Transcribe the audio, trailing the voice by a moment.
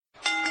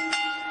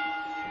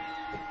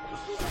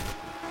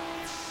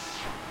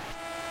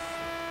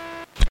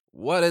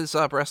What is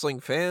up, wrestling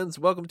fans?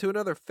 Welcome to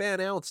another Fan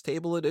Outs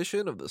Table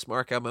edition of the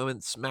Smart Out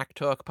Moment Smack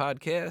Talk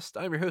podcast.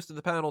 I'm your host of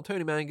the panel,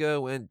 Tony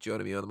Mango, and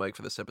joining me on the mic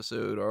for this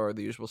episode are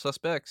the usual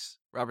suspects,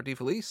 Robert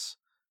DeFelice.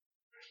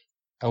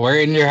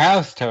 We're in your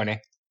house, Tony.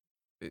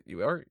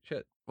 You are?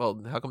 Shit.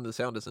 Well, how come the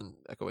sound isn't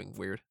echoing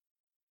weird?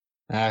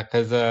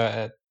 Because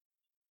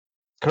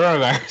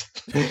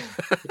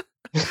coronavirus.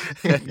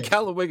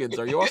 Callum Wiggins,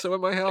 are you also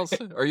in my house?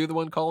 Are you the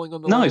one calling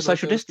on the No, line?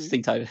 social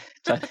distancing, Tony.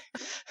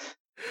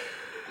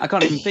 I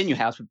can't even fit in your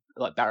house with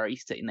like Barry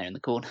sitting there in the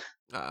corner.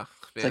 Ah,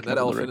 man, Taking that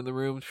up all the elephant room. in the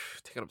room,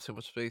 taking up so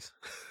much space.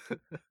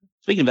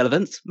 Speaking of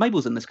elephants,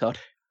 Mabel's in this card.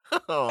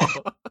 Oh.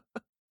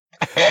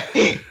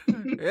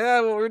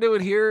 Yeah, what we're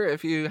doing here,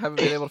 if you haven't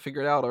been able to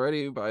figure it out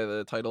already by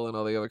the title and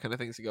all the other kind of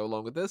things that go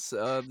along with this,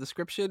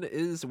 description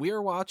is we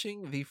are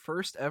watching the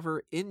first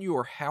ever In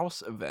Your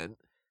House event.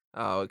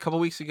 A couple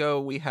weeks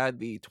ago, we had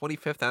the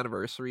 25th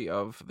anniversary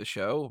of the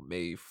show.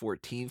 May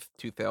 14th,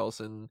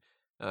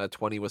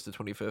 2020 was the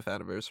 25th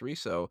anniversary.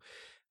 So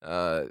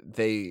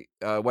they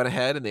went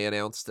ahead and they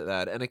announced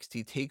that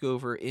NXT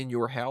TakeOver In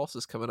Your House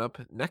is coming up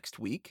next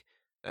week.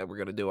 We're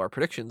going to do our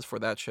predictions for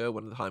that show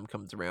when the time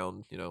comes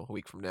around, a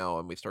week from now,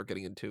 and we start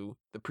getting into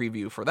the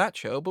preview for that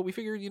show. But we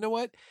figured, you know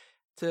what?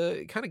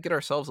 To kind of get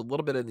ourselves a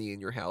little bit in the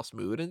In Your House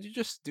mood and to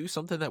just do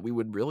something that we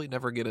would really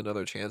never get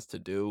another chance to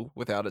do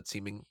without it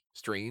seeming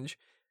strange,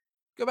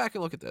 go back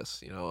and look at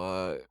this.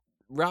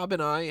 Rob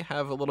and I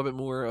have a little bit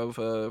more of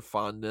a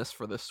fondness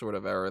for this sort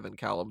of era than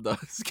Callum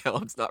does.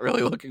 Callum's not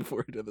really looking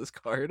forward to this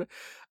card.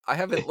 I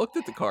haven't looked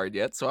at the card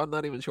yet, so I'm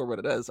not even sure what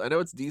it is. I know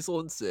it's Diesel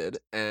and Sid,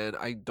 and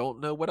I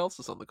don't know what else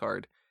is on the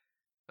card.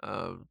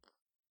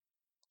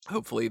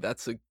 Hopefully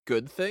that's a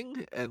good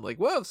thing, and like,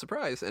 whoa,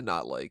 surprise, and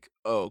not like,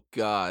 oh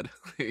god,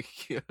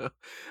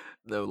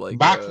 no, like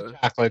Box of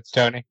chocolates,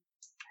 Tony.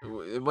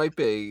 it might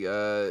be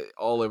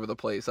all over the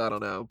place. I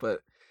don't know, but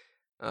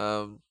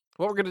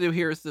what we're going to do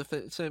here is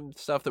the same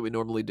stuff that we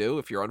normally do.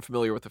 If you're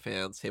unfamiliar with the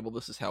Fans Table,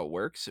 this is how it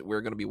works.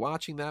 We're going to be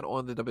watching that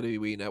on the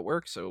WWE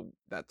Network, so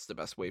that's the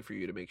best way for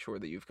you to make sure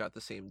that you've got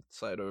the same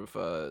side of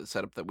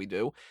setup that we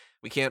do.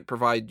 We can't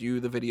provide you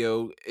the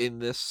video in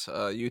this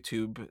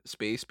YouTube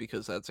space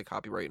because that's a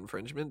copyright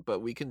infringement,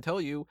 but we can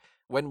tell you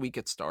when we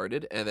get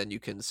started, and then you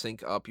can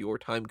sync up your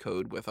time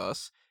code with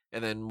us,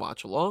 and then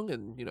watch along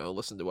and,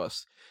 listen to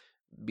us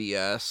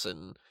BS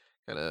and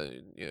kind of,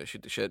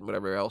 shoot the shit and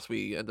whatever else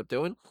we end up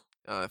doing.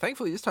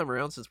 Thankfully, this time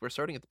around, since we're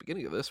starting at the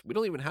beginning of this, we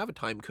don't even have a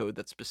time code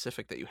that's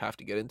specific that you have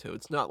to get into.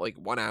 It's not like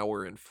 1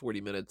 hour and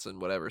 40 minutes and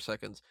whatever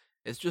seconds.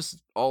 It's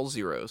just all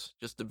zeros,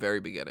 just the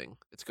very beginning.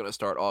 It's going to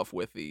start off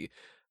with the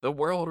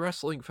World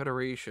Wrestling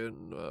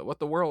Federation, what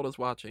the world is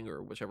watching,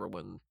 or whichever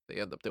one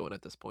they end up doing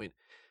at this point.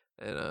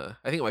 And I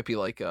think it might be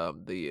like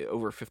the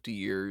over 50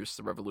 years,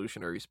 the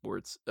revolutionary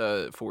sports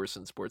force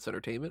in sports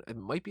entertainment. It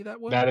might be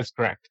that one. That is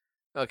correct.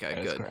 Okay, That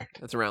is good. correct.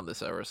 It's around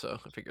this hour, so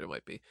I figured it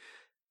might be.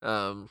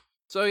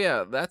 So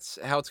yeah, that's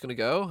how it's gonna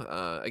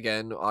go.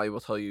 Again, I will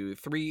tell you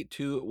 3,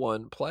 2,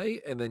 1, play,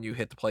 and then you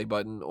hit the play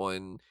button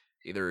on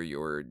either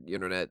your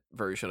internet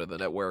version of the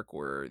network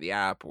or the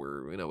app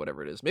or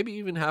whatever it is. Maybe you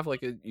even have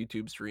like a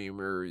YouTube stream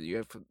or you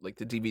have like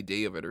the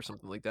DVD of it or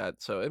something like that.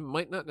 So it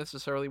might not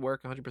necessarily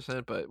work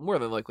 100%, but more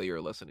than likely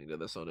you're listening to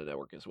this on a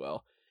network as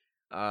well.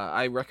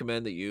 I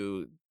recommend that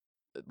you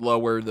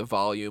lower the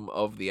volume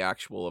of the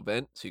actual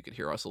event so you can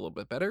hear us a little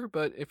bit better.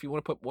 But if you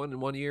want to put one in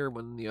one ear,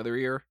 one in the other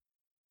ear,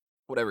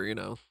 whatever,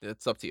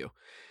 it's up to you.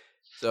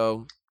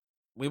 So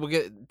we will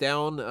get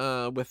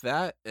down with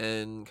that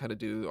and kind of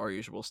do our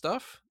usual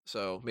stuff.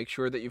 So make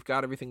sure that you've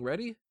got everything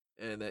ready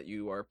and that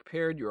you are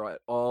prepared. You're at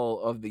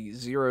all of the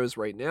zeros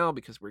right now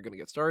because we're going to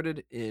get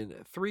started in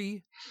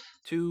 3,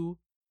 2,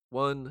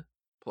 1,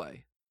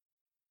 play.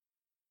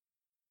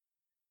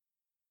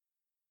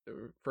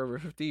 For over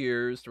 50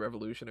 years, the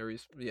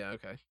revolutionaries. Yeah,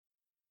 okay.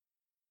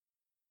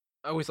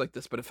 I always like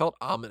this, but it felt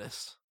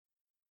ominous.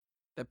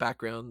 That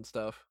background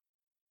stuff.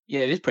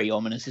 Yeah, it is pretty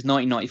ominous. It's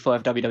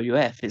 1995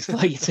 WWF. It's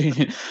like,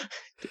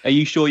 are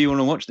you sure you want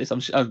to watch this?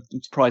 I'm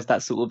surprised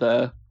that sort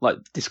of like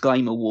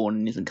disclaimer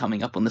warning isn't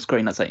coming up on the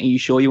screen. That's like, are you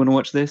sure you want to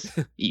watch this?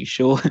 Are you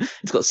sure?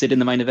 It's got Sid in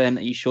the main event.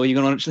 Are you sure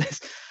you're going to watch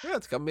this? Yeah,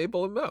 it's got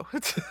Mabel and Mo.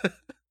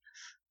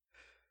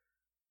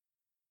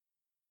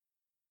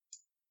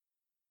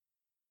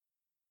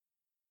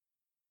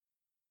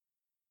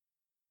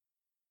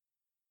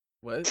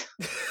 What?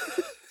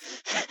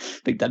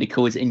 Big Daddy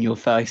Cool is in your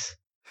face,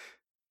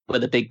 where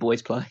the big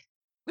boys play.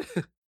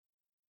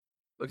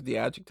 Look at the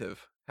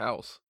adjective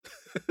house.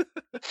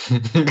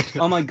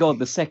 Oh my god!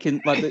 The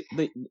second,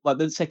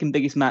 the second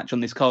biggest match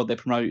on this card they're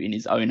promoting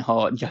is Owen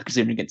Hart and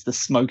Yokozuna against the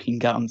Smoking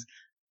Guns.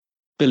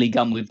 Billy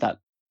Gunn with that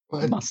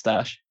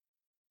mustache.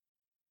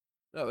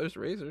 Oh, there's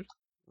Razor.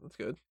 That's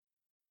good.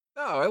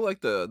 Oh, I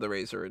like the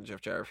Razor and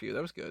Jeff Jarrett feud.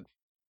 That was good.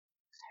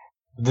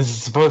 This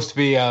is supposed to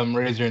be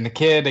Razor and the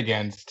Kid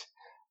against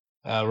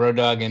Road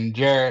Dogg and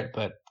Jarrett,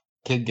 but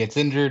Kid gets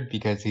injured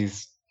because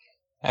he's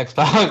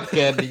X-Pac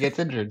and he gets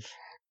injured.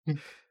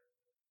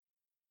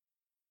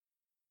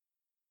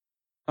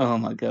 Oh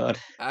my god.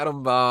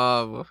 Atom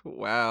Bomb.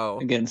 Wow.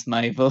 Against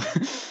Mabel.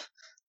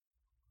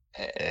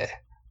 Eh,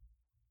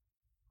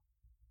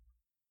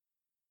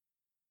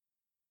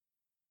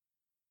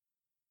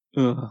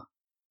 Ugh.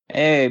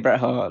 Hey, Bret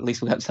Hart. At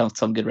least we got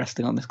some good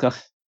wrestling on this guy.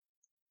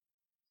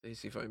 Is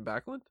he fighting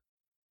Backlund?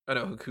 I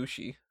know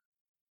Hakushi.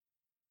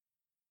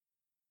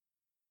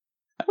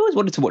 I always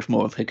wanted to watch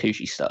more of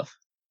Hakushi stuff.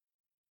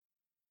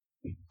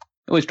 It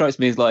always strikes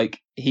me as like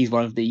he's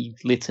one of the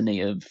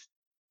litany of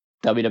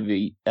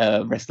WWE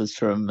wrestlers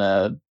from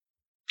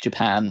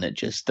Japan that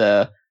just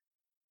got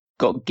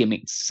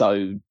gimmicked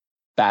so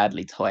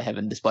badly to high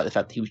heaven, despite the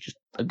fact that he was just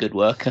a good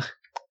worker.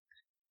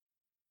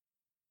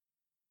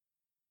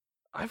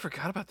 I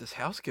forgot about this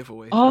house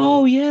giveaway.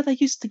 Oh yeah, they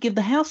used to give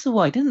the house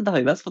away, didn't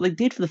they? That's what they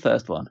did for the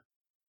first one.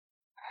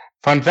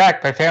 Fun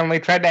fact: my family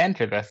tried to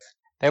enter this.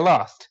 They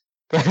lost.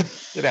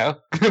 You know,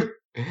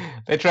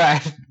 they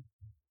tried.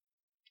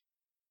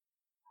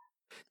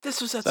 This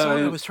was that So-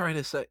 song I was trying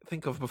to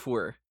think of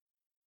before.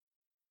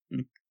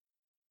 The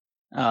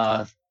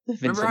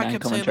Vince Remember I McMahon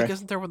kept saying, commentary. like,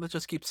 isn't there one that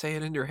just keeps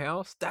saying in your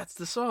house? That's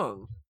the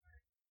song.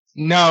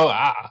 No,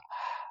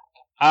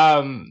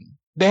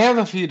 they have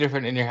a few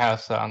different in your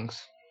house songs.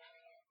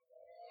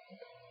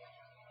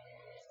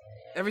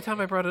 Every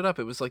time I brought it up,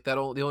 it was like that.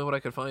 The only one I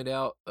could find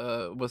out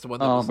was the one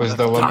that Oh, was, was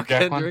the Doc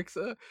Lumberjack one? Hendricks.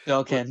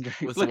 Doc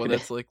Hendricks. Was the Look one at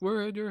that's it. like,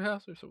 we're in your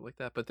house or something like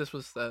that. But this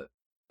was that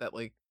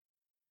like,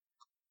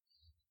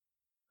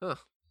 huh?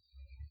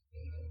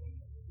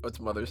 It's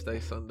Mother's Day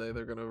Sunday.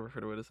 They're gonna refer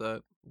to it as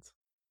that. It's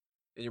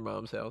in your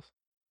mom's house.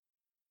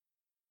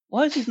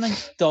 Why is his name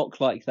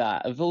Doc like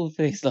that? Of all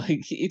things,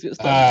 like if it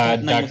was like,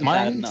 his name Doc wasn't bad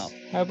Mines, enough.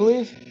 I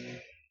believe.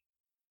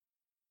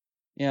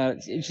 Yeah,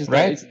 it's just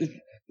Right? like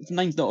his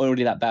name's not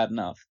already that bad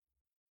enough.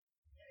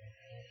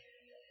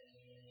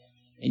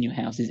 In your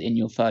house is in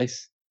your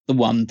face. The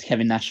one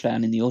Kevin Nash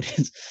fan in the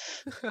audience.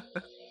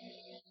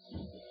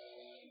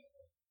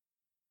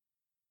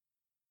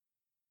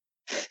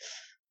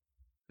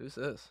 Who's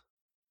this?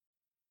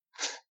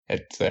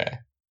 It's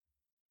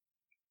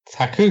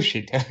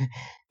Hakushi.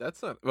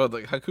 That's not well.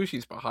 Like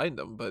Hakushi's behind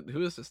him, but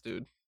who is this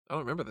dude? I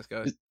don't remember this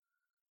guy. That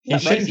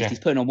He's racist, Shinja. he's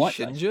putting on white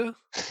face. Shinja?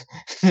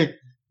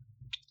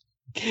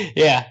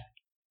 Yeah,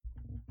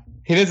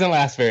 he doesn't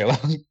last very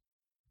long.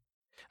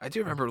 I do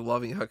remember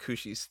loving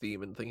Hakushi's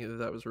theme and thinking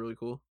that was really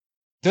cool.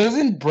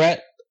 Doesn't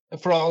Brett,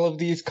 for all of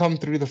these, come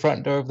through the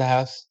front door of the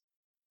house?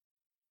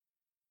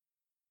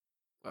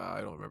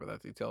 I don't remember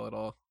that detail at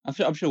all.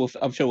 I'm sure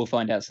we'll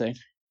find out soon.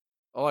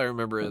 All I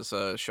remember is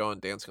Sean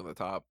dancing on the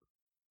top.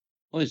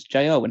 Well, it's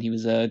JR when he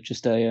was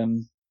just a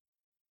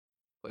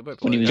Play-by-play.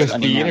 When he was Just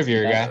an the announced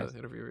interviewer guy. announcer.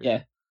 Interviewer,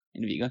 Yeah.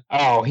 interview guy.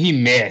 Oh, he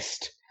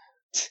missed.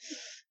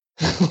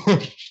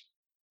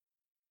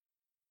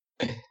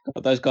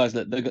 But those guys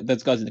in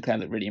the crowd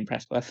look really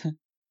impressed by that.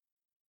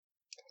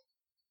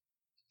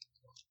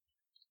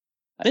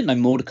 I didn't know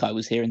Mordecai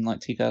was here in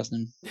like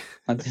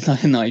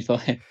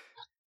 1995.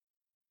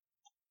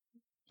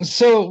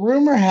 So,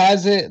 rumor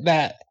has it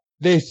that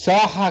they saw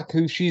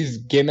Hakushi's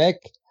gimmick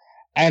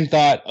and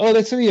thought, oh,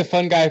 this would be a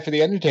fun guy for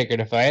The Undertaker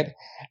to fight.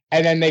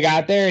 And then they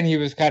got there and he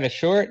was kind of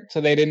short, so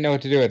they didn't know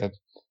what to do with him.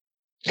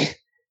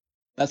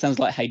 That sounds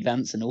like Hayde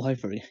Vanson all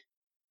over it.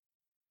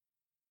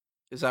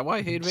 Is that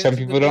why Hayden Some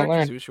people don't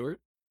learn. He was short.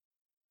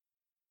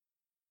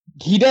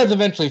 He does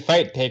eventually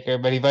fight Taker,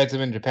 but he fights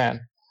him in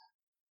Japan.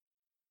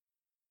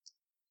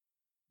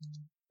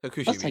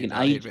 Hakushi Must take being an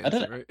not age. Hayden I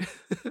don't Vanson,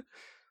 right?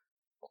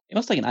 It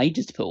must take an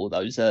ages to put all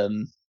those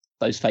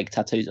fake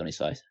tattoos on his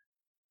face.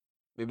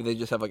 Maybe they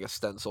just have like a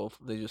stencil.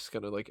 They just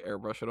kind of like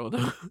airbrush it on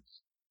them.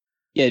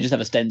 Yeah, just have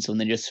a stencil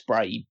and then just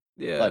spray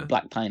Yeah, like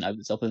black paint over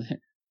the top of it.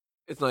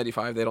 it's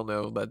 95. They don't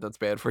know that that's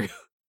bad for you.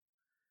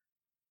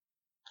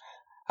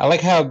 I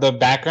like how the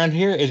background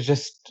here is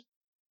just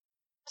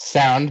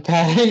sound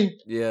padding.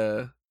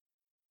 Yeah,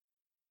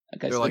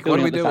 Okay, they're so like, they're what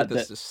do building we up the do with fact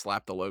this? that Just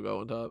slap the logo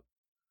on top.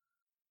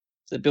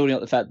 they're building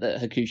up the fact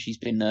that Hakushi's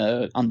been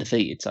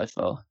undefeated so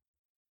far.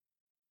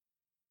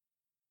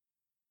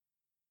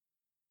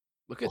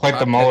 Look at Quite the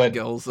top 10 mullet.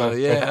 Gills. That's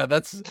Yeah,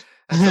 that's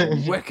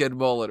a wicked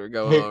mullet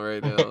going on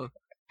right now.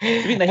 Do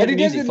you think they And had he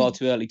the music doesn't- far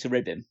too early to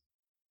rib him?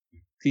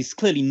 He's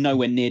clearly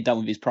nowhere near done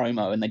with his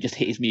promo, and they just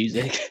hit his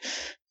music.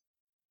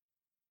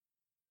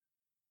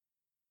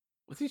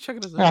 What's he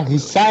checking his? No, nose he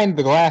for? signed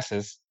the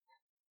glasses.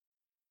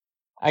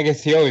 I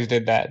guess he always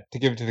did that to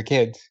give to the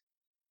kids.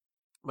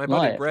 My buddy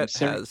Wyatt from Brett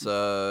Syria. has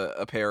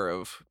a pair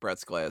of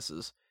Brett's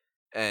glasses,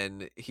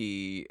 and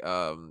he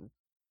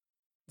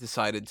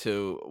decided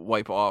to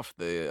wipe off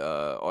the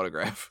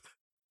autograph.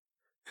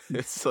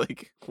 It's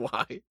like,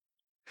 why?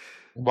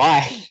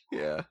 Why?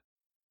 Yeah.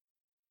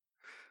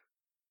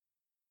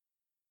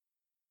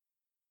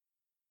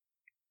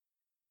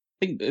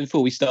 I think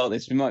before we start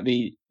this, we might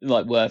be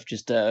like worth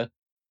just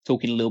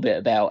talking a little bit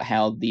about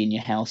how the In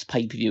Your House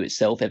pay-per-view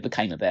itself ever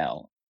came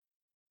about.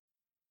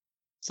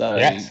 So,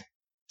 Yes.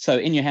 so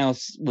In Your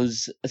House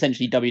was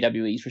essentially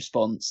WWE's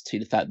response to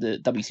the fact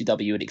that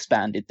WCW had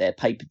expanded their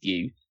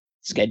pay-per-view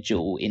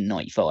schedule in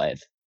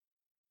 '95.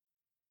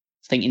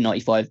 I think in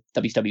 '95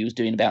 WCW was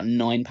doing about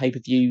 9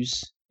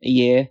 pay-per-views a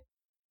year,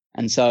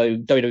 and so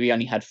WWE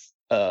only had,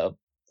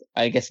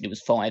 I guess it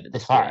was 5 at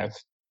this point. 5.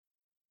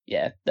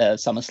 Yeah,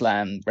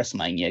 SummerSlam,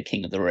 WrestleMania,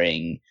 King of the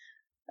Ring,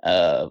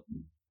 Royal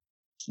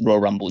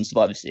Rumble, and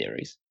Survivor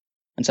Series.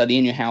 And so the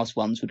In Your House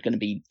ones were going to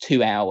be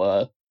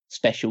 2-hour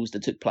specials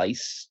that took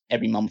place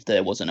every month.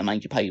 There wasn't a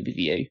major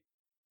pay-per-view.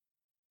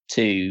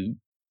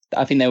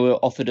 I think they were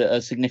offered at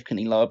a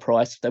significantly lower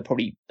price. They're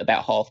probably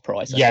about half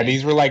price. Yeah,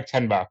 these were like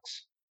 $10.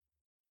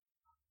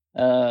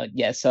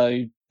 Yeah, so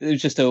it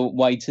was just a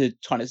way to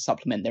try to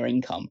supplement their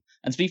income.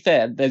 And to be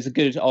fair, there's a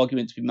good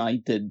argument to be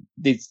made that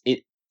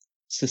it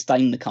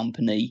sustained the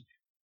company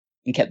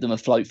and kept them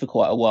afloat for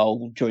quite a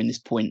while during this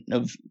point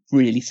of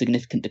really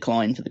significant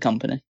decline for the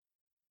company.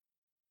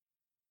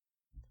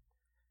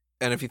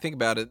 And if you think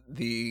about it,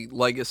 the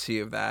legacy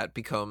of that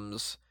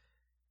becomes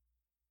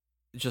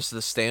just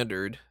the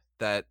standard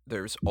that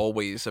there's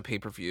always a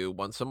pay-per-view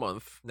once a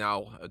month.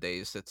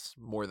 Nowadays, it's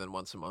more than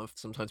once a month.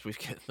 Sometimes we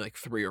get like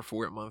 3 or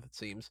 4 a month, it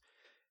seems.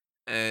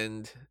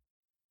 And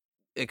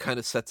it kind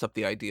of sets up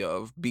the idea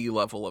of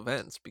B-level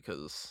events,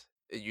 because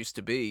it used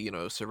to be,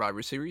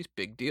 Survivor Series,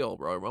 big deal.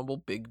 Royal Rumble,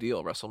 big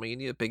deal.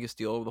 WrestleMania, biggest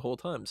deal of the whole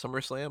time.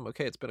 SummerSlam,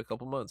 okay, it's been a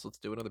couple months. Let's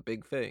do another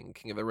big thing.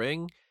 King of the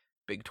Ring,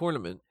 big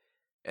tournament.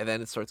 And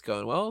then it starts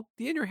going, well,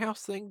 the In Your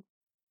House thing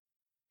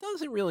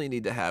doesn't really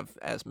need to have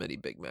as many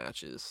big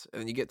matches. And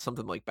then you get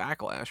something like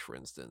Backlash, for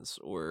instance,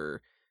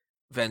 or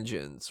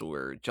Vengeance,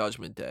 or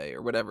Judgment Day,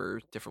 or whatever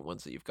different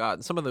ones that you've got.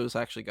 And some of those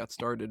actually got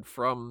started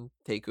from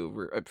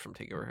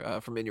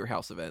from In Your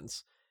House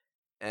events.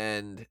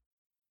 And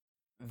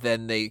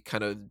then they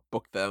kind of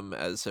book them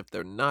as if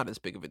they're not as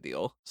big of a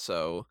deal.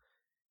 So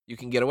you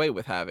can get away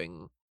with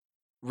having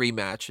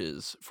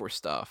rematches for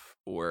stuff,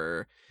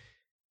 or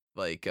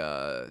like,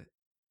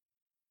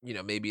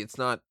 maybe it's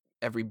not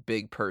every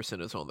big person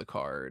is on the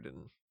card.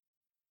 And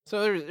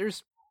so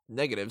there's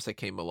negatives that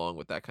came along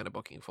with that kind of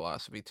booking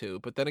philosophy too.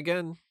 But then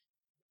again,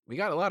 we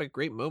got a lot of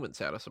great moments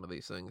out of some of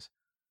these things.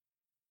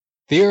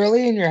 The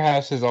early In Your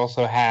House has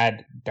also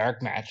had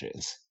dark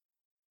matches.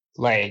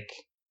 Like,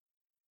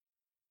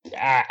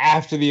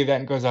 after the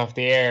event goes off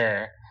the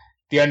air,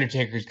 The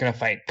Undertaker's going to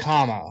fight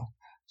Kama.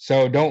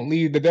 So don't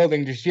leave the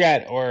building just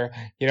yet, or,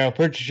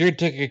 purchase your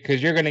ticket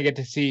because you're going to get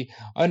to see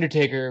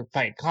Undertaker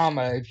fight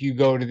Kama if you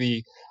go to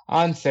the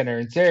On Center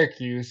in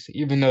Syracuse,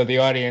 even though the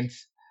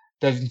audience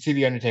doesn't see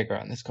the Undertaker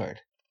on this card.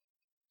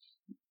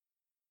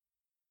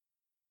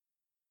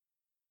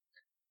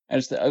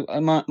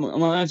 My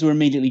eyes were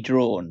immediately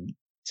drawn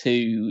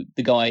to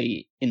the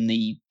guy in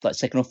the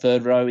second or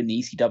third row in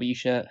the ECW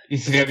shirt.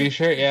 ECW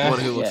shirt, yeah. The one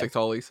who looks like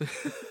Tully's.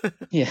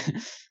 Yeah.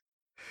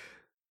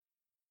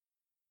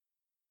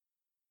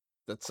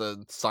 That's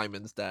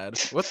Simon's dad.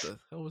 What the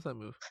hell was that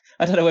move?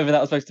 I don't know whether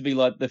that was supposed to be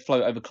like the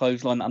float over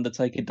clothesline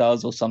Undertaker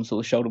does, or some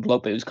sort of shoulder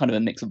block, but it was kind of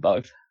a mix of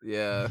both.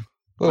 Yeah.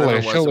 Like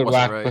a shoulder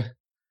block. Right.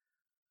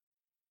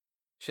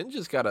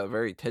 Shinja's got a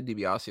very Ted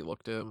DiBiase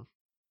look to him.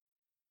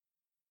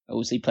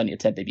 We'll see plenty of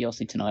Ted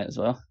DiBiase tonight as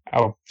well.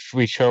 Oh,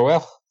 we sure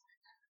will.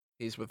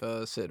 He's with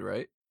Sid,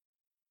 right?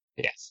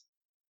 Yes.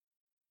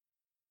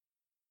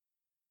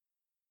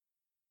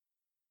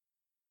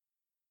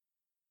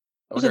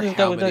 I wonder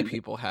how many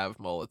people have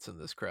mullets in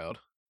this crowd.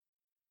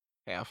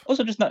 Half.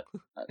 Also,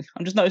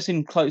 I'm just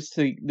noticing close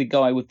to the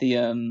guy with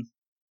the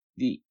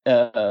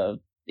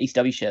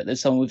ECW shirt.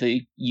 There's someone with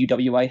a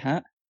UWA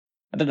hat.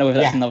 I don't know if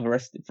that's another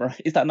wrestling.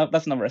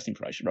 That's another wrestling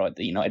promotion, right?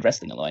 The United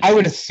Wrestling Alliance. I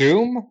would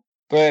assume,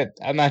 but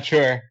I'm not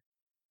sure.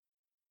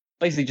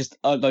 Basically, just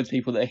loads of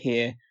people that are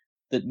here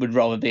that would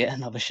rather be at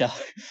another show.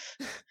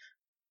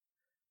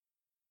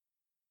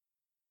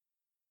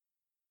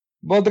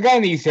 Well, the guy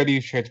in the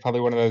ECW shirt's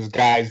probably one of those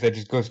guys that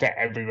just goes to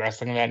every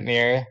wrestling event in the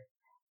area.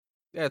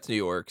 Yeah, it's New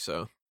York,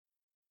 so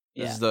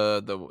this is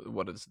the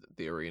what is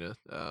the arena?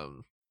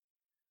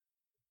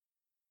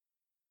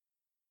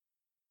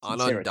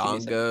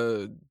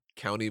 Onondaga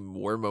County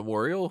War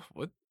Memorial.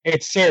 What?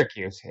 It's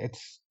Syracuse.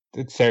 It's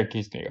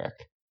Syracuse, New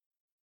York.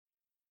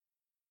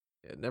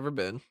 Yeah, never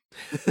been.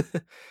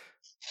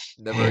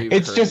 Never even.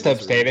 It's just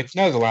upstate. It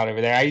snows a lot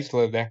over there. I used to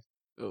live there.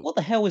 What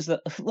the hell was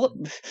that? What?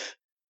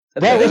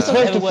 Brett was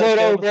supposed to float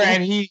over,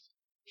 and he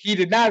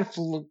did not.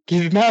 He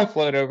did not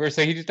float over,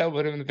 so he just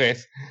elbowed him in the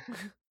face.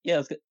 Yeah, I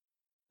was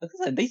gonna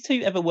say, these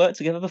two ever worked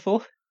together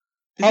before?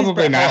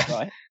 Probably not.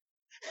 Right?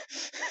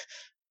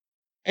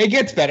 It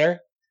gets better.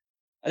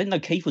 I didn't know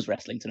Keith was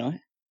wrestling tonight.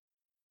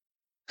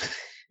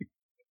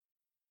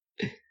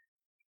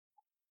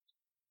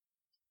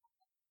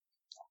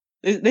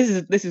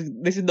 This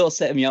is not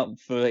setting me up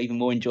for even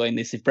more enjoying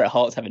this if Bret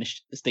Hart's having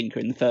a stinker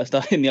in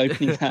the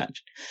opening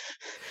match.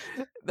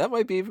 That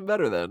might be even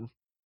better then.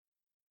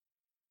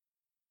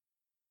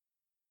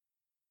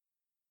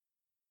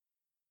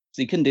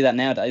 So you couldn't do that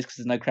nowadays because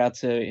there's no crowd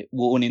to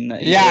warn in.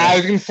 I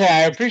was gonna say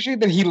I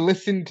appreciate that he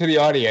listened to the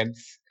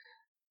audience.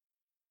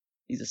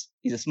 He's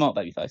a smart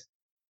babyface,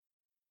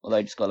 although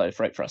he just got a load of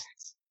freight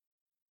thrusts.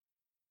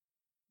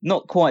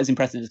 Not quite as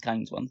impressive as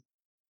Kane's one.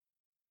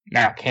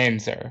 No,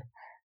 Kane's are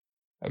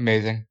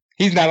amazing.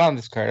 He's not on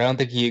this card. I don't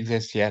think he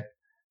exists yet.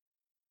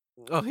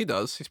 Oh, he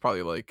does. He's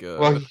probably like.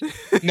 Well,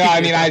 no,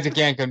 I mean Isaac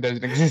Yankem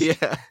doesn't exist.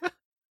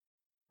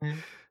 Yeah.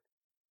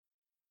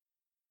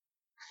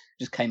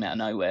 Just came out of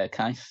nowhere,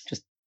 okay?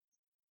 Just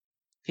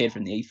appeared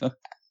from the ether.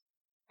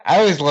 I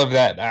always love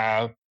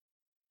that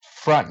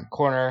front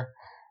corner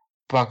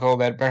buckle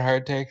that Bret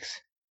Hart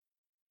takes.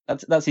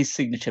 That's his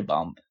signature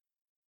bump.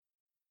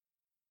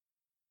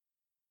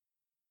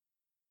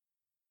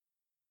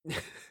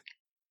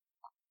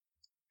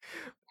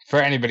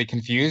 For anybody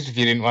confused, if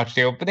you didn't watch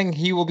the opening,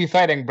 he will be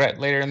fighting Bret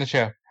later in the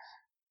show.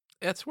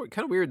 It's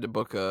kind of weird to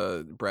book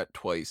Bret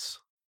twice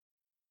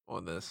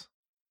on this.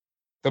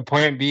 The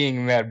point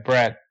being that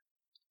Bret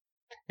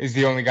is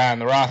the only guy on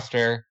the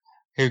roster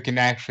who can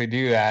actually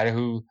do that,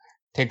 who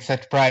takes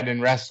such pride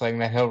in wrestling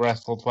that he'll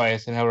wrestle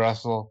twice and he'll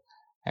wrestle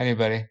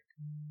anybody.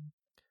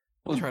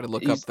 We'll try to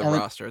look up the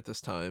roster at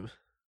this time.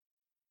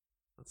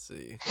 Let's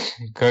see.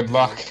 Good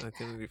luck.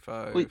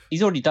 1985. Well,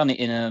 he's already done it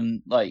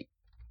in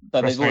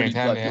but they've already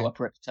WrestleMania 10, built up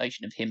a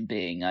reputation of him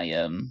being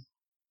a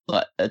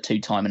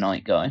 2-time a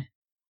night guy.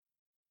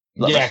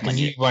 Yeah, because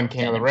he won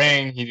King of the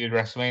Ring. He did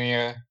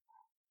WrestleMania.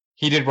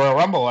 He did Royal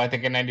Rumble, I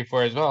think, in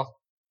 '94 as well.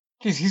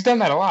 Jeez, he's done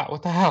that a lot.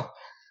 What the hell?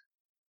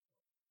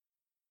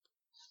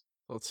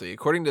 Let's see.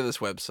 According to this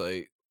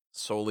website,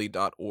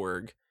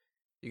 solely.org,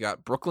 you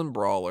got Brooklyn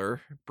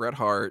Brawler, Bret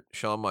Hart,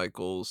 Shawn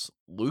Michaels,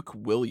 Luke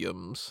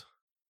Williams.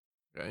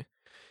 Okay.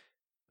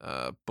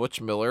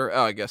 Butch Miller.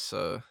 Oh, I guess.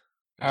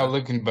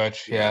 Luke and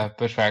Butch. Yeah,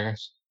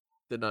 Bushwhackers.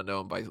 Did not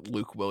know him by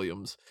Luke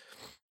Williams.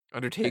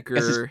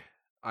 Undertaker,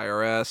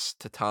 IRS,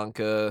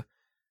 Tatanka,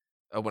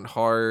 Owen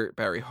Hart,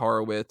 Barry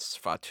Horowitz,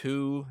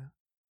 Fatu,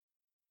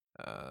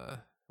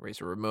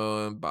 Razor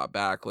Ramon, Bob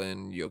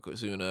Backlund,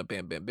 Yokozuna,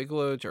 Bam Bam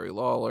Bigelow, Jerry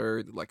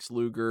Lawler, Lex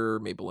Luger,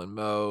 Mabel and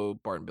Mo,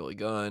 Bart and Billy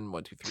Gunn,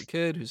 123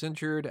 Kid, who's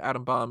injured,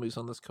 Adam Bomb, who's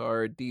on this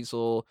card,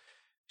 Diesel,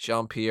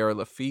 Jean-Pierre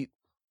Lafitte,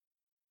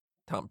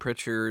 Tom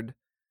Pritchard,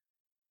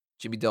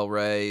 Jimmy Del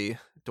Rey,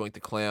 Doink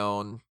the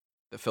Clown,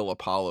 the Phil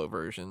Apollo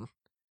version,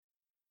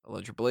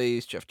 Alundra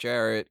Blaze, Jeff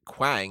Jarrett,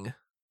 Quang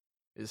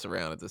is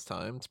around at this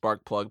time,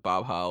 Sparkplug,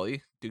 Bob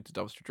Holly, Duke the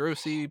Dumpster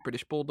Drosy,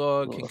 British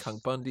Bulldog, King Kong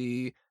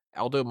Bundy,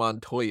 Aldo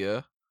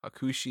Montoya,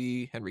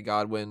 Hakushi, Henry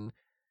Godwin,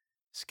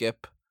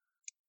 Skip,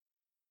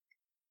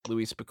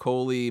 Louis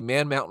Piccoli,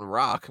 Man Mountain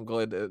Rock. I'm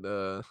glad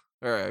that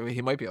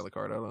he might be on the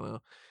card. I don't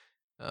know.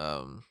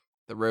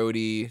 The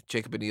Roadie,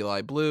 Jacob and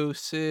Eli Blue,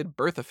 Sid,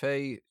 Bertha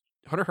Faye,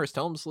 Hunter Hearst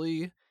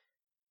Helmsley,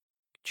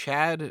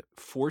 Chad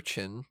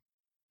Fortune,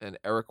 and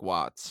Eric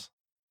Watts.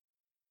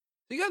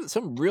 So you got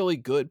some really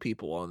good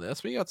people on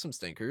this, but you got some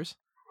stinkers.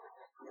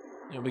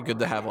 It'll be good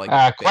to have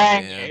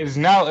Quang is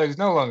no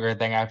longer a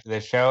thing after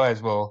this show,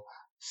 as we'll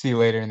see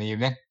later in the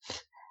evening.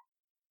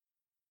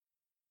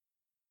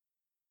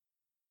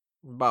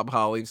 Bob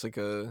Holly's like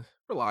a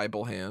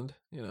reliable hand,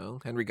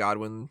 Henry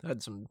Godwin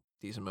had some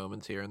decent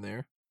moments here and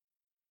there.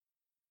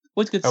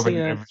 Always good to see.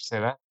 Never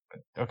say that.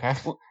 But okay.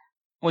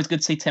 Always good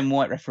to see Tim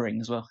White refereeing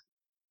as well.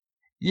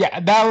 Yeah,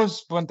 that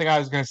was one thing I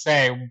was going to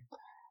say.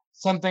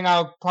 Something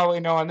I'll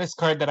probably know on this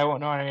card that I won't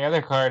know on any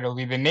other card will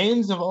be the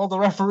names of all the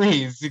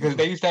referees, because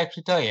they used to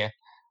actually tell you.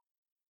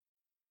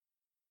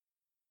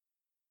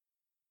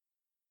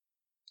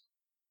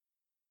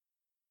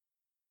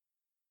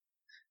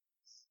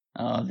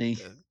 Oh, the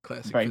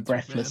very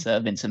breathless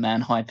Vince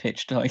McMahon, high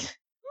pitched like.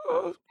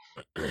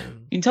 You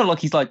can tell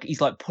he's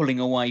pulling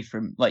away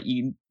from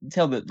you can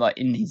tell that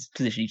in his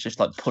position he's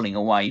just pulling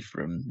away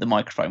from the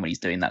microphone when he's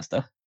doing that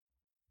stuff.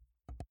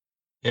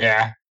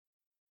 Yeah.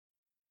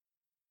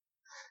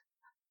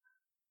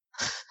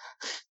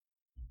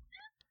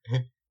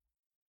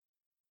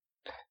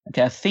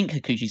 Okay, I think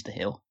Hakushi's the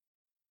heel.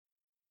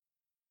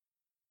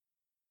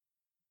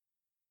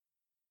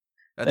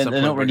 They're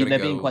not really. They're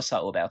being quite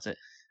subtle about it.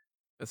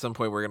 At some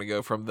point, we're gonna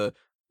go from the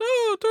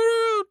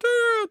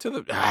to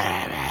the.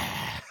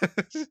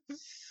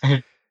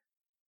 I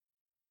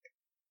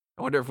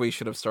wonder if we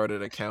should have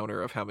started a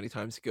counter of how many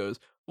times he goes.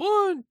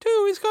 1,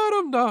 2, he's got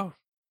him.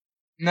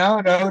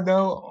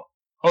 No.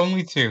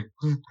 Only 2.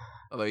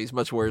 Although he's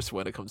much worse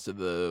when it comes to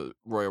the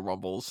Royal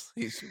Rumbles.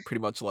 He's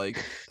pretty much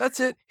like, that's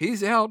it.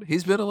 He's out.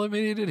 He's been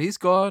eliminated. He's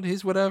gone.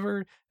 He's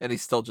whatever. And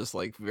he's still just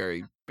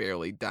very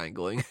barely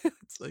dangling.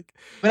 It's like,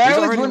 but I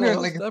always wonder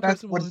if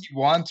that's what he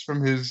wants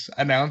from his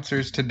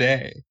announcers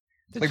today.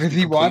 Does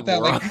he want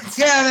that?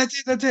 Yeah,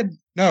 that's it.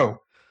 No,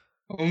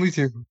 only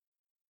 2.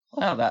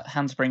 Wow, that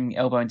handspring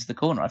elbow into the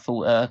corner. I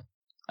thought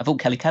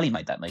Kelly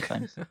made that move.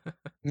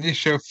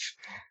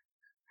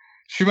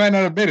 She might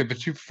not have made it,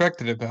 but she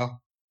perfected it,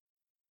 pal.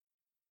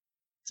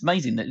 It's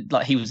amazing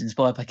that he was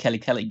inspired by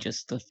Kelly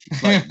just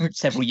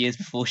several years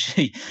before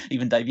she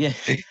even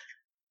debuted.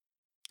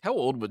 How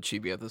old would she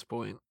be at this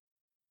point?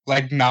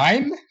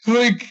 9?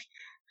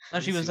 No,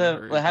 she was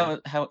how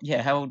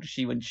old was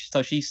she when she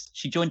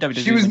joined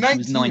WWE? She was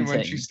 19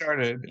 when she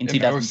started in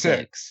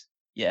 2006.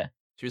 Yeah,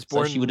 she was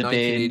born in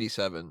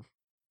 1987.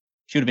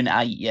 She would have been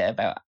 8. Yeah,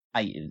 about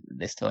 8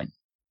 this time.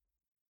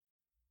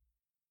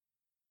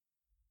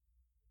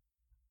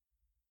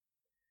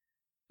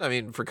 I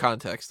mean, for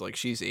context,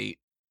 she's 8.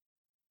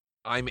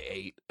 I'm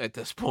 8 at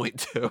this point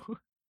too.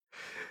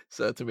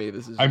 So to me,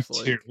 this is I'm just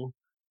like 2.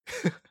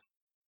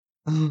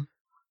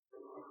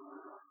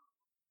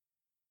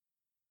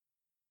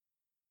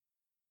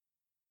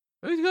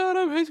 he's got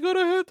him. He's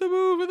gonna hit the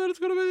move, and then it's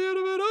gonna be the end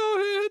of it. Oh,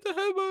 he hit the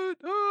headbutt.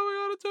 Oh my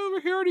god, it's over.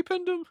 He already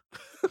pinned him.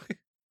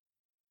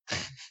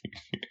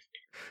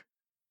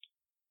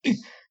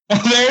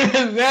 There it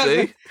is. That's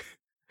See?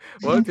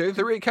 1, 2,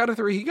 3. Count of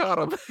 3. He got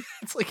him.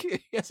 It's like he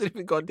hasn't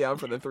even gone down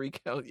for the 3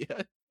 count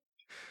yet.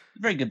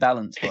 Very good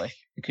balance by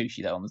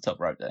Ikushi though on the top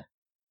rope there.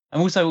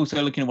 I'm also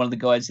looking at one of the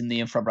guys in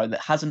the front row that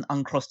hasn't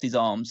uncrossed his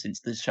arms since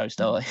the show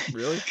started.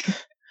 Really?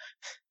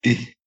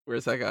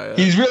 Where's that guy at?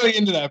 He's really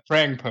into that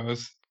praying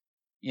pose.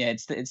 Yeah,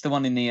 it's the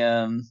one in the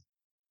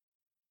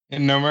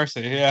In No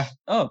Mercy, yeah.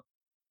 Oh,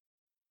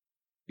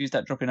 who's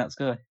that dropping out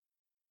sky?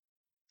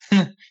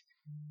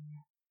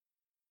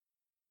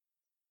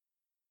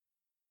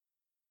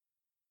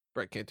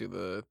 Brett can't do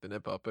the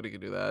nip up, but he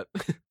can do that.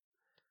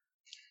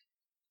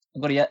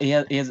 But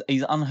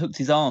he's unhooked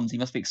his arms. He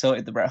must be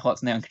excited that Bret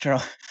Hart's now in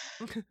control.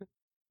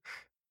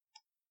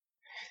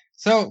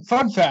 So,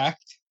 fun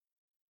fact,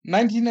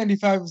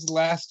 1995 was the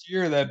last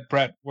year that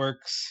Brett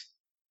works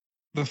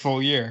the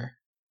full year.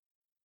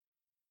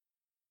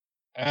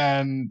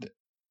 And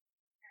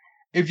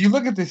if you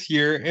look at this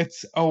year,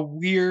 it's a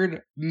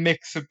weird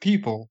mix of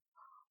people.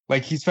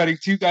 Like, he's fighting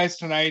 2 guys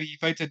tonight. He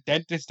fights a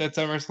dentist at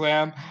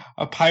SummerSlam,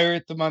 a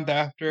pirate the month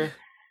after.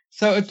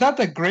 So it's not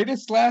the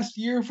greatest last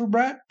year for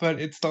Bret, but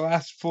it's the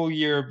last full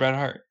year of Bret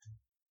Hart.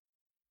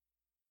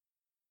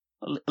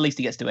 Well, at least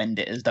he gets to end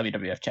it as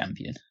WWF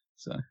champion.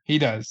 So He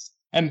does.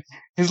 And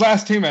his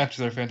last 2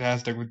 matches are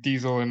fantastic with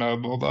Diesel and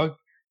Bulldog.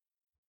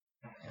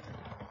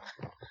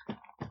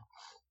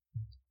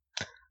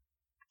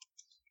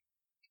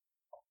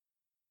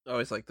 I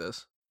always like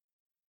this.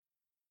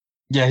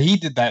 Yeah, he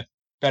did that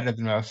better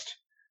than most.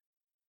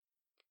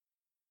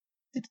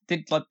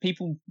 did like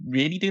people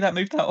really do that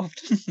move that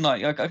often?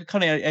 Like I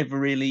kind of ever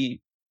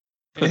really.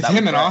 It's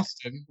him and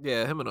Austin.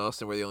 Yeah, him and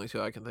Austin were the only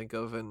 2 I can think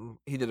of, and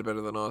he did it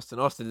better than Austin.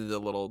 Austin did a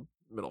little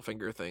middle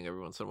finger thing every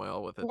once in a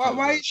while with it.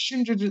 Why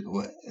shouldn't you do?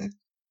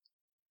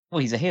 Well,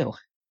 he's a heel.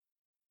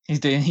 He's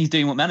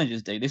doing what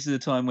managers do. This is a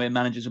time where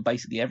managers are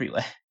basically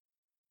everywhere.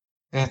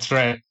 That's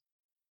right.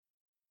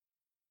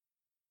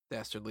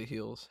 Dastardly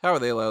heels. How are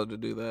they allowed to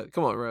do that?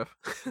 Come on, ref.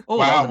 Oh,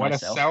 wow, what a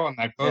sell on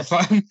that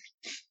clothesline.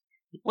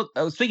 What?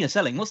 Speaking of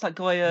selling, what's that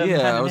guy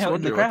Yeah, I was out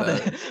in the wondering crowd?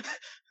 what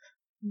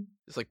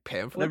It's like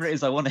pamphlets. Whatever it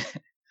is, I want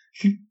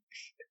it.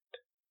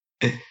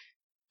 I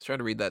was trying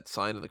to read that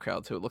sign in the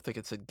crowd too. It looked like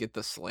it said "Get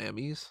the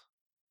Slammies."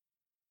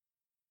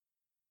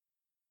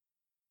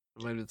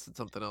 It might have said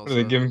something else. What,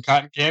 do they give him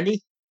cotton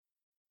candy?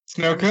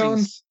 Snow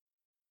cones?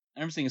 I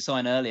remember seeing a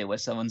sign earlier where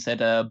someone said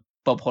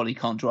Bob Holly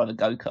can't drive a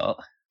go-kart.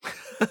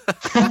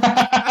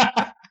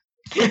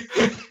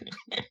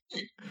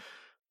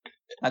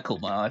 That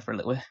caught my eye for a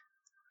little bit.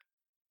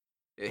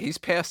 Yeah, he's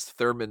past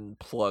Thurman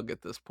Plug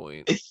at this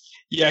point.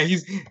 Yeah,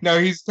 he's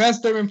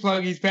past Thurman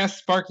Plug. He's past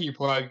Sparky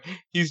Plug.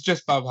 He's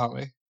just Bob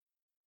Holly.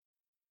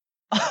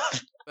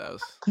 That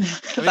was. I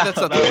mean, that's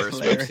not the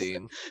worst we've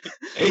seen.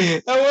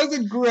 That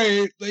wasn't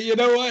great, but you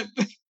know what?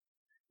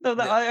 No,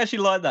 I actually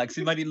like that because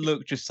it made it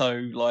look just so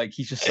like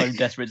he's just so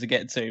desperate to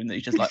get to him that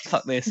he's just like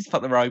fuck this,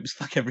 fuck the ropes,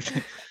 fuck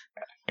everything.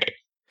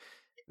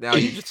 Now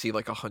you just see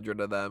like 100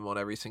 of them on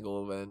every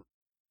single event.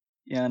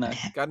 Yeah, I know.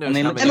 God knows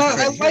how many and I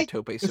times like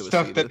Tope the suicided.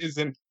 stuff that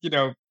isn't,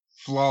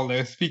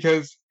 flawless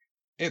because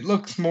it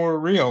looks more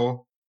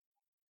real.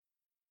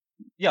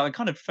 Yeah, I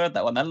kind of preferred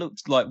that one. That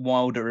looked like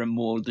wilder and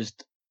more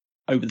just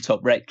over the top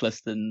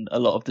reckless than a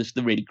lot of just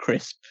the really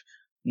crisp,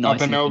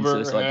 nice and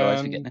over Suicide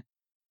guys we get now.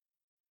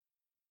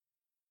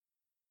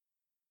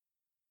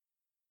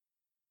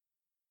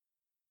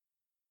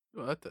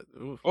 What the?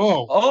 Oof.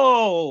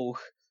 Oh!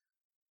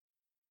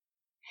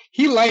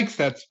 He likes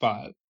that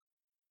spot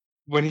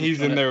when he's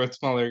in there with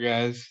smaller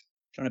guys.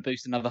 Trying to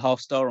boost another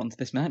half star onto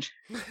this match.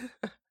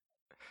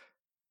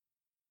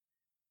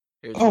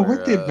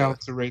 What did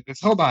Meltzer rate this?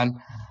 Hold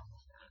on.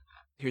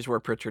 Here's where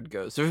Pritchard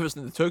goes. If it was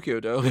in the Tokyo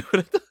Dome,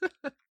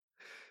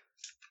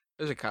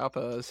 there's a cop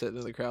sitting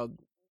in the crowd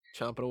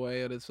chomping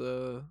away at his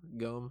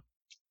gum.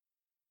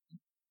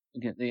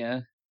 Get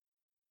the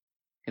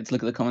let's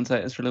look at the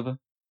commentators for a little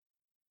bit.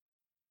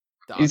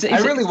 I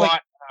really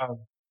want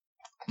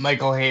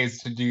Michael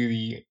Hayes to do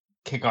the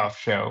kickoff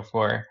show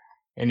for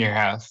In Your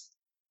House.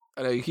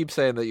 I know you keep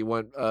saying that you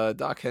want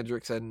Doc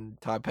Hendricks and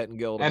Todd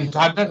Pettengill. And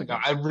Todd Pettengill.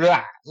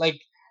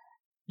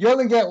 You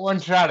only get one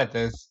shot at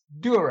this.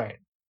 Do it right.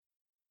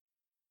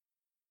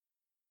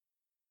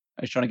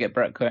 I was trying to get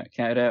Brett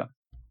counted out.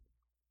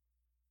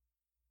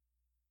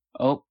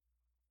 Oh.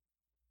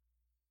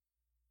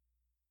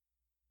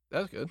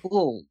 That's good.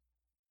 Ooh.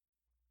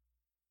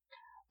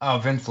 Oh,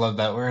 Vince loved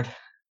that word.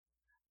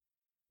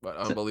 What,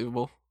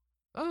 unbelievable?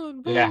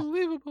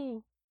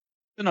 Unbelievable.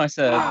 It's a nice,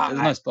 it was a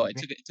nice spot. It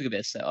took a bit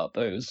of setup,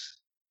 but it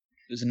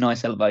was a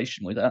nice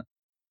elevation with that.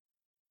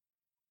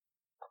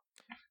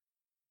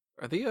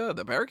 Are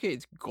the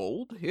barricades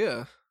gold?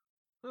 Yeah.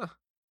 Huh.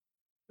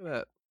 Look at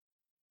that.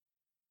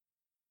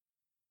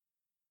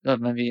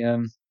 God, maybe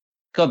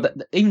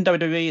God, even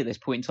WWE at this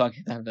point in time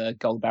could have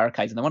gold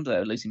barricades, and no wonder they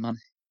were losing money.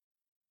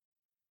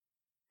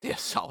 Yeah,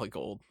 solid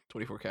gold,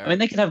 24 I mean, karat.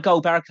 they could have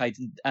gold barricades,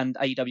 and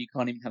AEW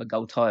can't even have a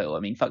gold title. I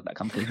mean, fuck that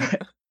company.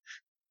 Right?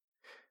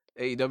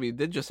 AEW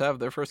did just have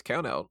their first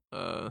count out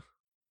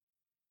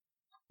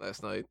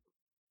last night,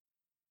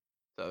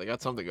 so they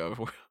got something going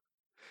for.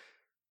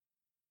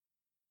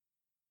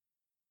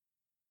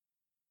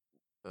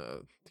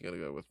 You gotta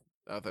go with.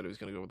 I thought he was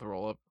gonna go with the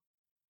roll up.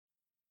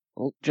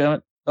 Oh,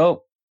 German.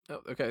 Oh,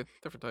 Okay,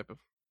 different type of.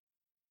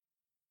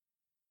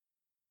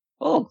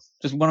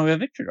 just one away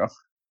victory draw.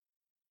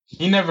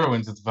 He never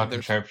wins with the fucking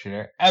There's-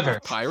 sharpshooter ever.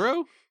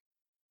 Pyro.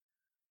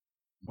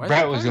 Why is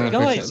Brett it was the pyro?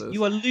 only Guys, person.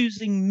 you are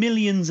losing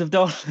millions of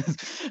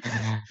dollars.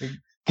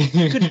 They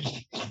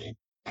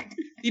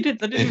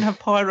didn't even have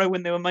pyro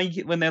when they were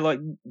when they're like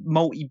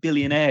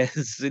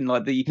multi-billionaires in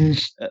like the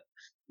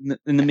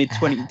in the mid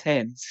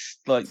 2010s.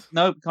 Like,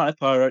 no, can't have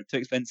pyro, too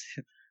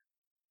expensive.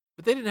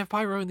 But they didn't have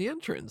pyro in the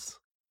entrance.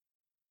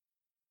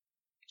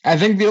 I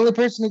think the only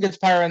person who gets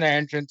pyro in their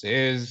entrance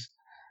is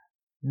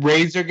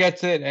Razor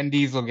gets it and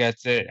Diesel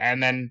gets it,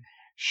 and then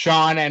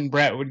Sean and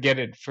Brett would get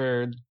it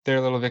for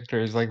their little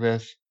victories like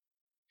this.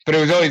 But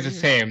it was always the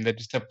same. That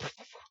just I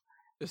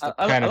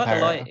like the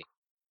pyro. lighting.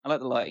 I like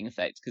the lighting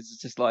effect because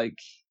it's just like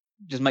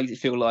just makes it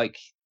feel like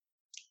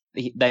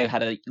they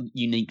had a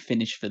unique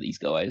finish for these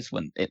guys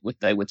when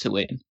they were to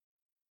win.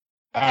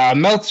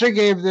 Meltzer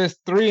gave this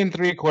 3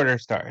 3/4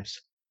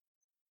 stars,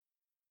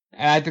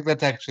 and I think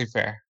that's actually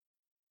fair.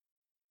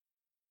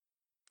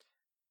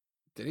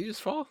 Did he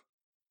just fall?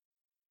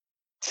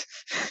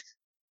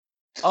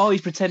 Oh,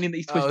 he's pretending that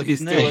he's twisted he's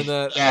his doing knee.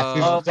 that. Yeah,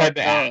 he's Oh my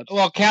pretending. God.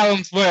 Well,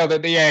 Callum spoiled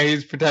it. Yeah,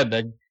 he's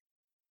pretending.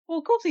 Well,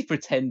 of course he's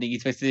pretending he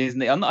twisted his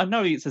knee. I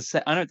know it's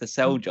a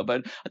sell job,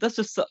 but that's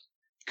just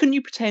couldn't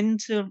you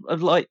pretend to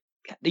have like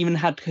even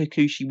had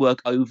Kikuchi work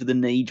over the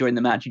knee during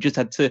the match? You just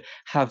had to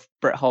have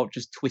Bret Hart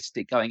just twist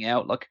it going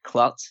out like a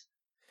klutz.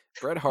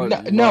 Bret Hart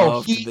No,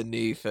 loved he- the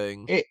knee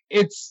thing.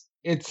 It's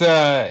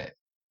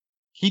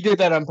he did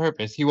that on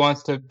purpose. He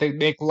wants to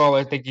make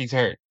Lawler think he's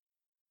hurt.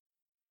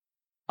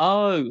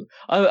 Oh,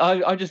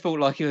 I just felt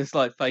like it was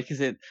like fake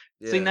as it.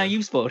 See, now Yeah.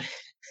 you've spoiled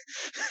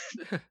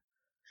it.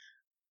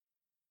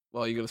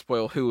 Well, you gonna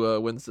spoil who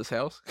wins this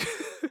house?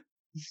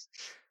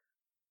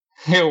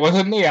 It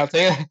wasn't me, I'll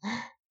tell you.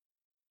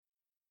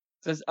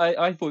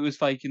 I thought it was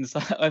fake in the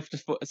same. I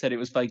just said it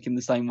was fake in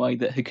the same way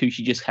that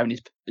Hakushi just having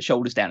his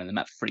shoulders down in the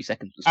mat for 3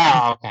 seconds was fake.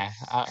 Oh, okay.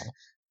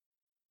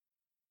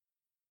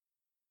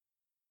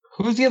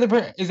 Who's the other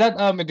person? Is that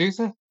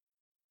Medusa?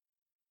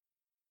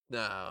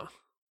 No.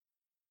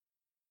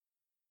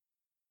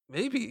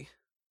 Maybe.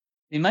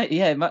 It might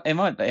be. I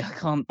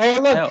can't Hey,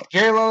 look, tell.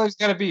 Jerry Lawler's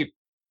got a beep.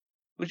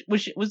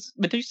 Which was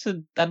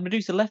Medusa? Had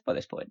Medusa left by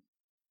this point?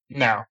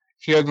 No,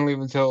 she doesn't leave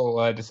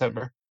until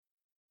December.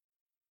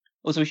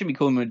 Also, we shouldn't be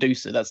calling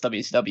Medusa. That's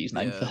WCW's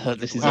name Yeah, for her.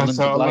 This is Alundra Oh,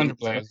 so Alundra Alundra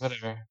Blaze. Blaze,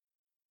 whatever.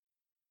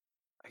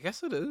 I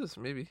guess it is.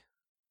 Maybe.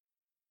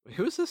 Wait,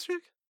 who is this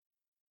chick?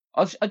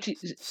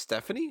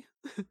 Stephanie?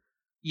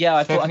 Yeah,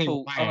 I Stephanie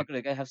thought I'm Wyatt. not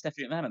going to have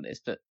Stephanie McMahon on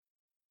this, but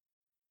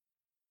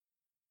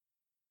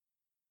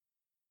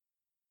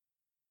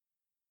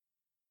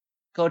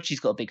God, she's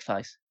got a big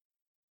face.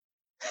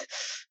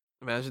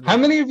 Imagine How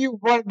that. many of you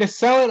wanted to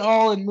sell it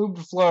all and move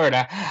to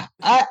Florida?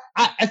 I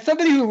as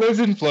somebody who lives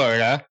in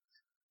Florida,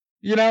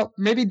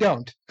 maybe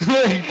don't.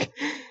 Like,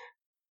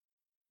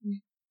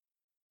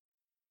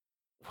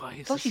 Why is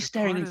It's like this she's a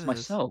staring part into of my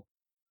this? soul.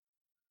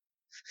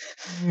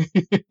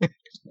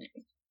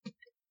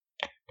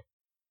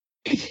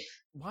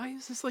 Why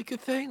is this like a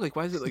thing? Like,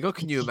 why is it like, oh,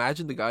 can you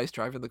imagine the guys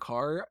driving the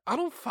car? I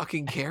don't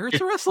fucking care. It's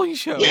a wrestling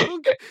show. I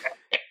don't ca-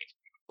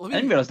 Let I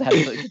didn't me, realise they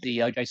hadn't looked at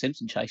the O.J.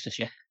 Simpson chase this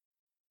year.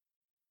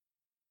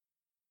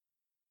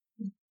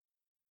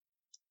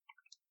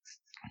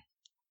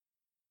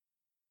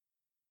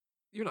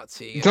 you're not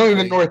seeing It's only the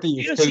anything. Northeast.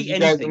 You don't 'cause see you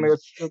guys anything. only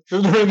look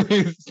to the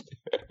Northeast.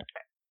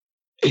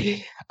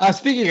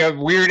 Speaking of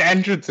weird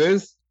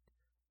entrances,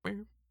 I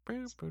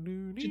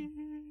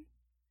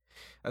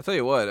tell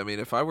you what, I mean,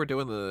 if I were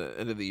doing the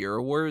end of the year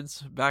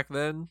awards back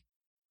then,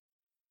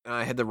 and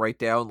I had to write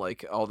down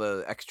like all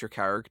the extra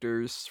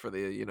characters for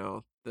the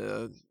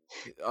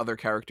other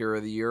character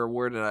of the year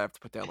award, and I have to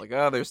put down like,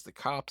 oh, there's the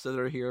cops that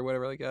are here,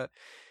 whatever like that.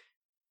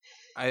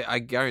 I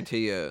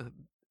guarantee you,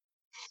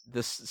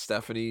 this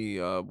Stephanie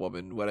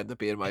woman would end up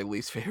being my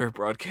least favorite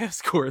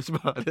broadcast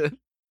correspondent.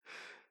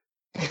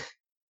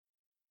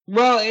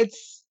 well,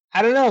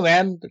 I don't know,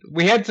 man.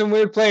 We had some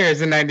weird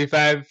players in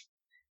 '95.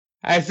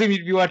 I assume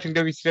you'd be watching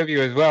WCW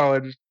as well,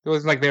 and it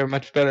wasn't like they were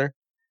much better.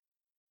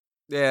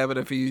 Yeah, but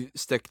if you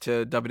stick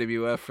to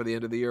WWF for the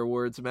end of the year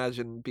awards,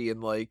 imagine being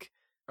like,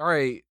 all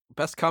right,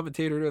 best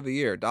commentator of the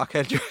year, Doc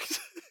Hendricks.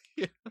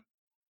 Yeah.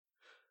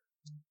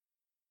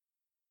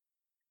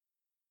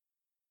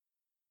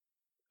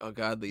 Oh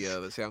god,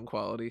 the sound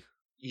quality.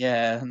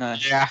 Yeah, no.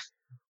 Yeah.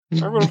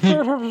 They're really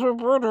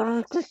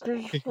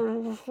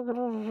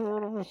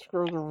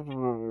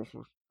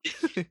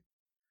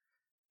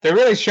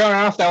showing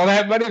off all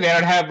that money they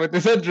don't have with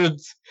this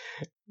entrance.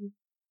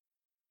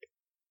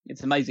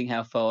 It's amazing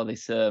how far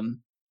this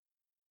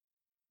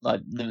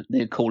like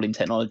the calling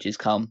technologies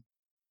come,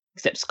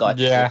 except Skype.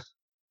 Yeah. Of course.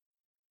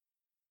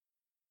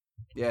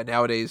 Yeah,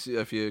 nowadays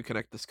if you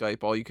connect to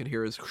Skype, all you can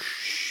hear is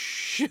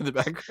whoosh in the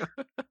background.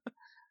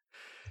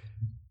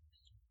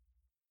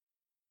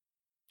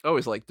 I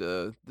always liked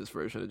this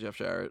version of Jeff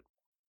Jarrett.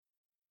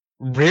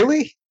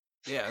 Really?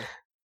 Yeah,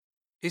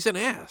 he's an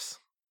ass.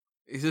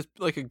 He's just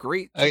like a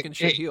great chicken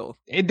shit heel.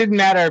 It didn't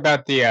matter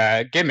about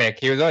the gimmick.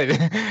 He was always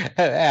an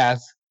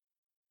ass.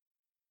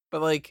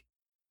 But like,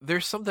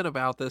 there's something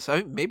about this.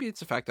 Maybe it's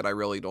the fact that I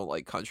really don't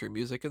like country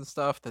music and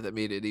stuff that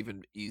made it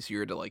even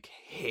easier to like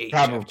hate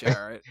Jeff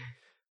Jarrett.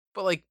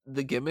 But like,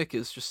 the gimmick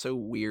is just so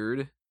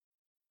weird.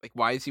 Like,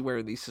 why is he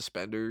wearing these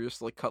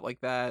suspenders like cut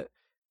like that?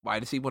 Why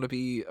does he want to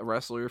be a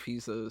wrestler if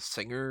he's a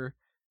singer?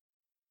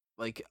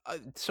 Like,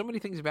 so many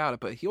things about it.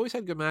 But he always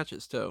had good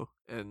matches too.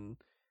 And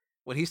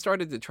when he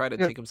started to try to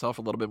take himself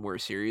a little bit more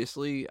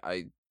seriously,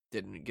 I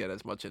didn't get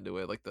as much into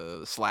it. Like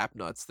the slap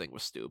nuts thing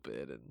was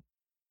stupid, and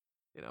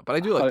but I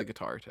do like the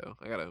guitar too.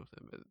 I gotta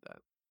admit that.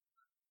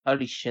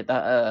 Holy shit!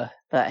 That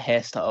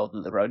hairstyle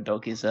that the Road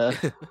Dogg is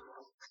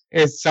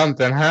it's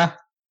something, huh?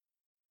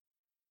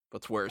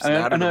 What's worse?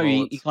 I know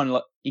he kind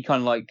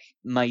of like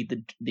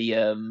made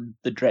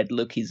the dread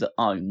look his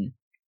own,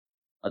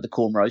 like the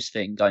cornrows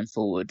thing going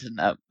forward,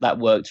 and that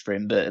worked for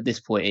him. But at this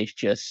point, it's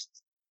just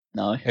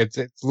no. It's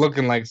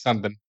looking like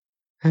something.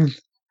 Look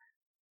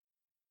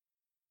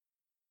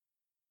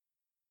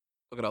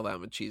at all that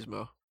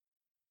machismo.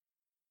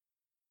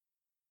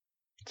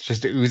 It's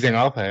just oozing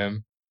off of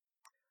him.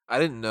 I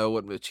didn't know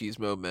what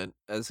machismo meant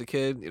as a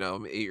kid.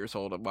 I'm 8 years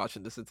old. I'm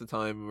watching this at the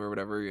time or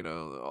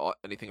whatever.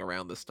 Anything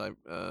around this type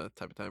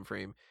of time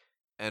frame.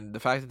 And the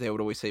fact that they would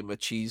always say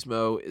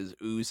machismo is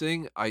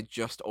oozing, I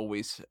just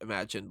always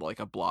imagined like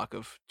a block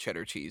of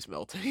cheddar cheese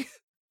melting.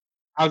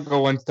 I'll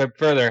go one step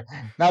further.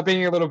 Not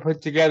being able to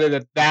put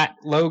together that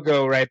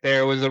logo right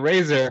there was a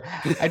razor,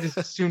 I just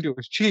assumed it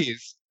was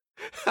cheese.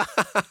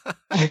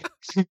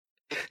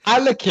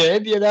 I'm a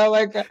kid,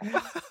 like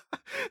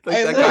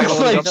that guy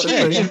holding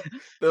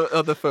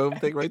up the foam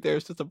thing right there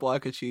is just a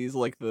block of cheese,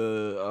 like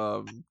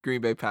the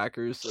Green Bay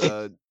Packers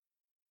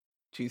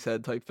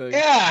cheesehead type thing.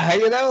 Yeah,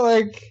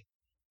 like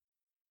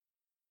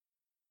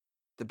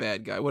the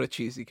bad guy. What a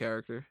cheesy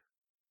character.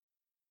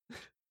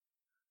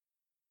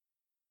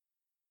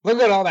 Look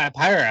at all that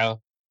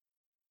pyro.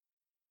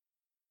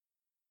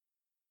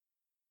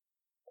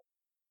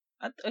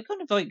 I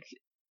kind of like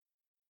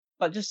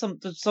just I'm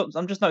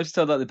just noticed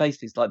like the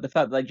basics, like the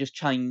fact that they just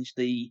change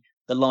the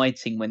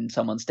lighting when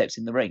someone steps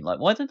in the ring. Like,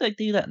 why don't they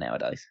do that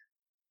nowadays?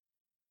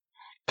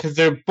 Because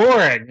they're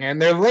boring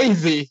and they're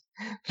lazy.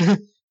 They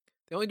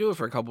only do it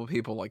for a couple of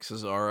people, like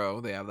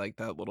Cesaro. They have like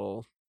that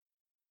little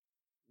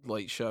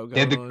light show going on. They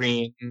had the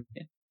green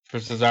for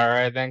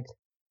Cesaro, I think.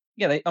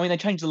 Yeah, they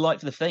change the light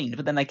for the Fiend,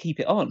 but then they keep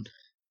it on.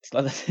 It's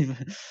like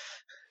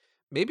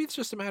maybe it's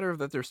just a matter of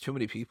that there's too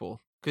many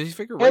people. Because you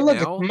figure look,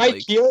 now, Mike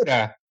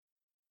Chioda.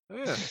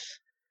 Yeah.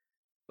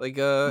 Like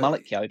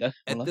Mullet Chioda.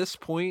 At this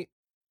point,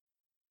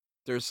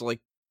 there's like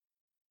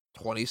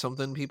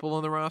 20-something people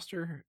on the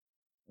roster.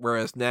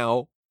 Whereas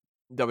now,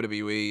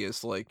 WWE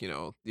is like,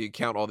 you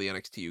count all the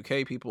NXT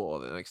UK people, all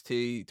the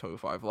NXT,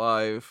 205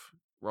 Live,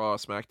 Raw,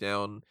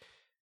 SmackDown,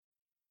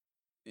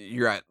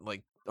 you're at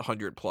like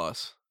 100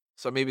 plus.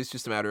 So maybe it's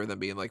just a matter of them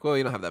being like, well,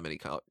 you don't have that many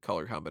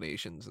color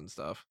combinations and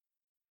stuff.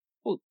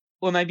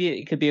 Well, maybe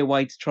it could be a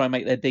way to try and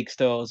make their big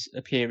stars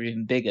appear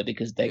even bigger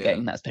because they're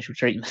getting that special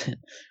treatment.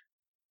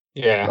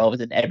 Yeah. Rather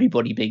than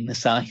everybody being the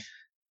same.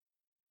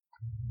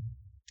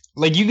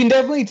 Like, you can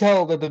definitely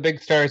tell that the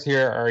big stars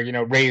here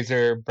are,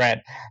 Razor,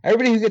 Brett.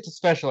 Everybody who gets a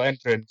special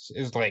entrance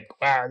is like,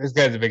 wow, this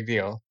guy's a big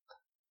deal.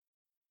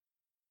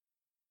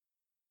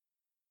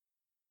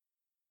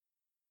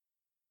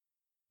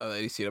 The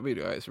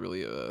ECW guy is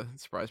really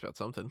surprised about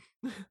something.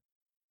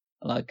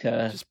 Like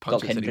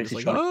Doc Hendricks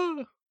is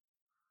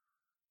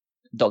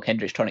Doc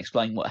Hendricks trying to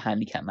explain what a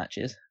handicap match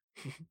is.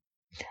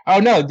 Oh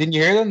no, didn't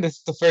you hear them? This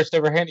is the first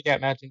ever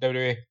handicap match in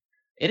WWE.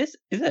 It is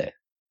it?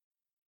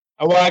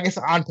 Oh well, I guess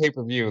on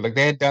pay-per-view. Like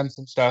they had done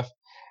some stuff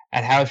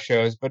at house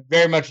shows, but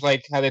very much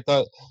like how they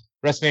thought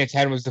WrestleMania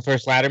 10 was the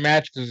first ladder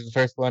match because it was the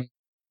first one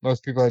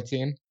most people had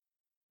seen.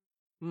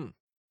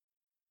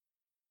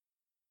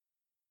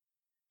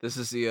 This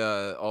is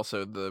the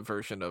also the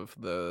version of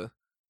the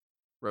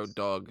Road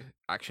Dogg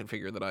action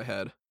figure that I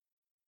had.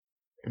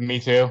 Me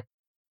too.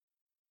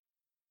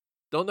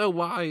 Don't know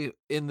why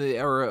in the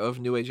era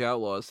of New Age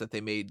Outlaws that they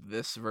made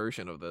this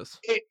version of this.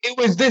 It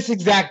was this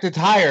exact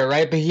attire,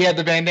 right? But he had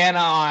the bandana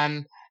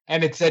on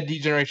and it said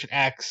D-Generation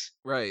X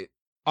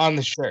on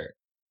the shirt.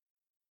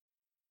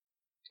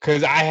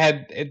 Because I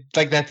had it,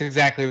 like that's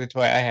exactly the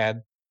toy I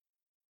had.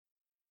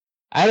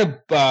 I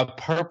had a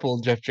purple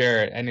Jeff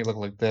Jarrett and he looked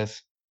like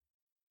this.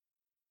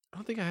 I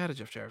don't think I had a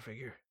Jeff Jarrett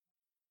figure.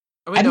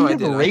 I mean, no, I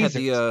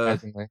did.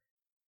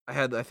 I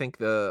had I think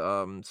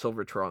the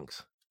silver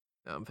trunks.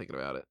 Now I'm thinking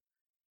about it.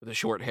 With the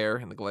short hair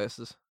and the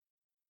glasses.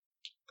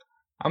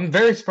 I'm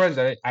very surprised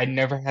that I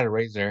never had a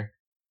Razor.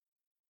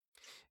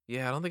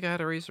 Yeah, I don't think I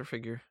had a Razor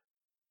figure.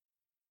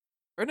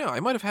 Or no, I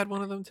might have had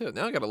one of them too.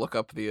 Now I got to look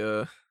up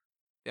the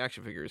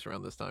action figures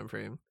around this time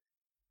frame.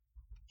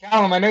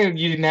 Callum, I know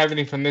you didn't have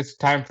any from this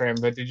time frame,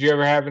 but did you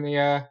ever have any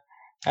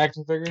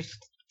action figures?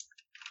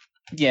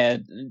 Yeah,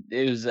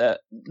 it was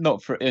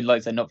not for like I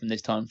say, not from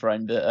this time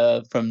frame,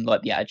 but from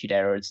like the Attitude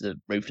Era, it's the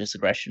Ruthless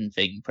Aggression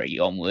thing, pretty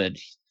onward.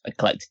 I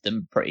collected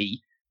them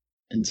pretty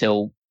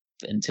until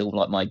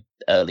like my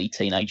early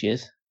teenage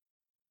years.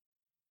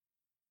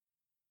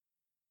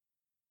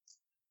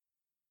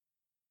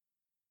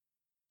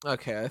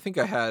 Okay, I think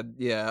I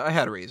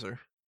had Razor.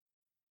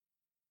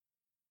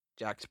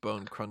 Jack's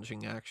bone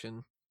crunching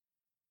action.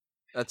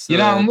 That's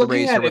I'm the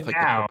looking Razor at with it like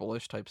now. the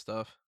purplish type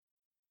stuff.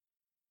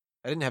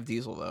 I didn't have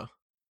Diesel though.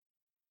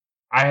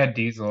 I had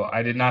Diesel.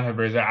 I did not have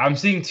Razor. I'm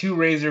seeing 2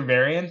 Razor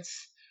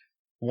variants,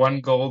 one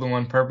gold and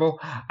one purple.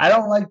 I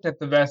don't like that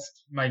the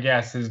vest, my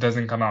guess is,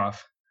 doesn't come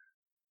off.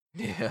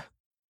 Yeah.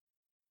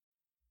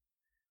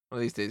 One of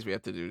these days we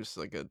have to do just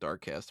like a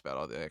dark cast about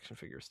all the action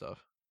figure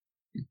stuff.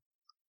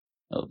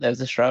 Oh, there's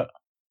the strut.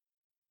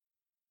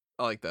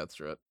 I like that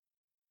strut.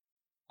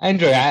 I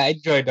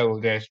enjoy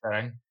Double J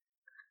strutting.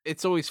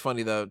 It's always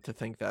funny though to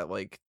think that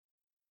like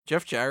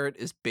Jeff Jarrett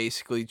is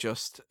basically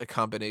just a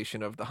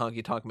combination of the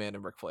Honky Tonk Man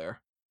and Ric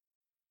Flair.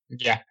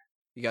 Yeah.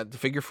 You got the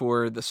figure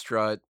 4, the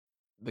strut,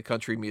 the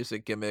country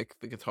music gimmick,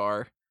 the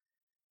guitar.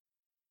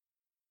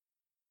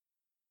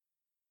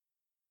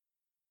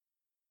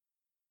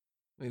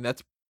 I mean,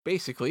 that's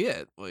basically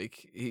it.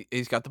 Like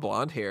he's got the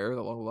blonde hair,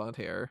 the long blonde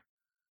hair.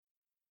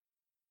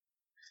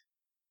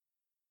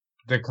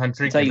 The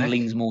country I'd say he gimmick.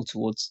 leans more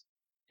towards.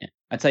 Yeah,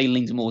 I'd say he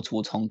leans more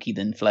towards Honky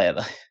than Flair,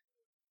 though.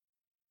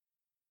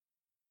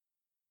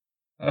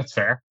 That's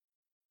fair.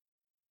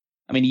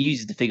 I mean, he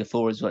uses the figure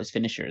 4 as well as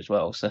finisher as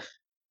well. So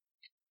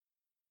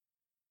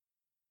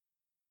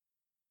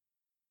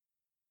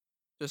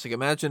Just like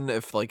imagine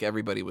if like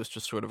everybody was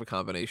just sort of a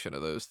combination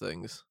of those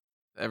things.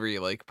 Every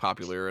like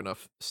popular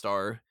enough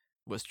star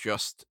was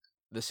just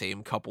the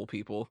same couple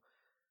people.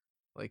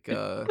 Like it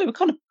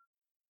kind of,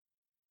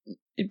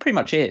 it pretty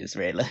much is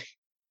really.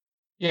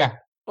 Yeah.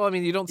 Well, I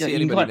mean, you don't Yeah, see you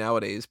anybody might-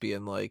 nowadays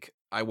being like,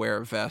 I wear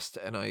a vest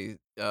and I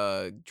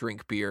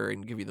drink beer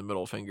and give you the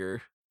middle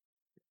finger.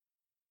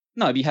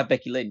 No, if you have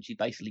Becky Lynch, she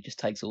basically just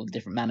takes all the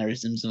different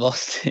mannerisms of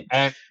Austin.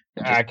 And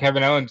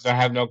Kevin Owens don't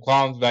have no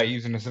qualms about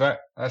using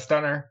a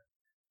stunner.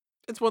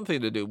 It's one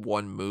thing to do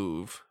one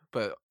move,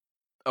 but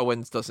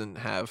Owens doesn't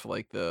have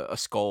like a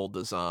skull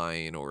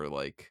design or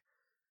like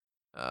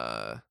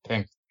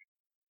Thanks.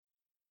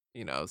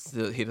 you know,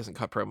 he doesn't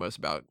cut promos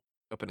about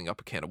opening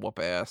up a can of whoop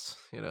ass,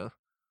 you know.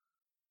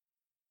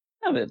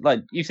 No, but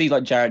like you see,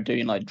 like Jared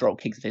doing like drop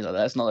kicks and things like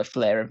that. It's not like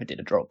Flair ever did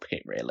a drop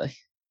kick, really.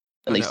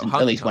 Oh, no, At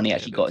Honky least when Tonk he Man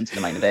actually did. got into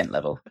the main event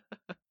level.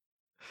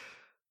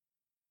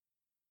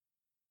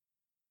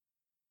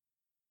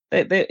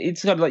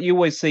 It's kind of like you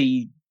always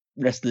see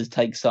wrestlers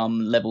take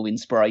some level of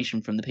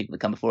inspiration from the people that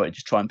come before it,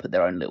 just try and put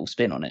their own little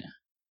spin on it.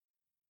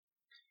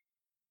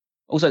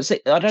 Also,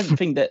 I don't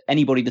think that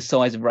anybody the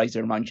size of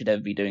Razor Ramon should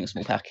ever be doing a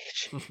small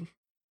package.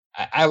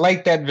 I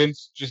like that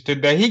Vince just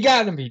did that. He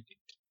got him. He did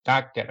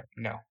not get him.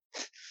 No.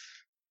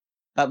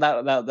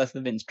 That's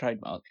the Vince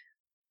trademark.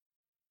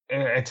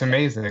 It's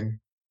amazing.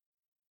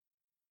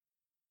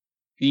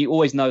 You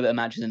always know that a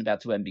match isn't about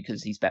to end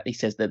because he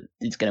says that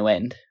it's going to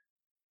end.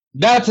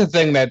 That's a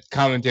thing that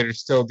commentators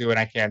still do, and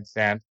I can't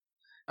stand.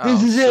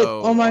 This is it.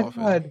 Oh my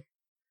god.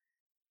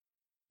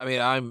 I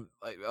mean, I'm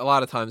like a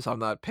lot of times I'm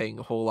not paying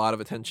a whole lot of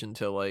attention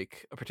to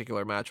like a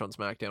particular match on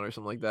SmackDown or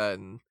something like that,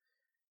 and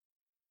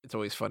it's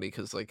always funny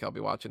because like I'll be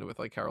watching it with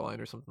like Caroline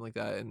or something like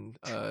that, and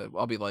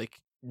I'll be like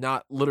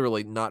not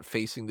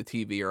facing the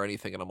TV or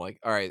anything, and I'm like,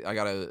 all right, I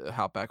gotta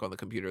hop back on the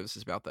computer. This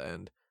is about to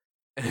end,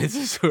 and it's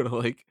just sort of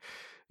like,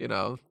 you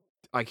know,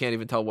 I can't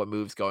even tell what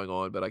move's going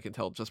on, but I can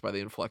tell just by the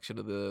inflection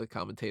of the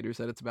commentators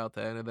that it's about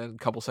to end, and then a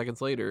couple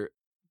seconds later,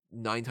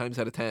 9 times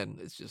out of 10,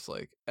 it's just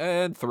like,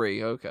 and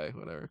 3, okay,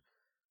 whatever.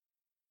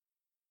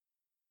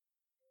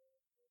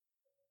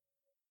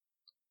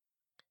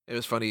 It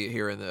was funny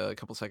hearing a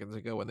couple seconds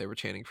ago when they were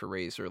chanting for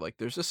Razor, like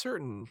there's a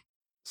certain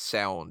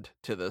sound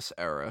to this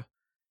era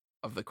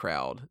of the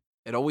crowd.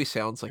 It always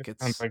sounds like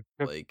it's like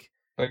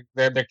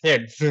they're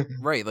kids.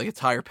 right, like it's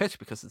higher pitched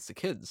because it's the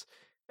kids.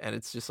 And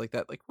it's just like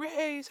that, like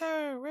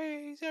Razor,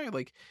 Razor.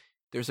 Like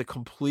there's a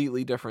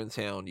completely different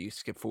sound. You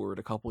skip forward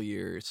a couple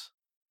years.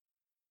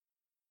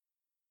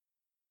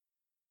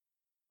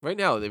 Right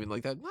now, they've been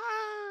like that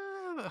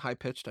high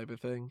pitched type of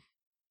thing.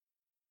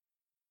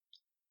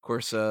 Of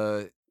course,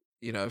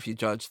 you know, if you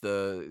judge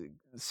the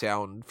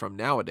sound from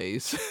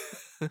nowadays,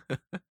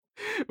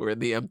 we're in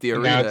the empty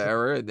arena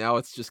era, and now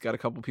it's just got a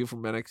couple people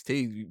from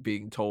NXT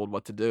being told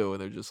what to do,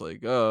 and they're just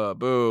like,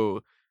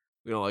 boo,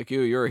 we don't like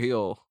you, you're a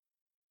heel.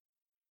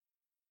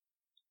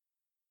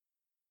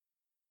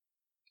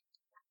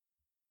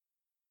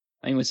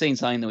 I mean, we're seeing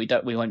something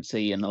that we won't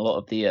see in a lot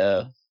of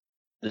the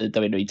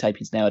WWE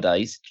tapings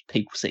nowadays.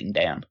 People sitting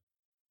down.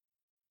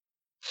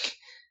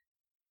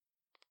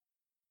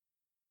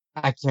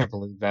 I can't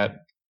believe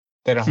that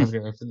they don't have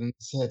anywhere for them to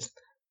sit.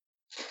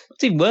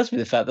 It's even worse with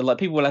the fact that like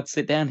people will have to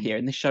sit down here,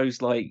 and this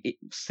show's like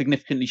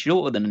significantly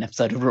shorter than an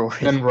episode of Raw.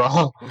 Than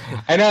Raw.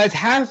 I know, it's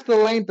half the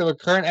length of a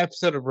current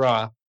episode of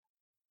Raw.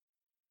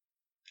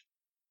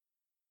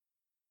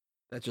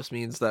 That just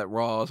means that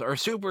Raws are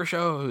super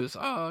shows.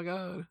 Oh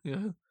god,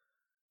 yeah.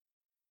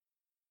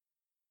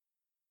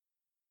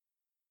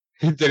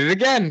 He did it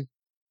again.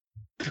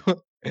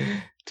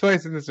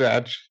 Twice in this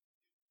match.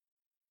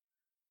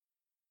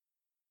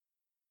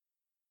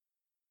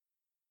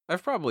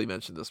 I've probably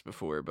mentioned this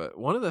before, but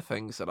one of the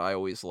things that I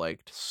always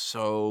liked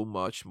so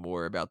much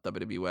more about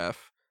WWF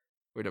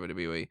or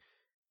WWE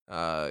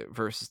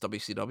versus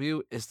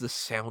WCW is the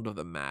sound of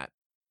the mat.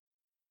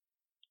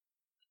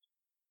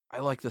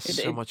 I like this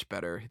so much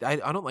better. I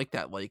don't like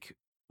that like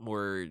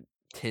more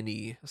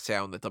tinny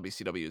sound that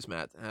WCW's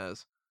mat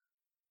has.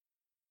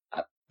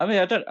 I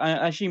mean,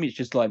 I assume it's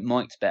just like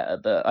mic'd better,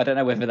 but I don't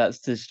know whether that's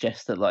to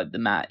suggest that like the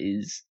mat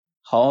is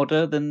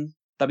harder than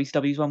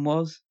WCW's one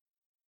was.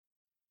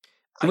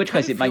 In which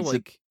case, it makes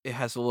like it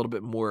has a little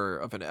bit more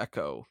of an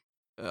echo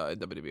in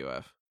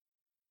WWF.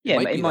 Yeah,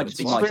 it might just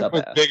be mic'd up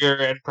better. Bigger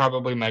and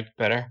probably mic'd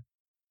better.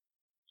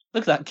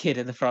 Look at that kid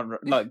in the front row.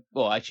 Like,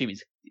 well, I assume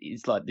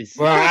he's like this.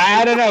 Well,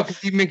 I don't know, because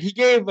he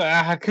gave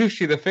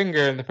Hakushi the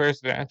finger in the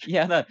first match.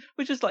 Yeah, no,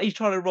 which is like he's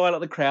trying to rile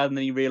up the crowd, and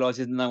then he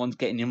realizes no one's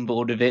getting on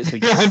board with it, so he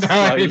just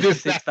slowly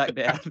sits back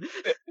down.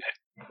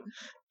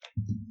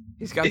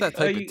 He's got that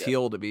type of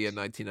teal to be in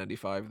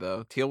 1995,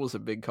 though. Teal was a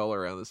big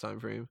color around this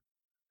time frame.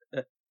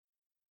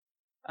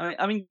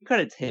 I mean,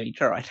 credit to him. He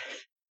tried.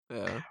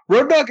 Yeah.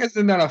 Road Dogg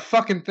hasn't done a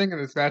fucking thing in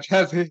this match,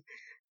 has he?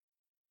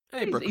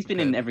 Hey, he's been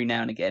in every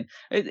now and again.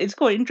 It's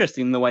quite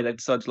interesting the way they've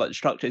decided to like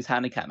structure his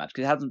handicap match,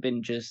 because it hasn't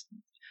been just,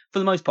 for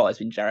the most part, it's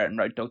been Jarrett and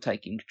Road Dogg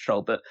taking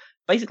control. But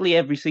basically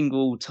every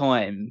single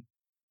time,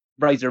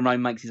 Razor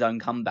Ramon makes his own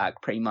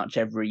comeback pretty much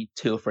every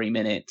 2 or 3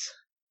 minutes.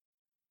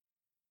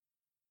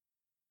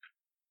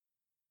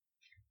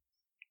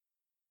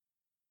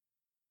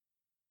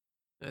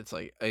 It's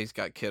like he's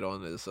got Kid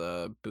on his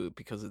boot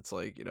because it's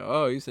like, you know,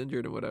 oh, he's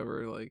injured or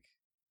whatever. Like,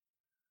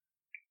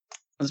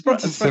 I'm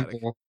surprised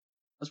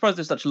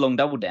there's such a long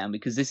double down,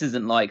 because this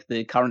isn't like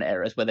the current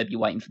eras where they'd be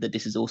waiting for the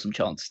 "This is awesome"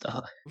 chant to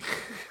start.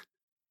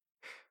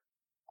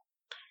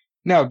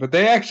 No, but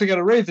they actually got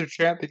a Razor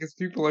chant because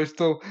people are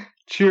still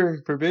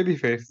cheering for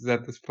babyfaces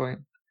at this point.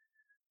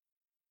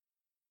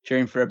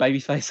 Cheering for a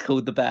babyface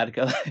called the bad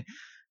guy.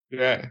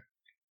 Yeah.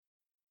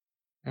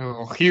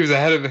 Oh, he was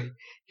ahead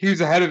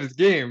of his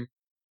game.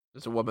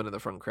 There's a woman in the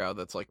front crowd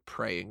that's like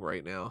praying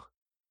right now.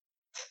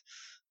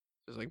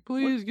 She's like,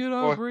 please get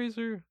off,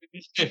 Razor.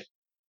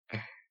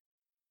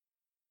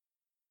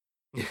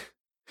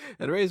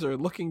 And Razor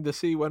looking to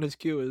see when his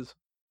cue is.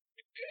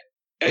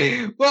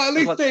 Well, at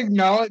least they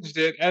acknowledged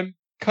it and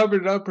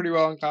covered it up pretty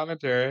well in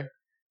commentary.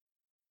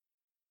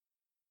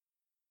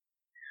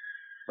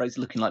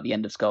 Razor looking like the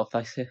end of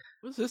Scarface here.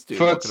 What's this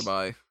dude walking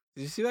by?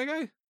 Did you see that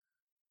guy?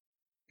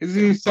 Is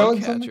he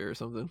selling something or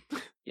something?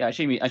 Yeah, I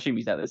assume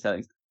he's out there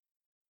selling.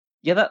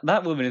 Yeah,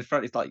 that woman in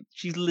front is like,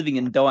 she's living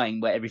and dying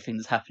where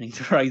everything's happening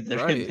to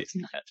Razor in this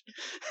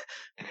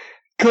match.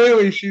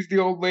 Clearly, she's the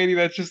old lady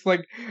that's just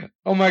like,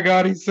 oh my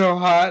god, he's so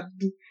hot.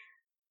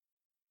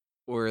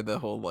 Or the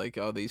whole like,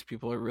 oh, these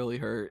people are really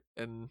hurt,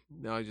 and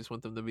now I just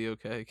want them to be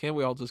okay. Can't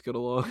we all just get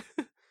along?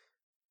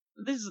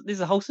 This is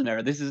a wholesome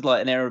era. This is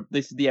like an era.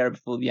 This is the era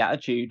before the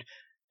Attitude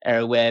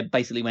era, where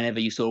basically whenever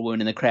you saw a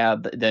woman in the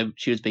crowd,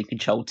 she was being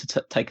controlled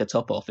to take her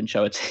top off and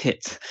show her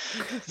tits.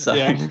 So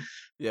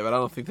yeah, but I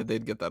don't think that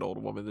they'd get that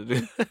old woman to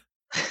do that.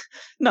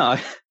 No.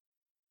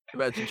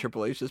 Imagine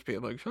Triple H just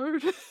being like,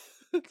 "Shard."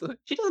 Like,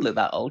 she doesn't look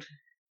that old.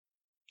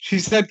 She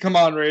said, "Come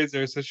on,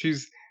 Razor," so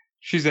she's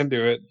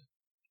into it.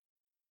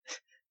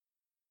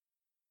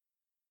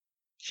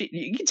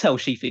 You can tell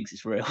she thinks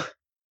it's real.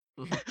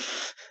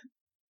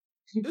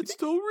 It's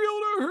still real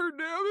to her,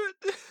 damn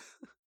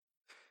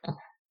it.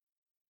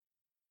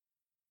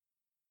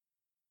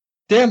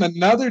 Damn,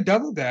 another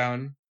double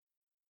down.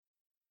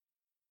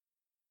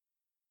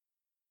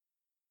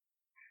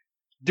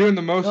 Doing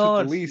the most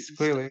with the least,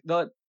 clearly.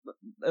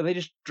 Are they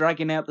just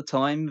dragging out the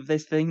time of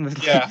this thing?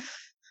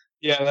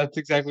 Yeah, that's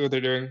exactly what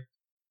they're doing.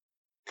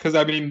 Because,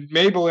 I mean,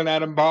 Mabel and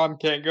Adam Bomb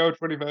can't go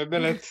 25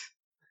 minutes.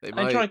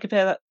 I'm trying to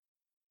compare that.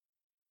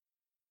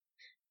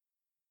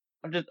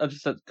 I'm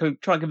just trying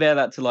to compare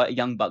that to like a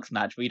Young Bucks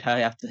match where you'd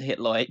have to hit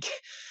like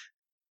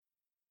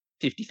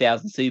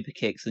 50,000 super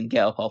kicks and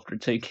get up after a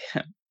 2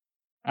 count.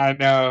 I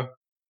know.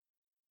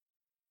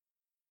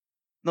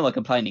 Not like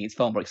complaining, it's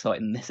far more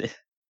exciting than this is.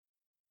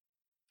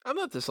 I'm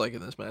not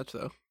disliking this match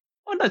though.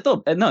 Oh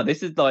no,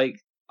 this is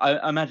like,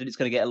 I imagine it's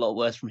going to get a lot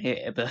worse from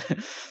here, but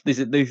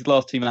these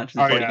last 2 matches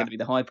are probably going to be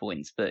the high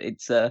points. But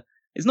it's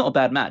not a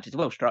bad match. It's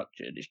well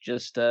structured. It's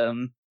just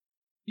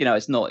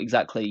it's not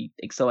exactly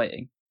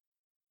exciting.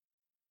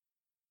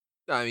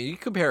 I mean, you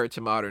compare it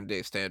to modern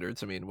day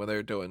standards. I mean, when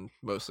they're doing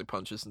mostly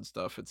punches and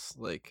stuff, it's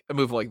like a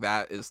move like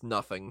that is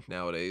nothing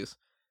nowadays.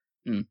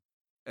 And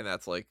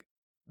that's like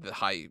the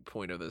high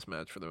point of this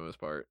match for the most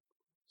part.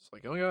 It's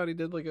like, oh my god, he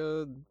did like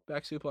a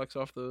back suplex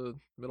off the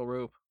middle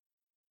rope.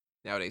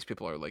 Nowadays,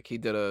 people are like, he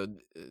did a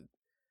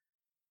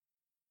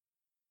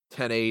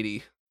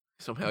 1080.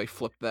 Somehow he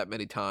flipped that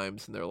many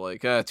times, and they're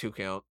like, 2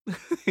 count.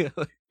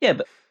 Yeah,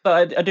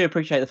 but I do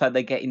appreciate the fact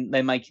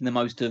they're making the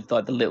most of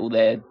like the little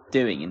they're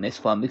doing in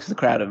this one because the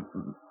crowd are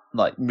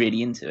like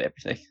really into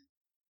everything,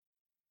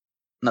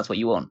 and that's what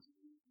you want.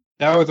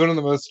 That was one of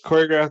the most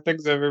choreographed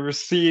things I've ever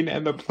seen,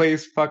 and the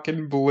place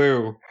fucking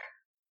blew.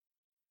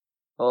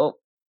 Oh,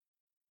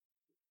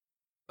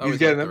 I always He's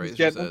getting liked the him, he's Razor's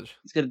getting him. Edge.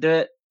 he's gonna do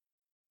it.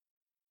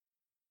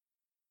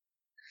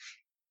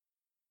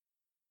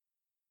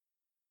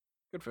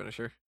 Good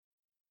finisher.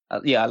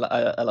 Yeah,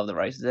 I love the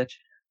Razor's Edge.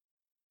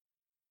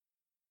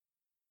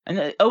 And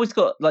I always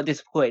got like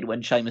disappointed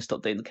when Sheamus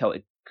stopped doing the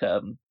Celtic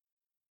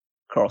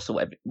cross or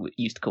whatever we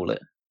used to call it.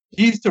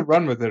 He used to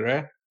run with it,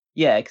 right?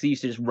 Yeah, because he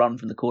used to just run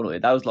from the corner with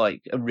it. That was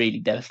like a really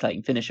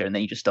devastating finisher, and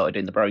then he just started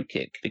doing the bro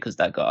kick because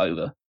that got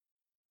over.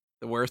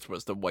 The worst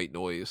was the white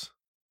noise.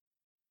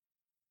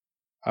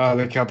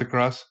 The Celtic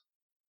cross.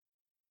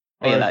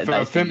 Oh, yeah, Or that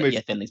was Finley's.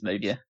 Finley's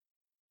move, yeah.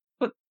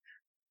 But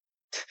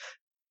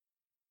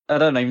I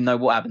don't even know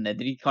what happened there.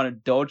 Did he kind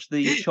of dodge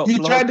the chop He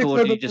tried block, to or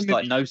clip did he him just and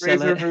like then no sell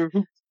Razor it?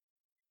 removed.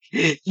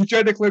 He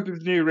tried to clip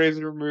his knee,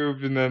 Razor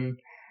removed, and then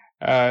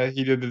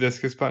he did the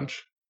discus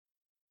punch.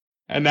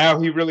 And now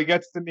he really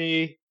gets the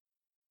knee.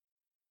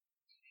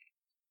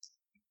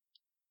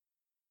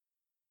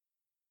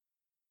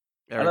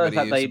 Everybody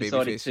fact who's they a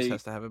decided babyface just to-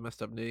 has to have a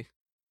messed up knee.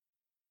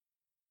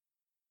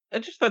 I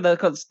just felt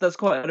that's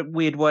quite a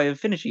weird way of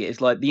finishing it. It's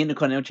like the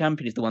Intercontinental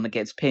Champion is the one that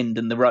gets pinned,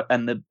 and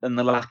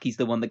the lackey's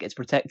the one that gets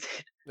protected.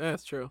 Yeah,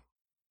 it's true.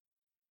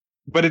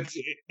 But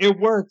it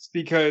works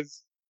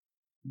because,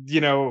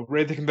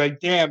 Razor can be like,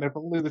 damn, if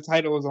only the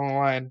title was on the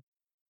line.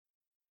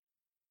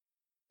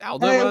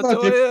 Aldo Hey, look,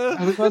 Montoya!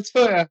 it's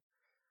Montoya.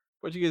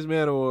 Portuguese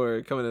Man of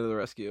War coming into the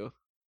rescue.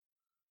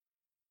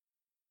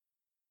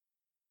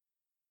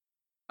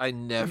 I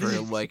never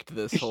liked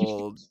this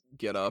whole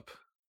get up.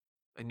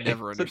 I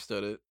never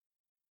understood it.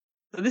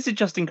 So this is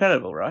just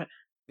incredible, right?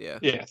 Yeah.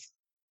 Yes.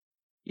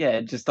 Yeah,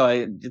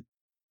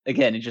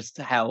 again, it's just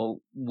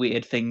how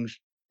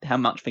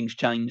much things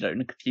change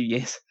over a few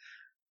years.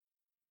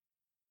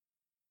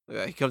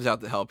 Yeah, he comes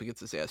out to help. He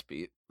gets his ass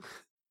beat.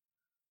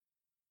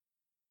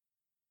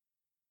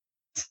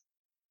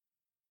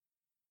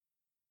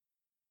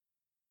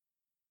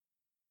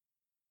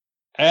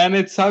 And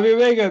it's Savio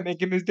Vega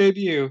making his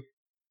debut.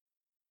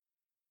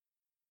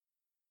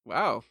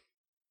 Wow.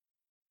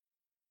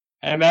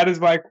 And that is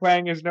why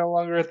Quang is no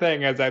longer a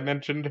thing, as I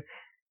mentioned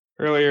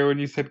earlier when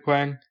you said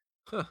Quang.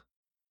 Huh.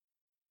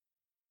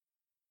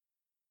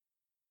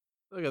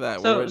 Look at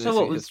that. So- We're so witnessing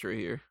what was- history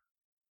here.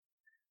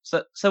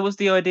 So was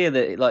the idea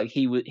that like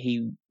he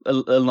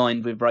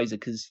aligned with Razor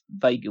because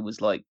Vega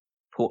was like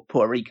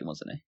Puerto Rican,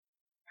 wasn't he?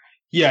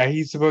 Yeah,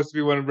 he's supposed to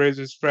be one of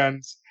Razor's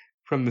friends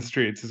from the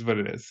streets, is what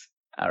it is.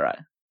 All right.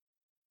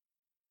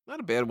 Not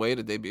a bad way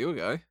to debut a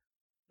guy.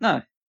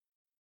 No.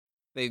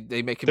 They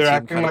make him They're seem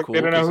acting kind of like cool.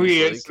 they don't know 'cause who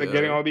he he's is. like, They're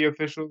getting all the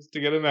officials to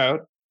get him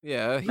out.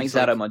 Yeah, he's Makes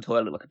like, Aldo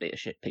Montoya look like a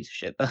piece of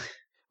shit.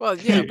 well,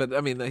 yeah, but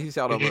I mean, he's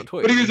Aldo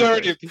Montoya. But he was He's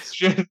already like- a piece of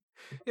shit.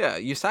 Yeah,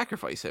 you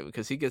sacrifice him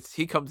because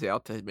he comes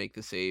out to make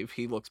the save.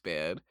 He looks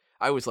bad.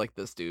 I always like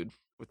this dude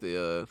with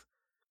the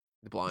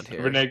blonde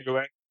hair. Renee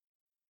away.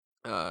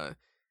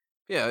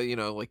 Yeah,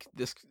 like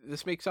this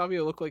makes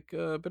Savio look like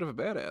a bit of a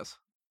badass.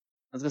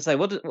 I was gonna say,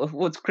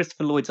 what's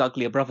Christopher Lloyd's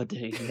uglier brother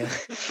doing?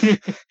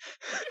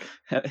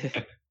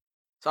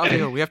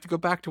 Savio, we have to go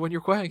back to when you're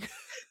Quang.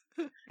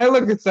 Hey,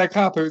 look, it's that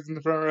cop who's in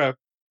the front row.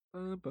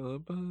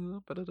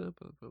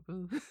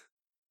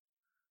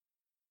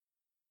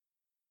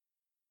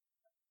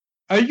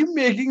 Are you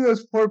making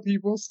those poor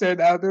people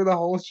stand out there the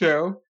whole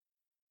show?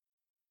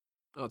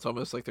 Oh, it's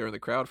almost like they're in the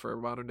crowd for a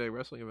modern day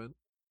wrestling event.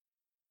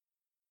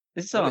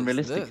 This is so What is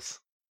unrealistic. this?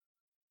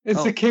 It's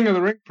Oh. the King of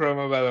the Ring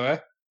promo, by the way.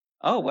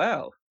 Oh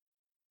wow.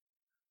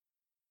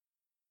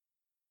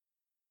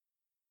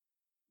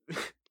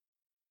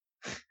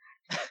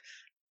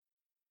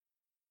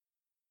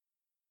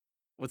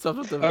 What's up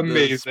with the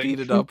Amazing.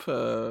 speeded up?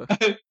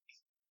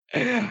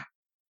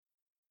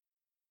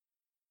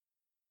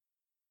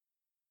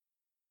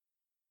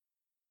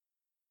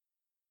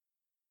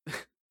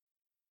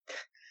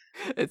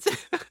 It's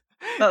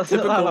I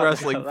typical like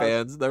wrestling that.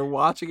 fans. They're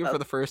watching it for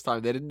the first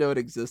time. They didn't know it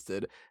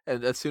existed,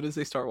 and as soon as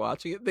they start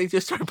watching it, they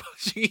just start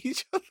pushing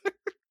each other.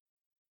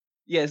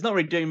 Yeah, it's not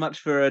really doing much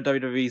for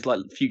WWE's like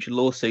future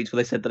lawsuits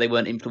where they said that they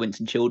weren't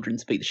influencing children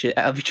to beat the shit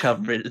out of each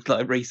other at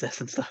like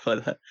recess and stuff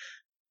like that.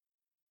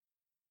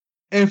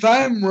 If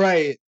I'm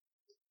right,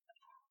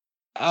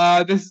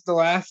 this is the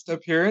last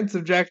appearance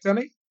of Jack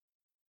Tunney.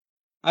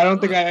 I don't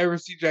think I ever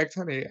see Jack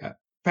Tunney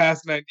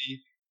past 90.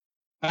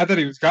 I thought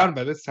he was gone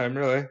by this time,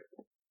 really.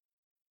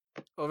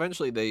 Well,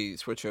 eventually they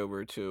switch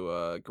over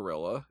to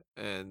Gorilla,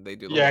 and they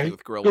do the Yeah, whole thing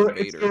with Gorilla and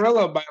It's Vader.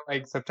 Gorilla by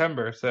like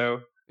September,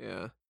 so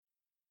Yeah.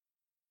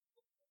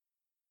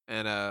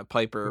 And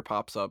Piper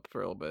pops up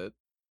for a little bit.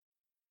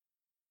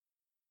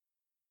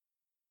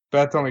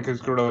 that's only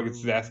because Gorilla gets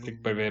his ass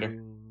kicked by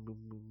Vader.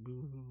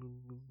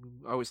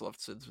 I always loved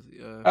Sid's.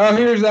 Oh,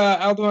 here's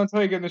Aldo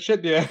Montoya getting the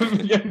shit yeah.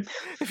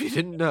 If you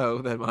didn't know,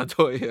 that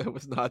Montoya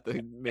was not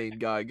the main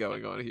guy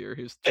going on here.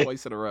 He's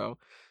twice in a row.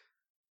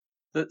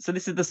 So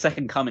this is the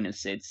second coming of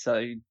Sid.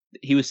 So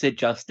he was Sid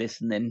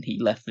Justice, and then he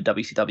left for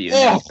WCW,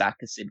 and now he's back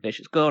as Sid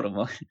Vicious. God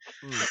almighty.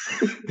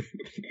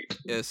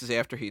 Yeah, this is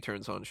after he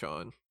turns on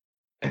Shawn.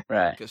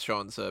 Right. Because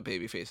Shawn's a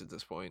babyface at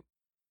this point.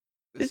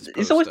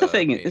 It's always the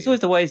thing. It's always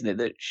the way, isn't it?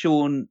 That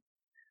Shawn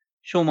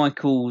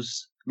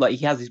Michaels, like,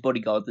 he has his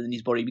bodyguards, and then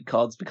his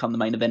bodyguards become the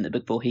main event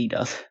before he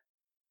does.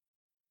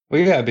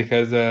 Well, yeah,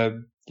 because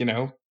it's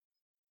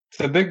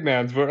a big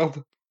man's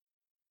world.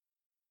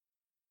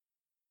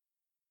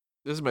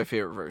 This is my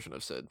favorite version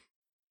of Sid.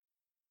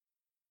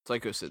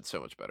 Psycho Sid's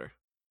so much better.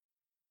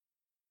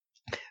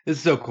 This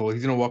is so cool.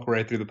 He's gonna walk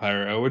right through the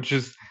pyro, which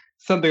is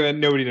something that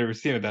nobody had ever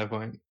seen at that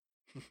point.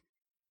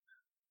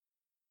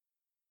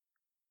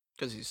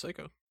 Because he's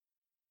Psycho.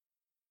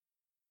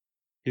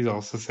 He's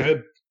also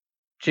Sid.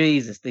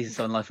 Jesus, these are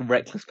some like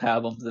reckless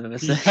power bombs I've ever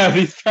seen. Yeah,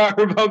 these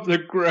power bombs are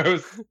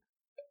gross.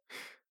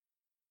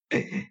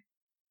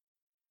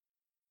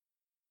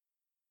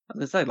 I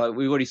was gonna say, like,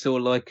 we already saw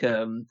like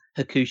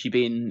Hakushi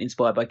being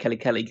inspired by Kelly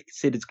Kelly.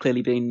 Sid is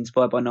clearly being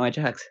inspired by Nia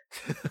Jax.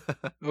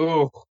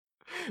 Oh.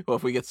 Well,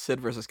 if we get Sid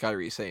versus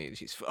Kairi Sane,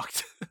 she's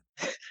fucked.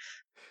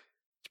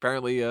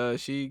 Apparently,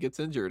 she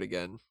gets injured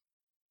again.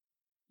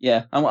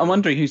 Yeah, I'm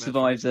wondering who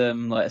survives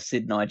like a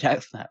Sid Nia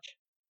Jax match.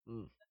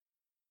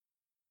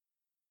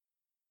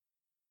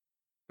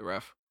 The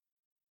ref.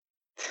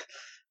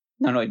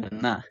 No, not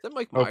even that. Is that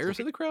Mike Myers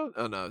in the crowd?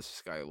 Oh no, it's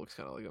this guy who looks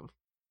kind of like him.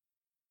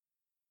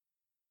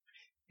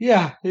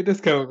 Yeah, he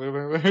does kind of look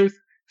like Myers.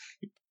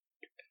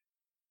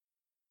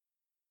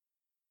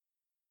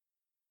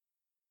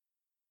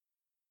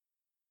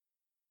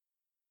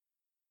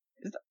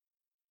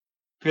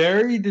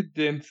 Barry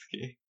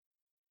Didinsky.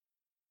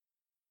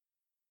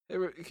 Hey,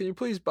 can you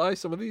please buy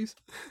some of these?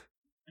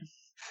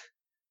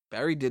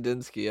 Barry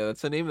Didinsky. Yeah,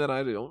 that's a name that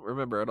I don't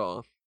remember at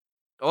all.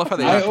 I love how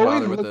they have to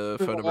bother with the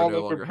phone number no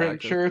longer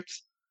print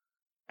shirts,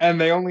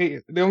 and the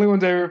only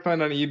ones I ever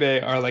find on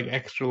eBay are like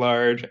extra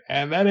large,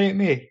 and that ain't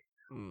me.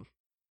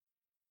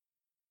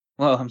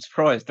 Well, I'm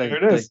surprised they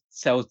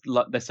sold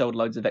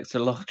loads of extra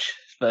large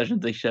versions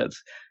of these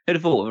shirts. Who'd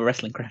have thought of a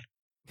wrestling crowd?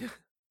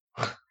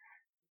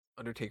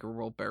 Undertaker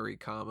World Barry,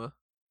 comma.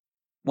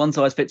 One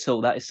size fits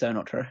all. That is so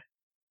not true.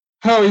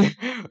 Oh,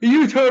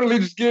 you totally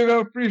just gave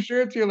out free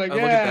shirts. You're like,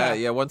 Look at that.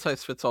 Yeah, one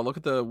size fits all. Look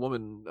at the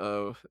woman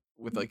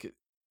with like,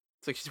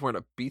 it's like she's wearing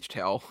a beach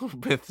towel,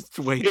 but it's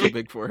way too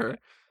big for her.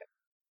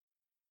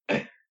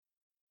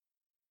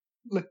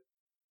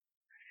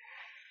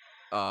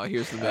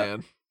 Here's the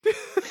man.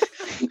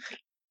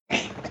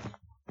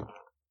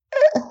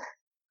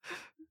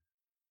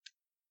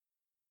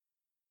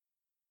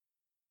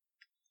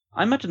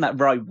 I imagine that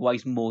robe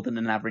weighs more than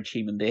an average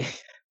human being.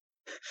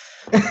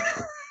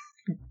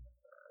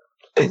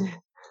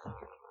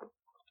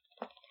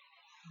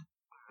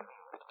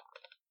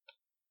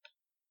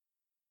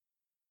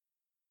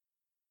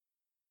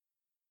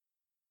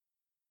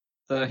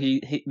 So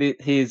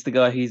he's the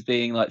guy who's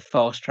being like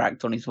fast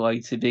tracked on his way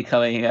to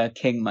becoming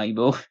King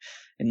Mabel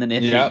in the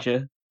near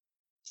future.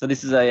 So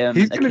this is a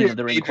King of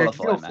the Ring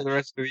qualifying match for the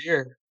rest of the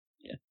year.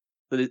 Yeah.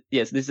 So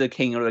this is a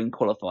King of the Ring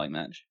qualifying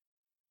match.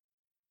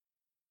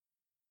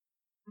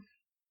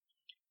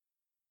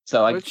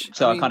 So I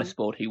kind of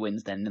spoiled who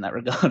wins then in that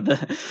regard.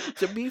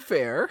 To be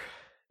fair,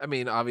 I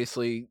mean,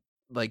 obviously,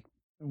 like,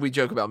 we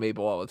joke about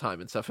Mabel all the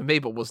time and stuff, and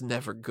Mabel was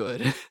never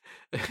good.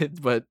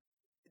 But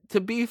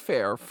to be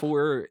fair,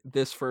 for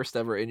this first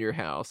ever In Your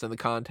House, in the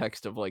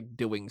context of like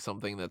doing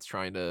something that's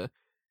trying to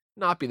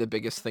not be the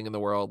biggest thing in the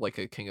world, like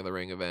a King of the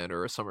Ring event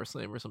or a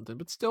SummerSlam or something,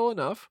 but still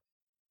enough,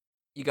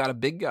 you got a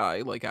big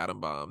guy like Adam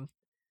Bomb,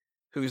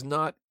 who's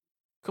not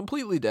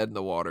completely dead in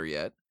the water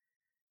yet,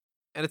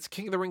 and it's a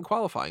King of the Ring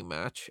qualifying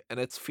match, and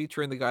it's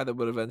featuring the guy that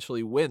would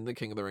eventually win the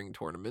King of the Ring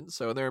tournament.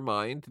 So in their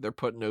mind, they're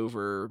putting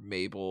over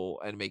Mabel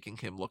and making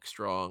him look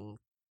strong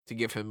to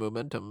give him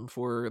momentum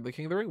for the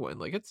King of the Ring win.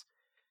 Like, it's,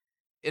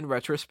 in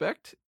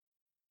retrospect,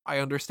 I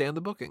understand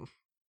the booking.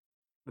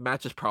 The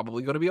match is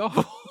probably going to be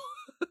awful.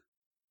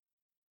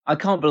 I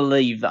can't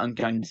believe that I'm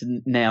going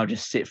to now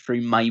just sit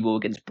through Mabel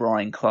against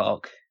Brian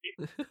Clark.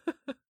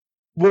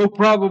 We'll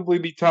probably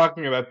be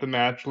talking about the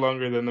match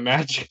longer than the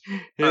match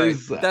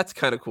is. Right, that's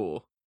kind of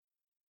cool.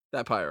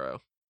 That pyro.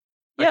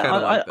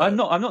 Yeah, I'm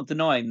not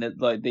denying that.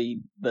 Like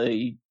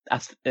the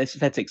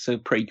aesthetics are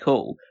pretty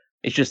cool.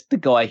 It's just the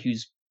guy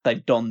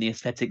they've donned the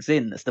aesthetics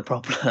in that's the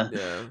problem.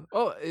 Yeah.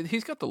 Well,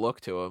 he's got the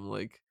look to him.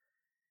 Like,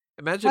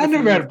 imagine. I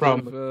never had a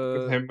problem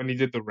with him when he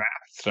did the rap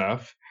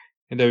stuff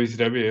in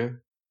WCW.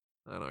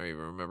 I don't even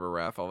remember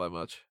Raph all that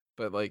much,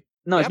 but like,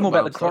 no, it's more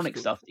about the Chronic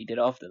stuff that he did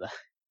after that.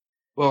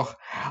 Well,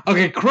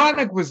 okay,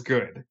 Chronic was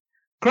good.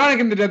 Chronic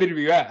in the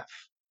WWF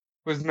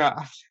was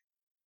not.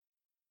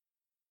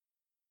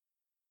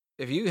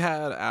 If you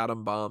had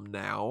Adam Bomb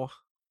now,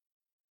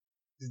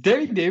 is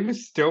Danny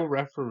Davis still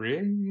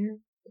refereeing here?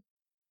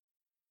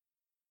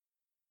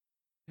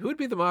 Who would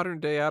be the modern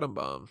day Adam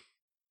Bomb?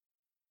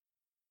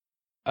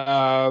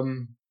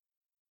 Um,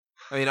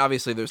 I mean,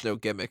 obviously, there's no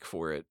gimmick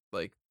for it.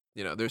 Like,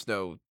 there's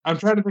no I'm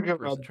trying to think of a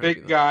person trying to be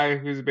big the. guy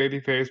who's a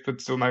babyface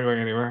but still not going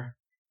anywhere.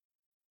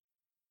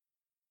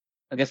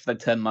 I guess they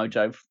turned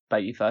Mojo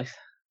babyface.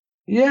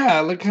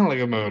 Yeah, kind of like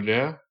a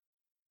Mojo.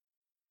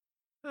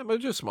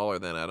 Mojo's smaller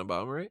than Adam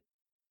Bomb, right?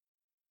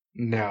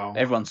 No.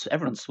 Everyone's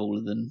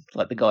smaller than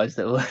like the guys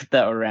that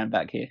were around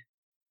back here.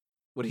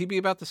 Would he be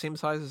about the same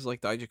size as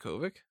like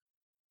Dijakovic?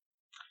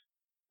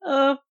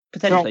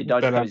 Potentially,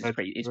 Don't put that on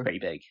Dijakovic is pretty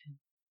big.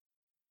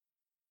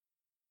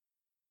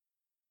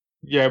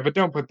 Yeah, but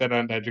don't put that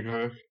on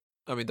Dijakovic.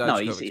 I mean, No,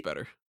 Dijakovic's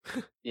better.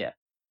 Yeah.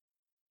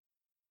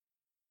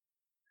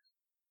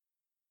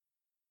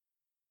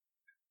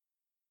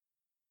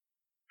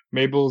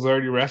 Mabel's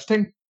already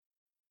resting.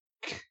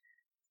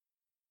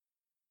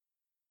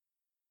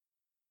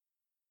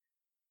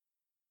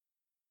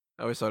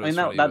 I always thought it I was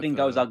mean, funny that with, didn't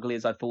go as ugly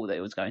as I thought that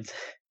it was going to.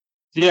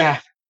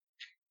 Yeah.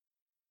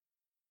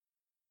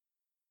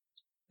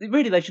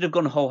 Really, they should have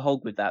gone whole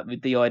hog with that,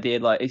 with the idea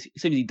like as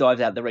soon as he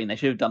dives out the ring, they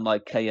should have done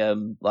like a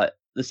like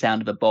the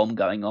sound of a bomb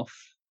going off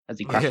as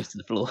he crashes to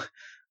the floor.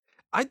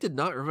 I did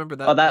not remember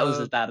that. Oh, that was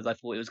as bad as I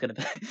thought it was going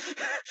to be.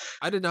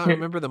 I did not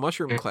remember the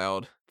mushroom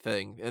cloud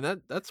thing,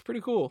 and that's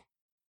pretty cool.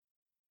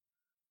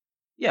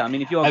 Yeah, I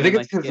mean, if you're, I think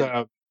it's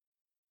because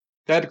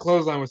that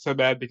clothesline was so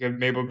bad because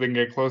Mabel didn't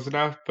get close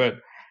enough.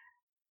 But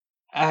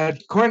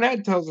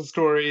Cornette tells a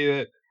story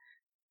that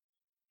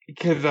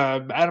because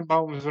Adam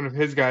Bomb was one of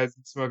his guys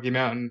at Smoky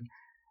Mountain,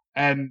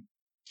 and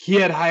he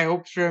had high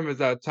hopes for him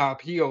as a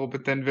top heel,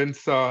 but then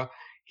Vince saw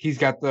he's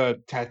got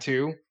the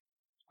tattoo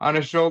on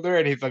his shoulder,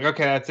 and he's like,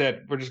 okay, that's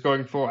it. We're just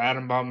going full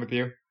Adam Bomb with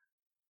you.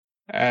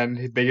 And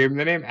they gave him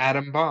the name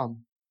Adam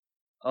Bomb.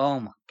 Oh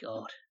my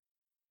god.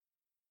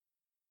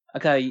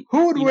 Okay,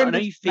 who would win? I know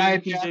you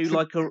think you can do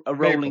like a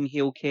rolling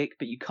heel kick,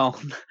 but you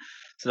can't,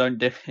 so don't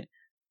do it.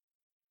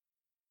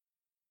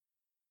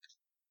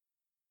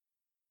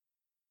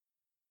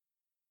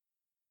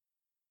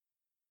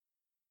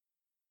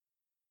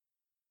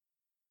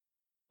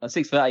 Like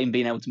 6'8" and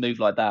being able to move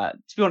like that.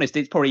 To be honest,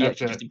 it's probably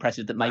actually just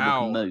impressive that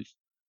Mabel can move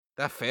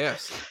that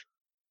fast.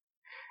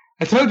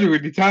 I told you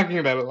we'd be talking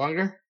about it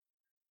longer.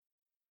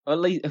 At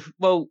least,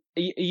 well,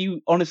 are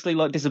you honestly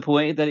like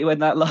disappointed that it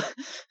went that long?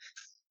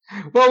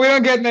 Well, we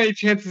don't get many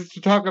chances to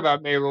talk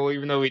about Mabel,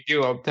 even though we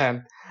do all the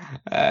time.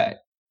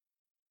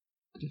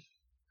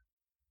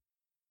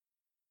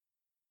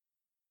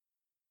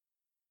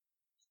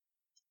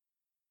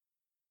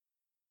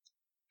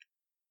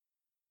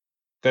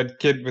 That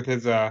kid with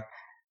his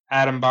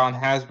Adam Bomb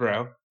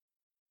Hasbro.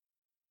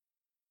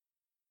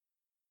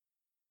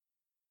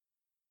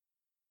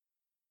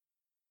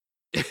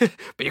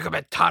 But you can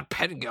bet Todd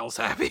Pettingill's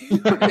happy.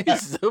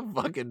 He's so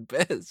fucking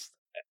pissed.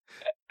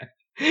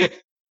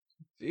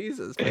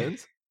 Jesus,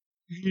 Vince.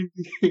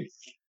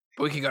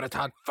 But we can go to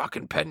Todd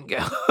fucking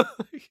Pettingill.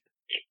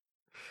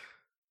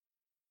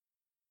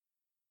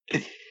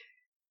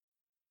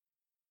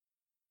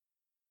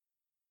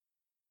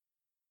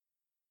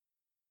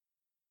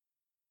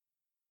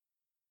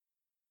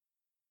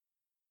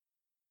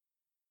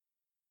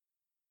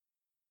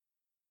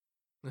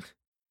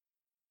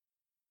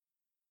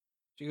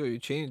 You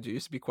changed. You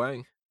used to be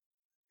Quang.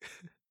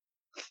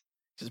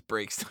 Just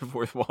breaks the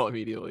fourth wall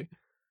immediately.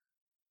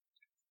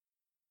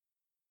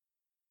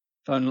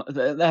 Phone.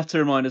 They have to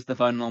remind us the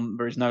phone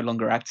number is no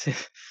longer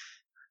active.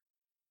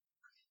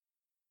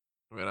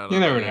 I mean, I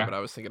don't know, but I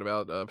was thinking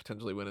about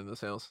potentially winning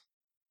this house.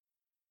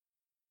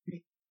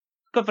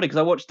 Quite funny because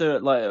I watched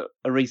a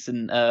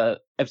recent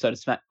episode of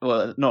Smack.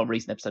 Well, not a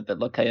recent episode, but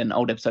like an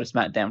old episode of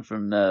SmackDown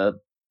from the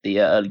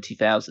early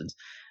 2000s,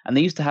 and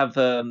they used to have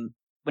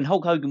when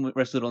Hulk Hogan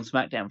wrestled on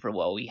SmackDown for a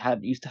while. He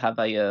used to have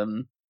his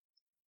own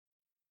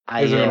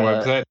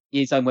website.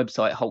 His own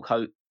website, Hulk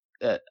Hogan.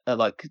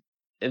 Like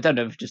I don't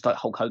know if just like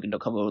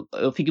HulkHogan.com or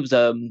I think it was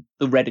the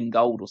Red and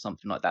Gold or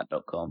something like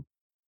that.com.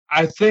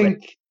 I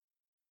think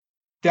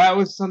that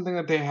was something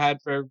that they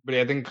had for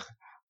everybody. I think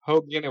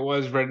Hogan, it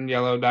was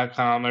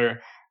redandYellow.com,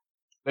 or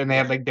then they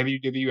had like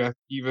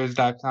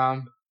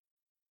WWFdivas.com.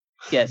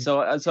 Yeah,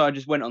 so I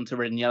just went on to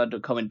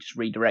redandYellow.com and just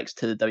redirects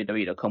to the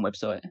WWE.com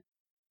website. I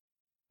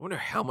wonder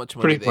how much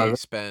money they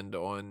spend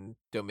on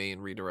domain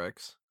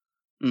redirects.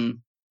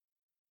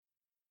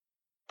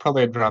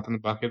 Probably a drop in the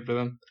bucket for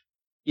them.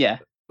 Yeah.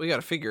 We got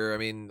to figure, I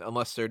mean,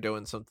 unless they're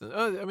doing something.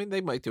 I mean,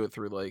 they might do it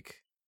through like,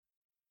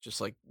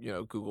 just like,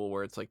 Google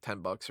where it's like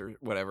 $10 or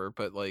whatever,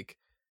 but like,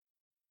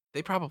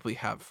 they probably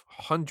have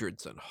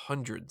hundreds and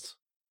hundreds.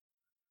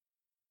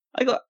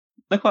 I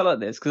quite like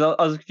this because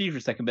I was confused for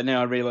a second, but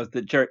now I realised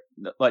that Jerry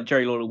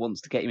Lawler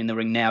wants to get him in the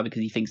ring now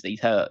because he thinks that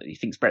he's hurt. He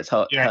thinks Brett's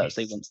hurt,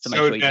 so he wants to make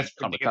sure he can't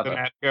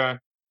recover. Yeah.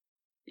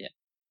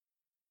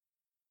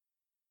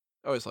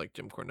 I always like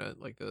Jim Cornette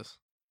like this.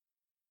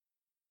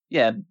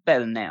 Yeah,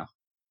 better than now.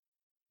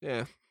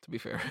 Yeah, to be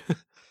fair.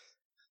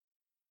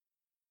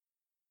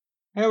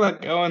 Hey,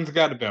 look, Owen's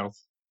got a belt.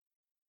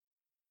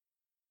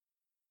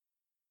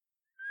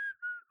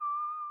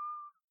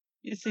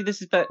 You see,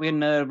 this is back when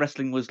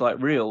wrestling was like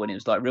real, when it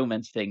was like real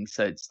men's thing.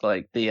 So it's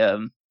like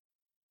the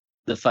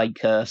the fake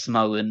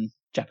Samoan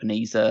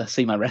Japanese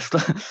sumo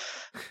wrestler.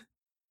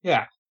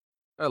 Yeah.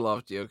 I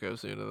loved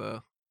Yokozuna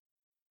though,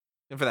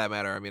 and for that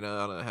matter, I mean, I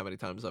don't know how many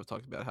times I've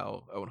talked about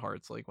how Owen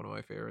Hart's like one of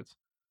my favorites.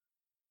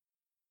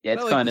 Yeah,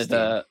 But it's I like kind this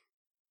of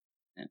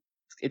team.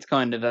 it's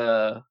kind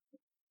of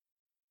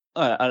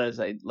I don't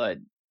say like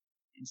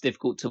it's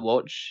difficult to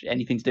watch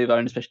anything to do with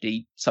Owen,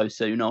 especially so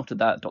soon after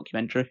that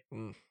documentary.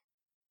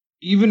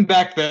 Even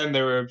back then,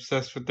 they were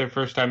obsessed with their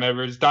first time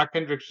ever. As Doc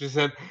Hendricks just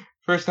said,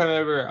 first time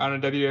ever on a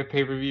WF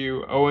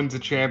pay-per-view, Owen's a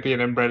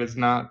champion and Brett is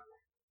not.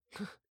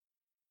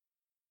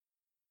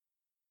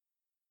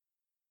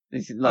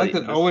 This is I like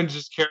that Owen's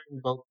just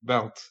carrying both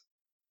belts.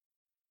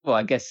 Well,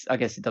 I guess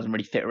it doesn't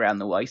really fit around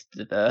the waist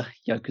of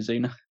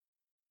Yokozuna.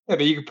 Yeah,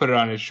 but you could put it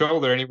on his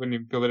shoulder and he wouldn't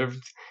even feel the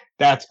difference.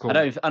 That's cool.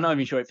 I'm not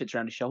even sure it fits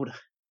around his shoulder.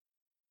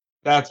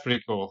 That's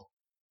pretty cool.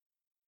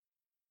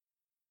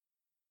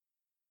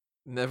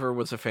 Never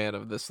was a fan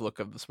of this look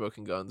of the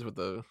Smoking Guns with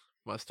the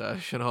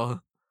mustache and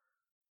all.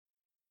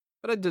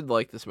 But I did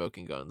like the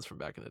Smoking Guns from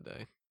back in the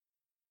day.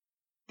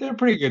 They're a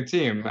pretty good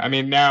team. I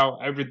mean, now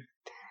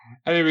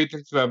everybody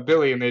thinks about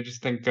Billy and they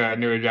just think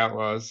New Age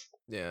Outlaws.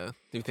 Yeah.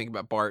 You think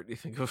about Bart, you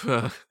think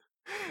of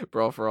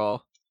Brawl for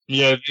All.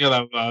 Yeah, you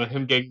know,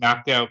 him getting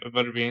knocked out by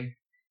Butterbean.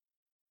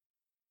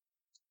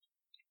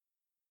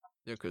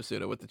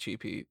 Yokozuna with the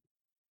cheap heat.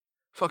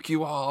 Fuck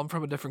you all, I'm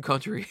from a different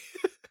country.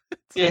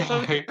 Yeah.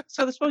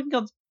 So the Smoking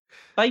Guns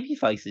baby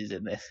faces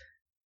in this.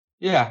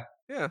 Yeah.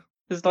 Yeah.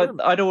 Because like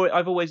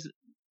I've always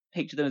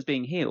pictured them as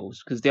being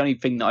heels, because the only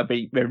thing that I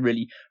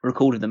really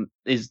recalled of them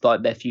is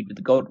like their feud with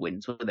the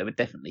Godwins, where they were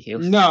definitely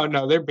heels.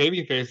 No, they're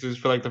baby faces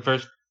for like the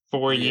first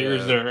 4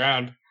 years they're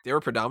around. They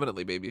were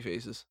predominantly baby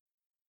faces.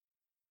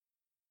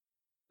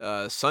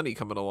 Sonny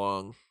coming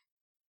along,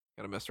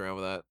 kind of messed around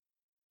with that.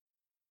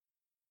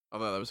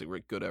 Although that was a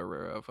good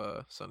era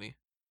of Sonny.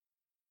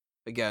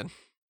 Again,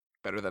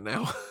 better than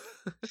now.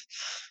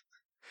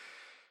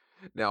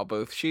 Now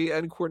both she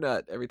and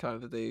Cornette, every time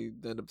that they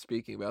end up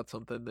speaking about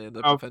something, they end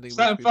up defending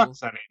those people. Fuck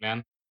Sonny,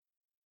 man.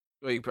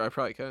 Well, I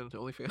probably can.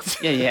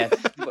 OnlyFans. Yeah.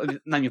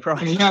 Name your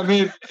price. Yeah, I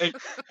mean,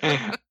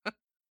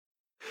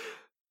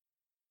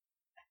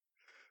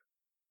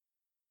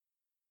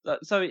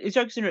 So is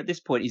Yokozuna at this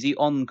point? Is he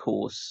on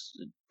course?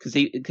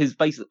 Because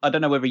basically, I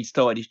don't know whether he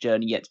started his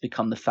journey yet to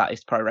become the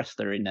fattest pro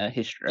wrestler in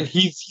history.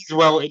 He's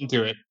well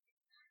into it.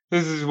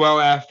 This is well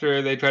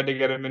after they tried to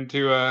get him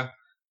into a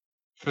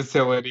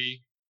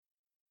facility,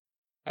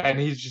 and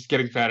he's just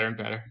getting fatter and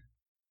fatter.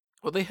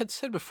 Well, they had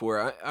said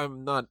before,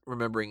 I'm not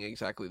remembering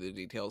exactly the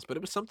details, but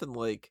it was something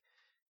like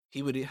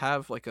he would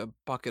have like a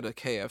bucket of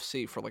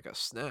KFC for like a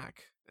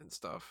snack and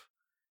stuff.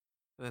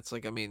 And it's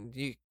like, I mean,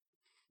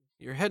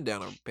 you're heading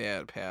down a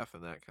bad path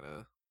in that kind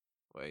of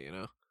way, you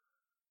know?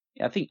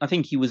 Yeah, I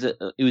think he was at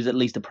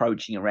least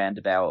approaching around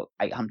about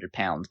 800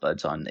 pounds by the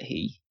time that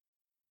he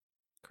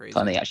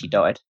actually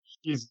died.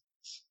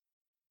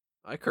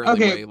 I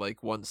currently weigh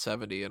like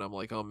 170, and I'm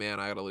like, oh man,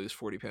 I gotta lose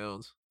 40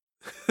 pounds.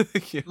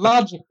 Yeah.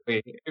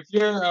 Logically, if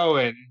you're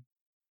Owen,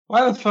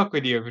 why the fuck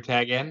would you ever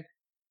tag in?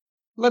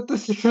 Let the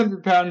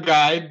 600-pound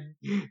guy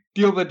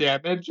deal the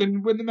damage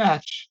and win the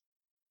match.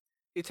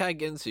 You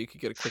tag in so you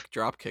could get a quick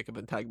drop kick and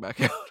then tag back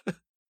out.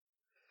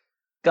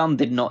 Gunn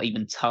did not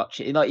even touch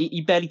it. Like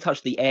he barely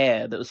touched the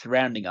air that was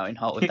surrounding Owen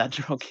Hart with that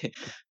drop kick.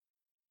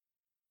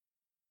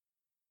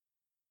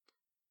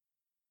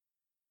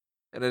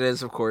 And it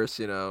is, of course,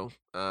 benefit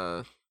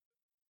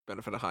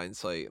of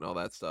hindsight and all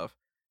that stuff.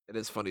 It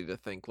is funny to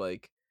think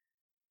like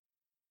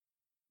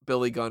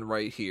Billy Gunn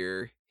right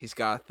here. He's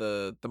got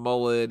the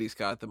mullet. He's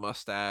got the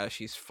mustache.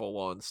 He's full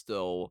on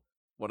still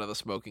one of the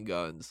Smoking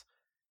Guns.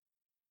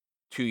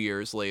 2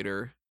 years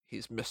later,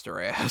 he's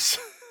Mr. Ass.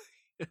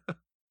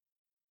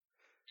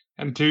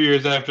 And 2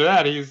 years after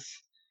that,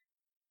 he's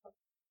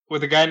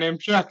with a guy named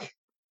Chuck.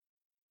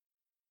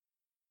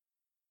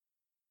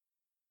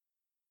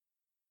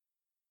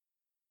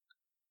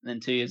 And then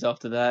 2 years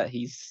after that,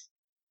 he's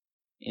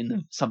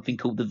in something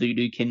called the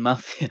Voodoo Kin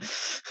Mafia.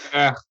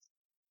 Yeah.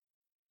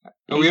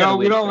 We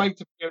don't like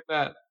to forget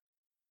that.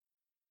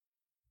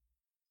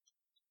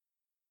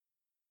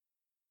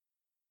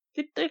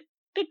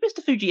 Did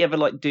Mr. Fuji ever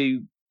like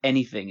do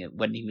anything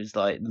when he was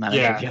like the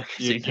manager of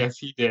Yokozuna? Yes,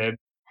 he did.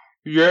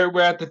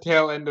 We're at the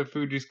tail end of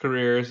Fuji's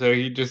career, so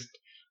he just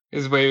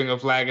is waving a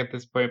flag at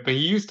this point. But he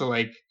used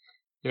to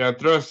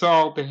throw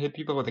salt and hit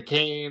people with a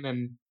cane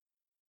and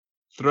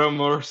throw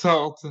more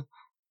salt.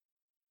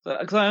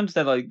 Because I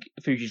understand like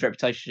Fuji's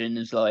reputation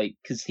is like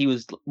because he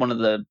was one of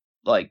the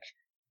like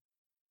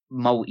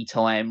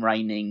multi-time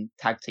reigning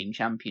tag team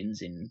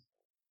champions in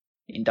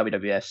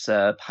WWF's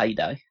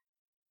heyday.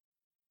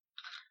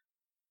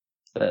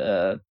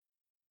 But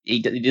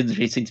he doesn't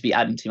really seem to be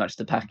adding too much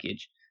to the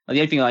package. Like,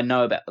 the only thing I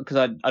know about, because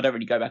I don't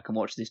really go back and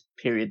watch this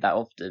period that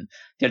often,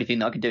 the only thing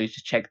that I can do is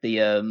just check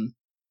the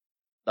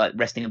like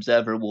Wrestling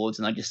Observer Awards,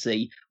 and I just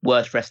see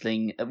worst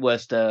wrestling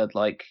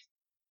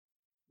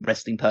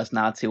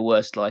personality or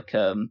worst like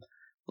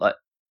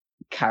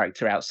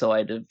character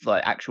outside of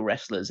like actual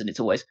wrestlers, and it's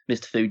always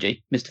Mr.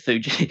 Fuji, Mr.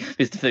 Fuji,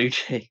 Mr.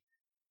 Fuji.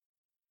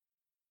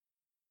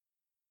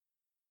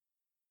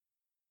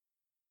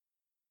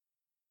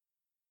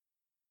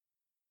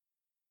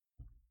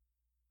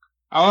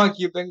 All I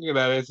keep thinking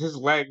about is his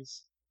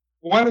legs.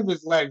 One of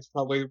his legs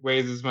probably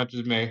weighs as much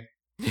as me.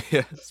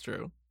 Yeah, it's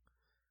true.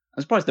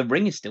 I'm surprised the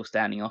ring is still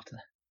standing after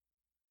that.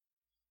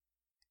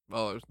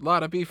 Well, there's a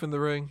lot of beef in the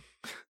ring.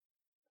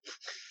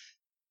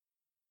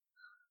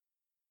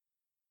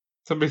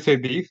 Somebody say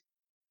beef.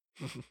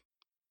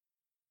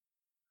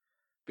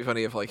 Be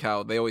funny if like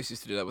how they always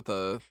used to do that with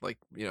the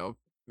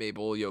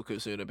Mabel,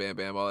 Yokozuna, Bam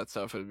Bam, all that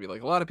stuff. It'd be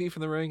like a lot of beef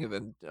in the ring,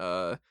 and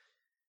then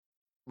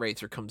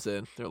Razor comes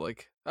in. They're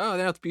like, oh,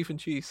 now it's beef and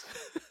cheese.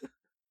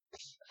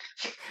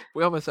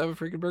 We almost have a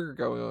freaking burger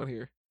going on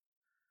here.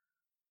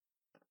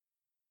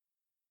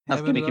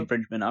 That's Hamming it gimmick up.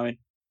 infringement, Owen.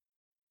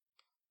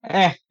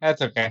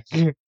 That's okay.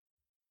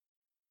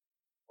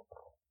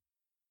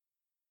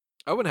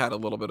 Owen had a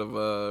little bit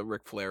of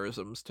Ric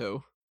Flairisms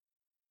too.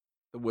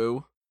 The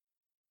woo.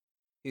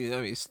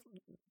 He's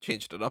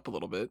changed it up a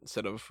little bit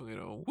instead of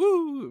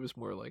woo. It was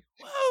more like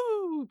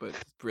woo, but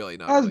really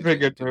not. That was a really pretty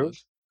good too move.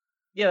 much.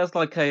 Yeah, that's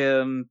like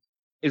a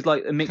it was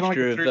like a Kinda like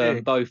mixture a of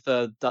 3D. both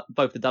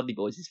the Dudley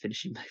Boys'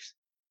 finishing moves.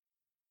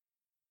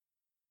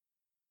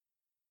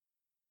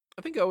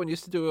 I think Owen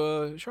used to do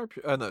a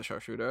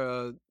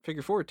sharpshooter,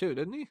 figure four too,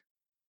 didn't he?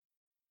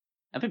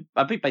 I think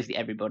basically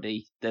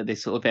everybody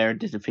this sort of era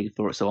did a figure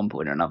four at some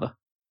point or another.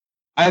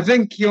 I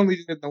think he only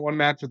did the one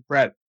match with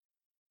Brett.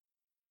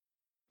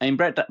 I mean,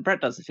 Brett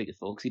does the figure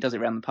four because he does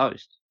it around the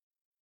post.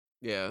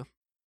 Yeah.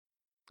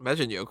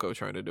 Imagine Yoko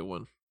trying to do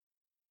one.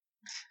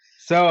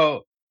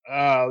 So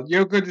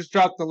Yoko just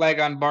dropped the leg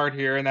on Bart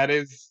here, and that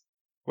is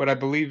what I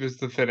believe is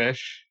the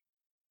finish,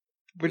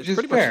 which It's is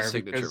pretty fair much a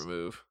signature because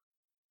move.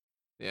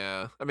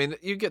 Yeah, I mean,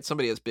 you get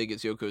somebody as big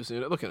as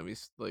Yokozuna. Look at him;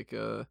 he's like, I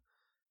thought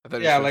he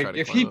was yeah, gonna like try to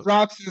if climb he up.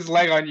 drops his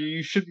leg on you,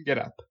 you shouldn't get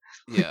up.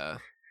 Yeah,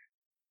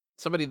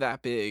 somebody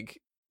that big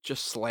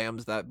just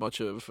slams that much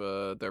of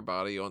their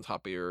body on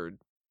top of your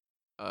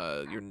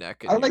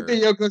neck and I like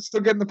that Yoko's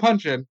still getting the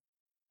punch in.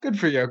 Good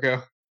for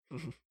Yoko. I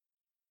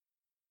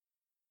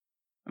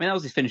mean, that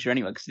was his finisher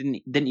anyway because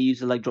didn't he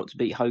use the leg drop to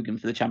beat Hogan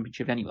for the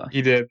championship anyway?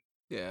 He did.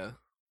 Yeah.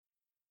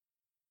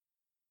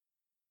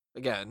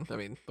 Again, I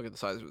mean, look at the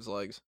size of his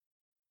legs.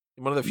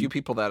 One of the few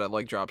people that a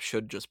leg drop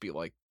should just be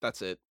like,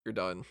 "That's it, you're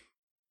done."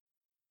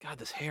 God,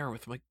 this hair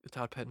with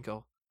Todd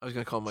Pettengill. I was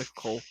gonna call him Michael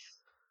Cole.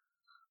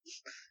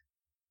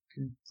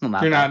 It's not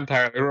that You're bad. not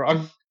entirely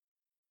wrong.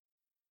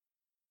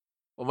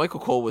 Well, Michael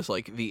Cole was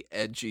like the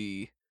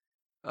edgy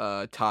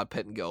Todd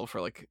Pettengill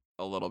for like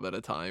a little bit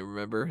of time.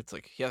 Remember, it's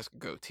like he has a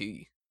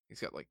goatee. He's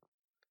got like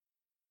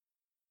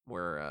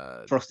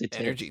more Frosted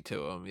energy tips.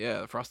 to him.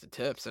 Yeah, the frosted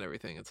tips and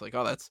everything. It's like,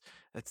 oh,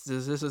 this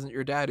isn't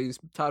your daddy's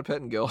Todd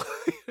Pettengill.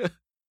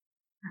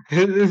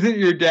 Isn't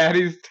your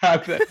daddy's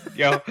Todd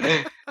Pettengill?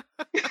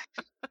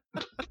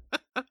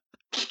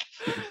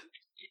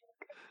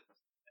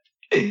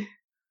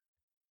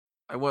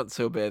 I want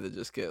so bad to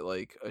just get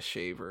like a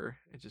shaver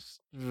and just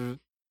to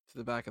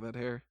the back of that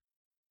hair.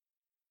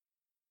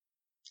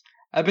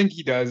 I think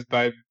he does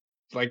by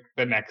like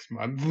the next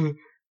month.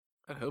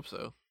 I'd hope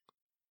so.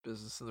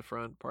 Business in the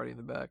front, party in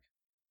the back.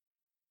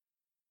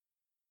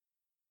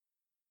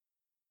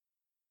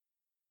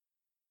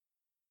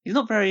 He's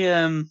not very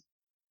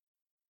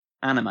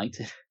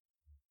animated.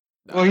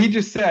 No. Well, he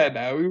just said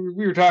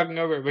we were talking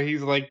over it, but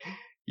he's like,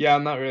 "Yeah,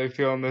 I'm not really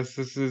feeling this.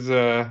 This is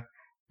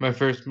my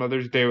first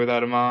Mother's Day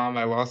without a mom.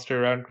 I lost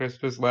her around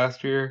Christmas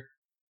last year."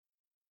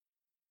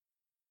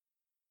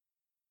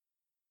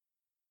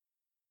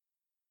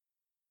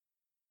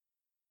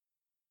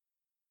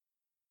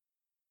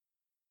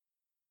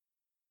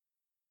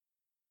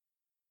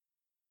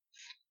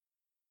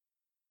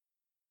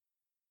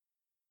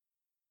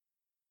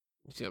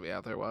 He's gonna be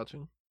out there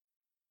watching.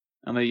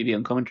 Or maybe be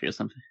on commentary or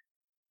something.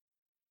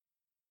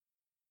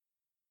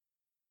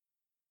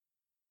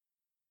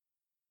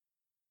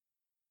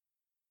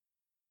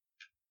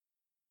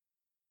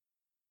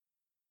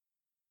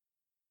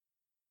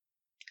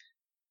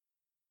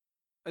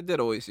 I did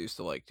always used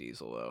to like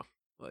Diesel though.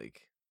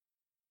 Like,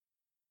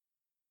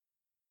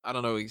 I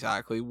don't know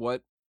exactly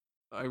what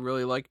I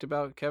really liked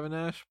about Kevin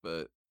Nash,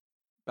 but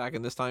back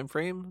in this time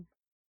frame,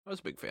 I was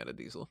a big fan of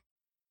Diesel.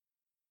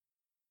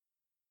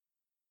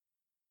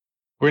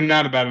 We're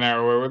not about an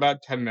hour. We're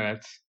about 10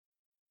 minutes.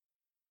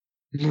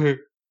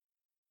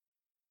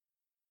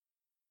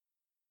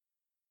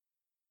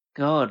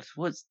 God,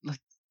 what's like?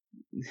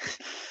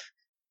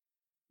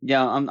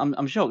 Yeah,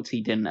 I'm shocked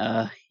he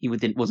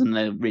wasn't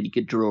a really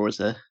good draw as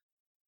a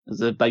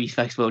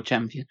babyface world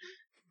champion.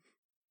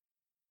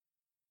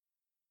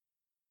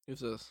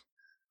 Who's this?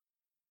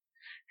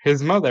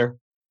 His mother.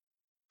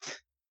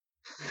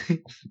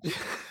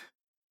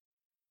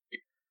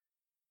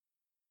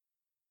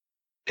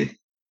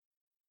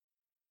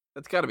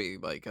 That's got to be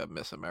like a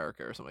Miss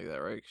America or something like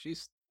that, right?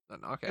 She's a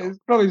knockout. It's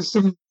probably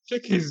some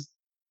chick he's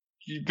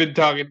been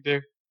talking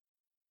to.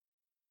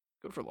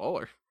 Good for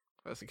Lawler. If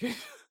that's the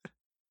case.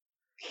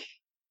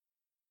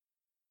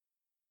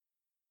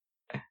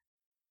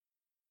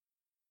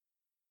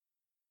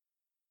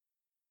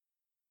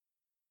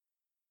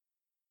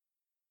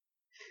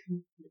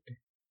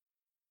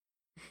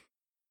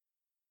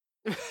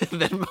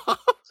 And then mom.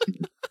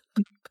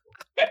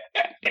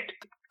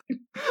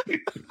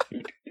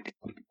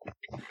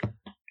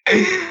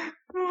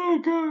 Oh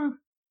god.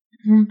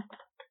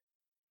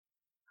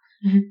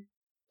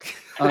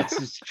 Oh, it's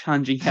just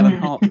challenging Helen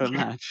Hart for a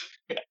match.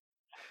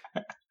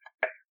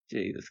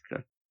 Jesus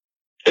Christ.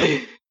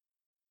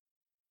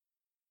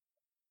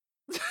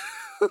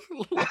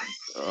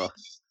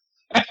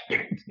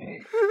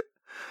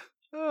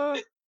 Oh.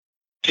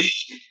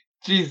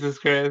 Jesus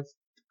Christ.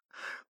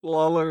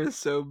 Lawler is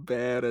so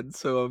bad and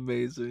so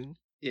amazing.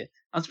 Yeah,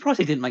 I'm surprised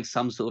he didn't make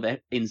some sort of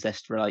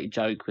incest-related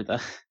joke with her.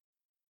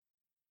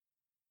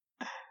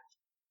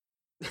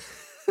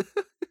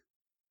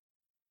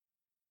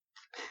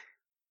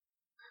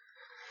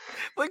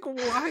 Like,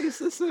 why is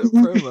this a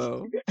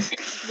promo?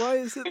 Why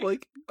is it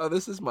like, oh,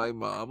 this is my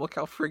mom. Look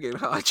how friggin'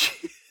 hot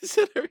she is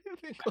and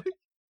everything. Like,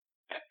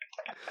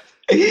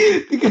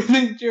 because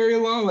it's Jerry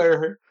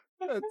Lawler.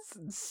 that's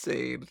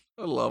insane.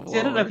 I love See,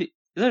 I don't know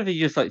Lawler. if he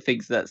just like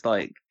thinks that's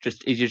like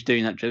he's just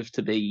doing that just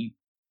to be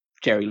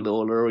Jerry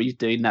Lawler, or he's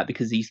doing that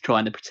because he's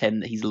trying to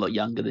pretend that he's a lot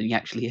younger than he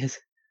actually is.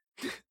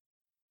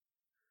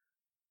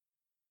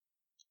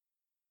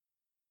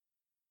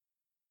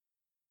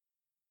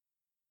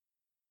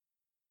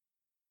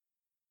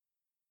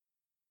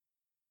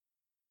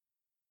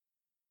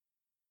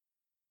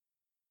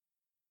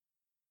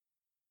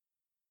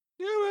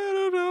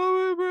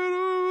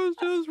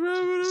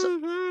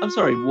 I'm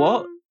sorry,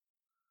 what?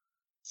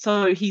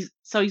 So he's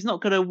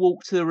not going to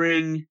walk to the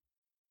ring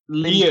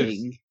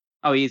limping.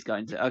 Oh, he is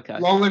going to. Okay.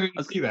 Lawler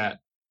didn't see that.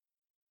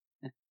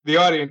 The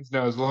audience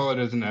knows. Lawler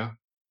doesn't know.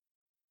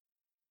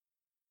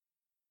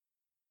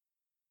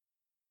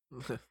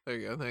 There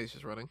you go. Now he's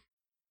just running.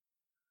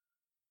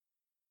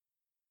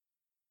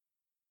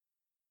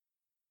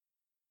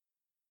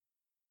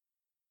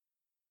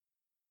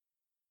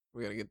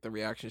 We gotta get the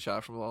reaction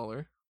shot from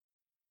Lawler.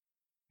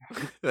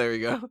 There we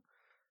go.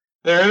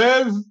 There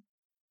it is.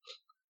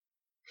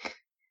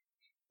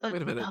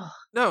 Wait a minute.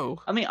 No.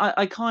 I mean,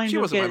 I kind She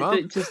of wasn't get my it, mom.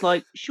 but it's just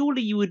like,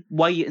 surely you would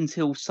wait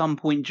until some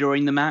point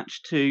during the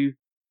match to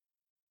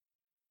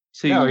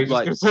No, he's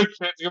like, just gonna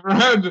start chanting him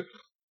around.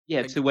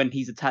 yeah, to when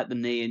he's attacked the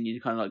knee and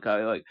you kind of like go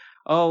like,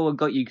 oh, I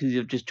got you because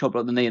you've just chopped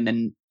up the knee, and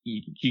then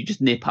you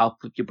just nip up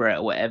with your Brett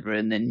or whatever,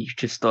 and then you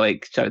just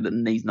like show that the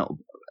knee's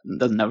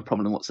doesn't have a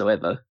problem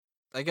whatsoever.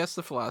 I guess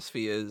the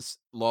philosophy is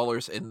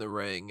Lawler's in the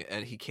ring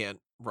and he can't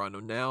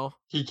run now.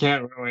 He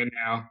can't run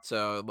now.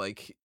 So,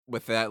 like,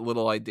 with that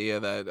little idea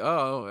that,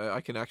 oh, I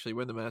can actually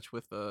win the match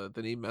with the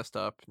knee messed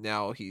up,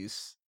 now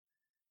he's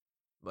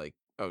like,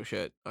 oh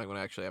shit, I'm going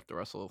to actually have to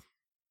wrestle.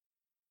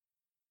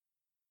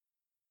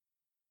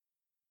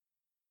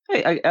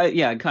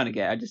 Yeah, I kind of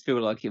get it. I just feel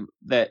like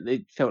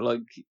it felt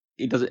like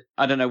he does it.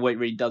 I don't know what it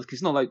really does, because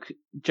it's not like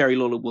Jerry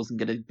Lawler wasn't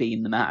going to be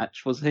in the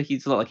match, was he?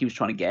 It's not like he was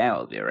trying to get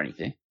out of it or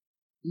anything.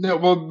 No,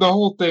 well, the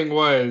whole thing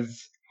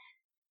was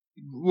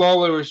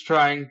Lawler was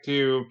trying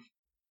to.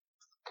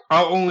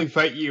 I'll only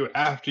fight you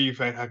after you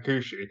fight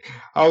Hakushi.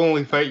 I'll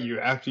only fight you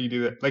after you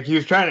do that. Like, he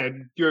was trying to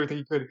do everything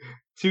he could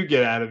to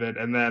get out of it,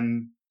 and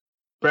then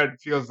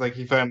Brett feels like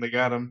he finally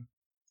got him.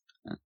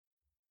 I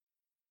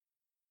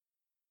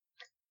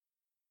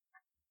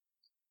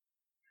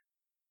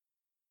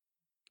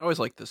always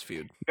like this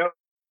feud.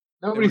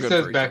 Nobody good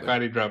says for each back other.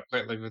 body drop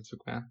quite like Vince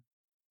McMahon.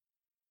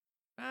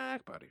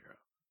 Back body drop.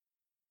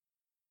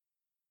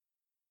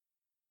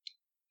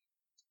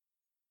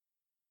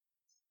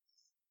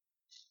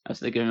 Oh,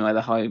 so they're giving away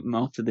the hype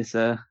after this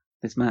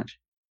match.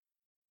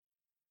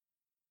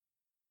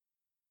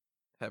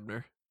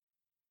 Hebner.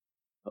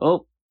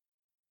 Oh,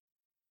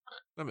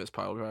 I miss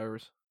pile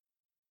drivers.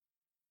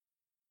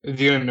 Is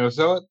he gonna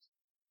no-sell it?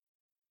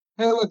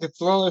 Hey, look,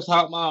 it's Lawler's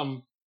hot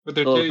mom with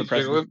their Lawler for titties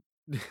president.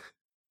 jiggling.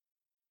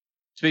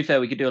 To be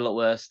fair, we could do a lot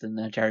worse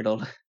than Jerry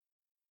Lawler.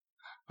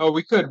 Oh,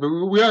 we could, but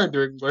we are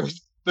doing worse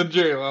than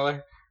Jerry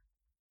Lawler.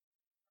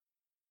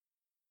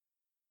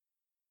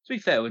 To be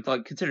fair, with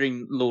like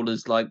considering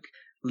Lawler's like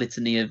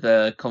litany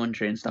of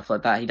commentary and stuff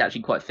like that, he'd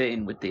actually quite fit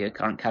in with the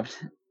current cabinet.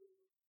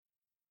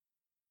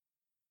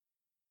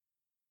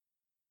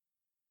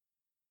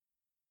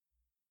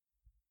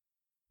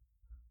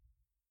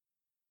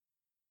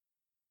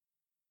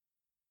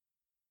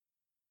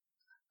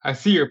 I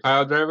see your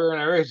pile driver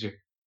and I raise you.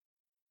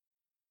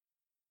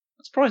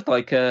 I'm surprised,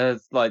 like I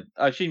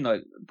assume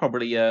like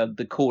probably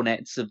the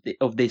cornets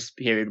of this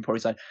period would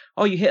probably say,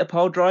 "Oh, you hit a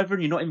pile driver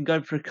and you're not even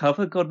going for a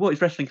cover. God, what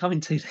is wrestling coming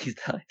to these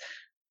days?"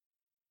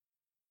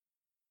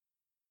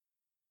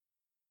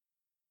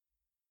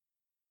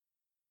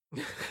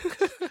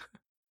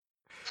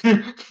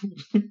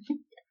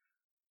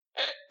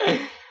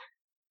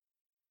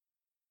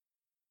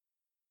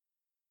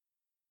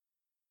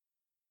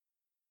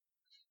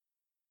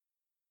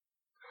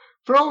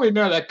 For all we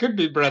know, that could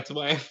be Brett's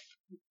wife.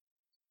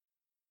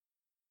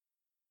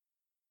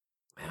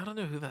 I don't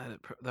know who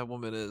that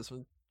woman is.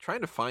 I'm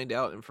trying to find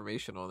out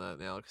information on that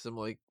now because I'm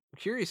like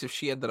curious if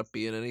she ended up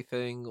being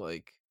anything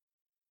like,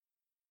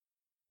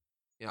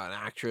 an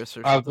actress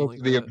or I'll something go like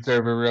to the that.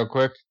 Observer real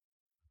quick.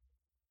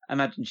 I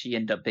imagine she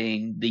ended up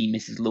being the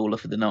Mrs. Lawler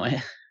for the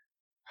night.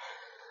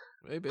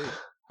 Maybe.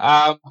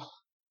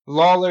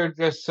 Lawler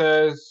just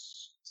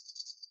says.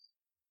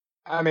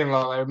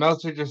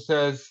 Meltzer just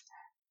says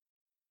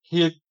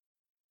he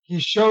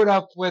showed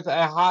up with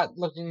a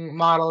hot-looking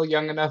model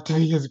young enough to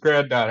be his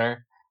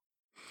granddaughter.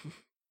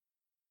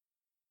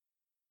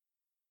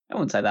 I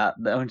wouldn't say that.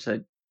 I wouldn't say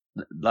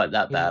like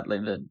that badly,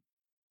 but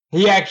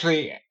he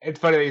actually.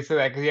 It's funny that you say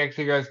that because he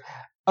actually goes,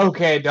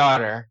 "Okay,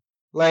 daughter."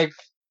 Like,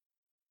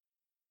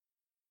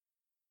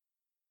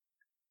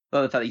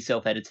 well, the fact that he's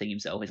self-editing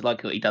himself, it's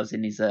like what he does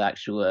in his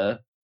actual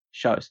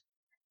shows.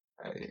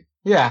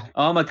 Yeah.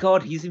 Oh my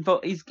god, he's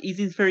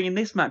interfering in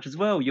this match as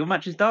well. Your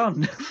match is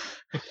done.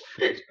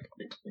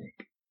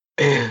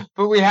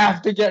 But we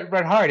have to get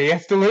Bret Hart. He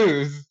has to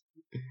lose.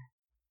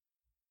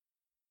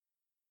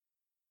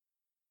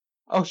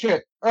 Oh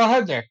shit! Earl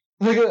Hebner.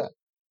 Look at that.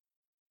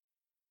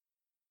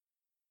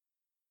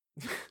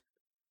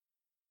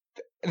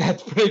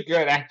 That's pretty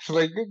good,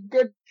 actually.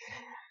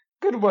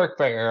 Good work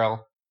by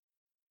Earl.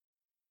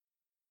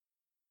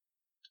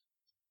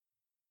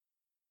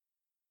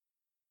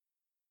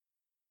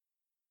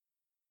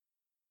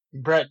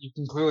 Bret, you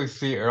can clearly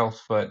see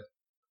Earl's foot.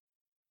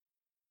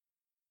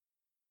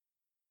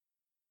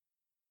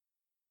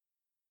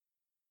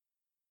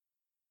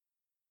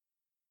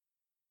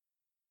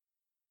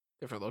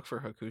 Different look for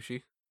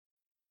Hakushi.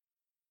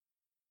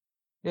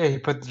 Yeah, he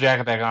put the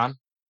jacket back on.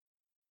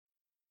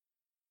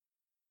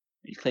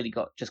 He's clearly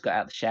just got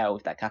out of the shower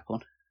with that cap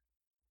on.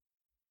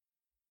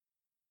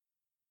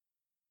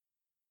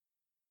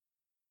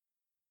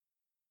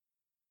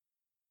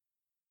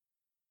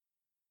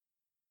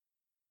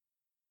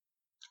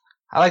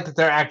 I like that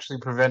they're actually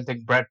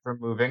preventing Bret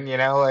from moving,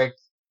 like.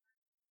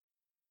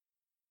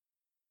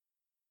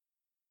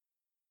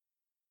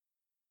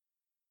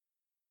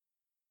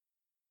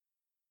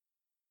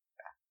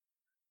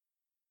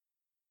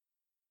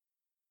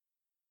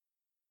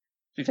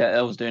 To be fair,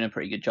 Earl's doing a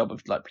pretty good job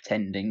of like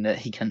pretending that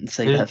he couldn't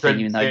see that thing,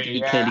 even though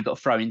he clearly got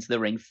thrown into the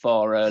ring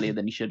far earlier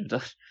than he should have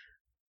done.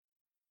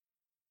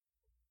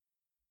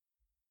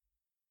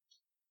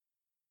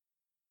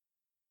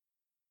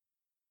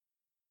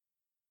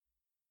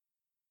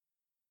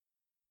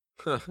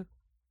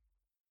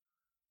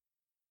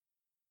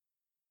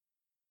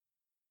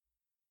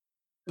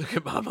 Look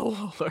at Mama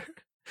Lawler.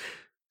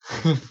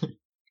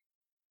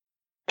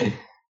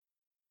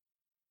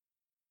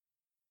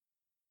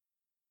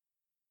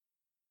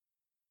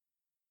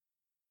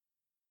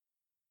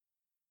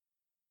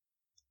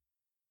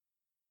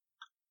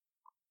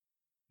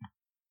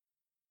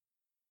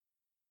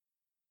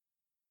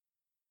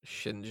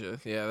 Shinja.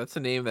 Yeah, that's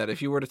a name that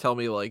if you were to tell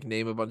me, like,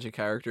 name a bunch of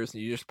characters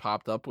and you just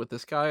popped up with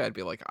this guy, I'd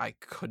be like, I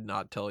could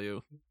not tell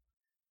you.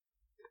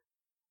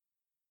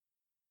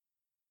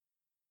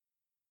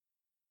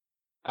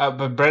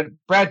 But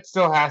Bret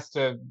still has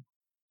to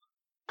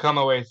come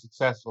away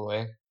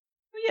successfully.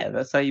 Yeah,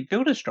 that's how you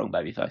build a strong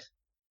babyface.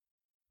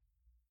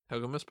 How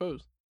come I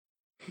suppose?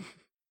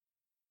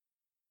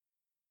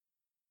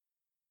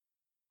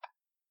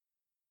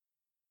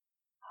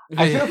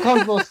 I feel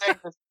comfortable saying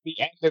this is the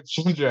end of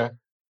Shinja.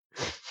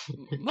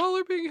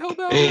 Lawler being held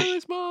down by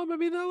his mom.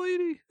 That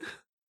lady.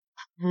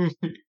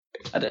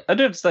 I don't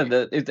understand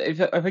that. If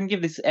I can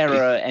give this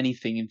era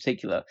anything in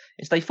particular,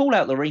 it's they fall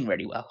out the ring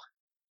really well.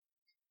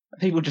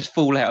 People just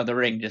fall out of the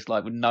ring just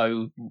like with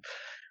no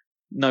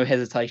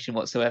hesitation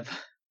whatsoever.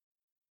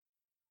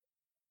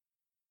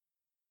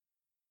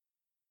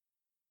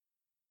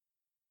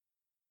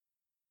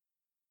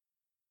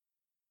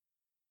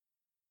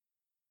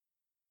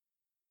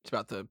 It's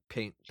about to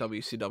paint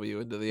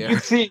WCW into the You air.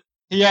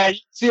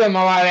 see him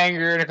a lot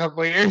angrier in a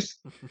couple of years.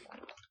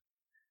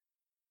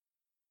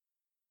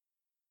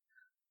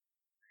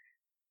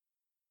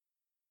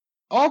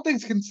 All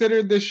things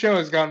considered, this show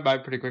has gone by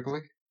pretty quickly.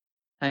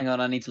 Hang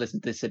on, I need to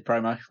listen to this Sid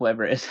promo,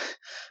 whatever it is. Tom's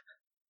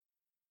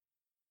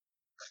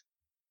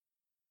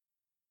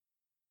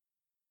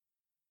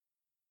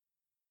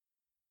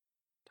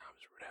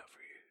root out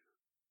for you.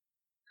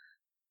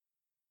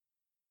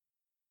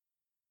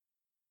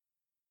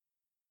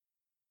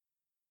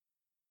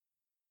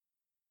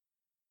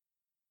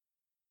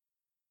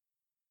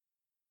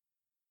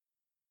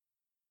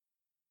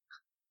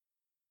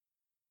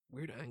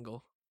 Weird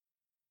angle.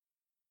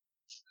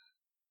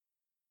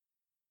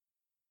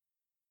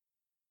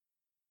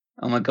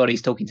 Oh my god,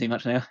 he's talking too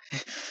much now.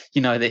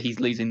 You know that he's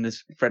losing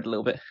this thread a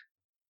little bit.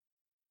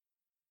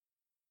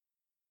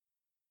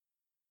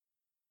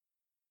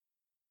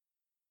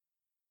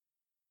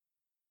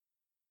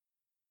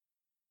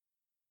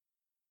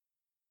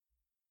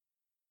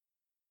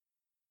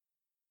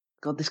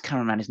 God, this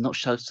cameraman is not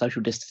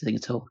social distancing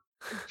at all.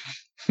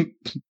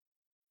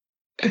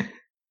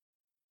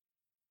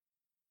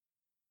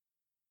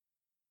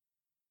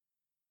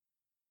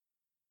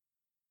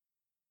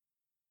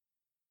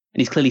 And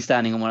he's clearly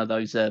standing on one of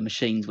those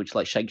machines which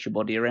like shakes your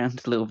body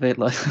around a little bit,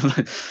 like.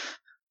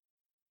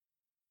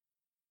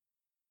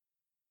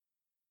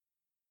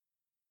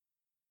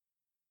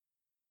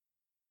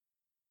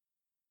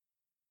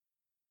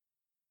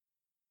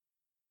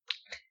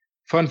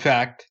 Fun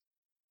fact: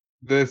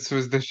 this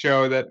was the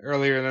show that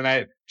earlier in the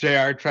night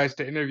JR tries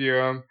to interview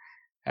him,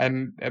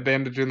 and at the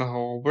end of doing the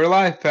whole "We're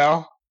live,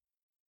 pal."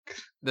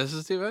 This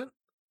is the event?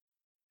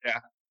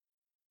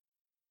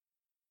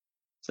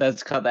 So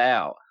let's cut that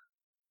out.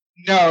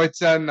 No,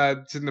 it's in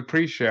the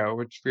pre-show,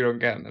 which we don't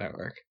get on the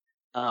network.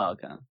 Oh,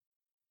 okay.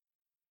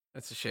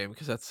 That's a shame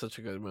because that's such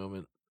a good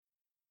moment.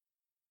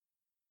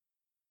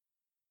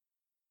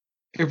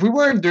 If we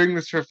weren't doing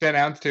this for fan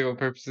announce table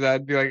purposes,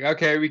 I'd be like,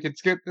 okay, we could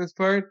skip this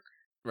part.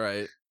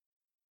 Right.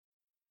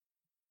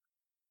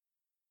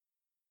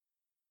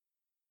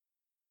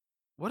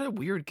 What a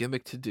weird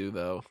gimmick to do,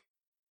 though.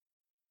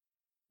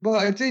 Well,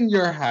 it's in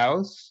your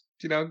house.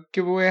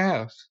 Give away a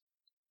house.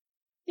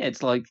 Yeah,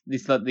 it's like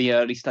the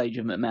early stage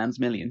of McMahon's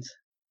Millions.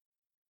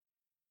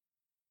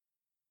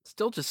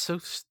 Still just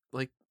so,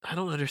 like, I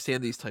don't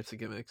understand these types of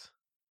gimmicks.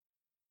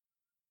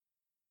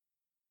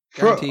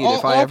 Guaranteed,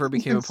 if I ever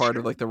became a part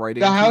of, like, the writing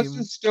the team...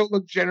 houses still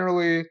look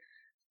generally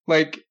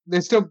like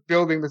they're still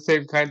building the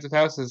same kinds of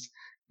houses.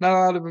 Not a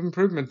lot of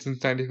improvements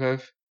since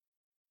 '95.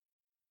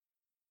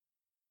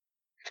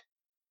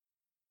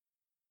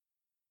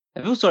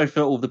 I feel sorry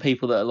for all the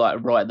people that are like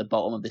right at the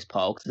bottom of this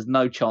pile because there's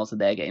no chance that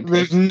they're getting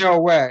picked. There's no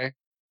way.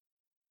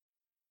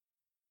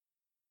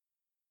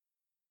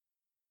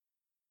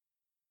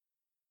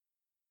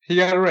 He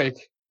got a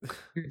rake.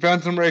 He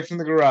found some rakes in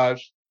the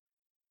garage.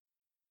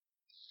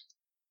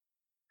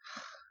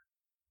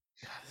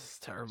 God, this is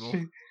terrible.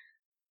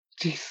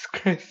 Jesus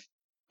Christ.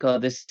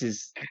 God, this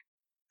is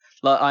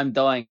like I'm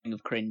dying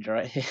of cringe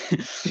right here.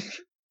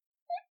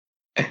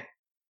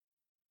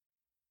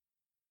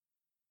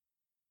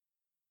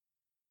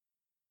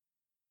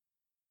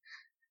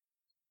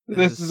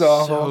 This is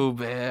awful. So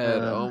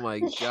bad. Oh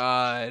my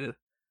god.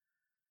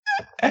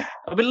 But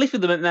at least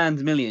with the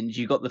McMahon's Millions,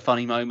 you got the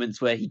funny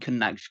moments where he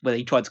couldn't where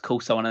he tried to call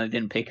someone and they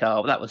didn't pick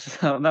up. That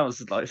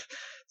was like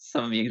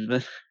some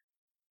amusement.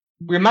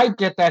 We might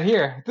get that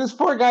here. This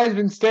poor guy's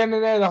been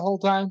standing there the whole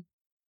time.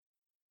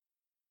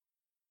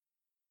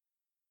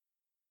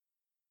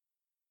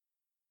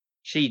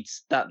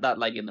 That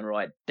lady on the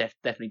right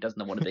definitely does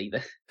not want to be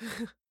there.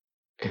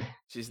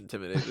 She's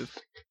intimidated.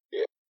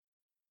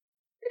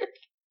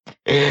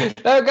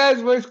 That guy's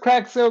voice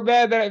cracked so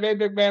bad that it made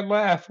McMahon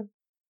laugh.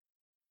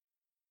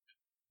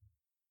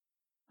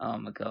 Oh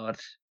my god.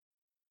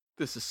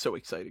 This is so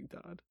exciting,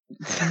 Todd.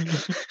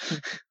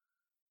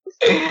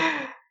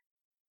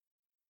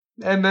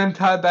 And then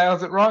Todd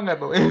dials it wrong, I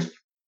believe.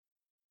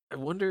 I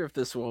wonder if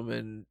this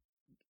woman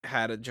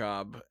had a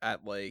job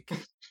at, like,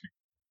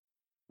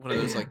 one of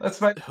those,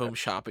 like, home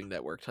shopping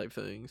network type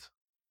things.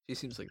 She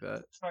seems like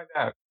that. Let's find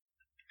out.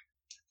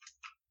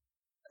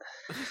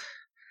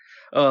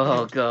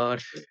 Oh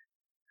god.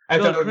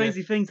 God,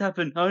 crazy things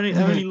happen. Only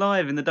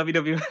live in the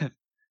WWF.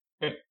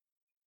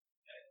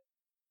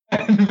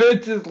 And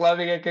Vince is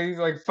loving it because he's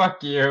like,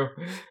 fuck you.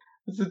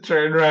 It's a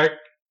train wreck.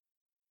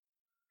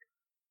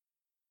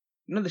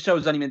 The show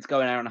was only meant to go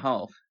an hour and a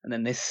half, and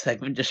then this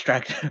segment just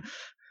dragged.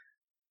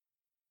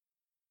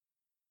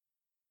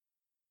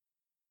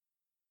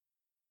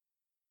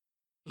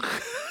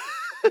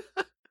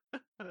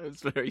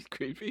 That's very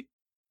creepy.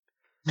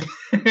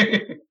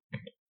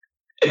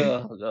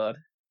 Oh god.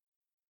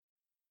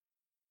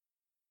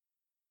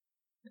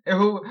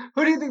 Who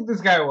do you think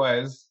this guy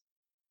was?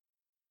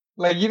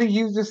 Like, you think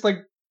he was just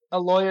like a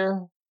lawyer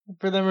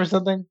for them or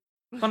something?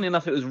 Funny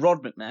enough, it was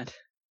Rod McMahon,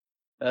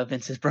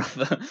 Vince's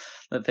brother,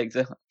 that picked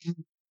it up.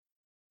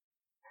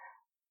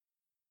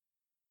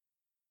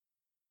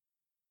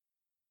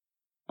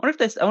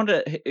 I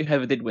wonder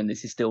whoever did win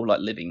this is still like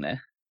living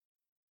there.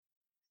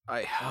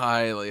 I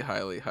highly,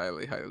 highly,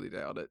 highly, highly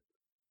doubt it.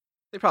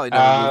 They probably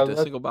never moved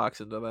a single box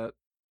into that.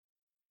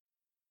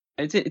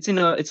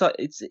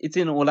 It's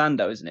in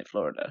Orlando, isn't it,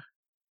 Florida?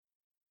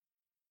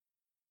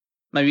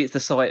 Maybe it's the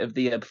site of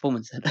the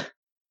performance center.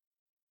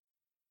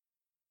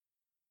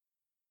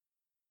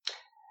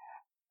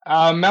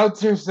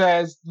 Meltzer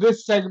says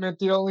this segment,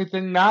 the only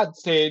thing not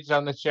staged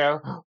on the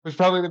show, was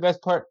probably the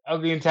best part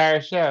of the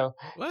entire show.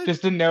 What?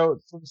 Just a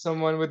note from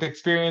someone with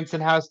experience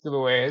in house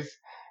giveaways.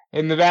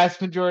 In the vast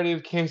majority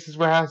of cases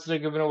where houses are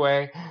given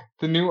away,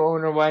 the new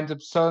owner winds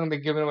up selling the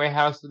given away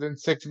house within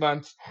 6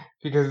 months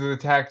because of the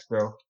tax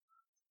bill.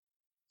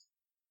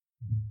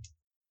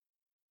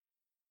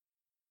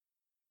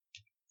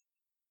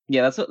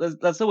 Yeah,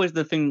 that's always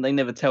the thing they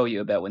never tell you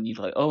about when you're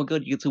like, oh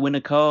god, you get to win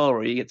a car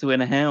or you get to win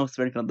a house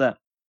or anything like that.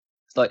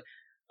 It's like,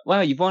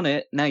 wow, you've won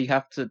it. Now you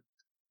have to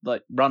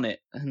like run it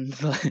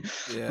and like,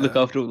 look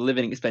after all the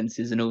living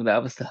expenses and all that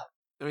other stuff.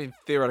 I mean,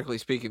 theoretically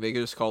speaking, they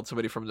just called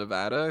somebody from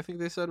Nevada. I think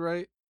they said,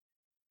 right?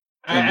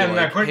 And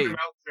according to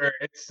Meltzer,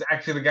 it's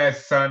actually the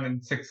guy's son in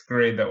 6th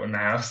grade that won the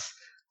house.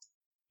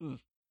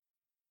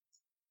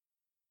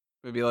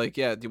 Maybe like,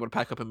 yeah, do you want to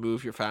pack up and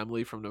move your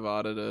family from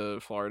Nevada to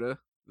Florida?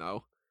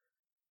 No.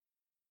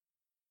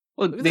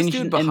 Well, then you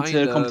should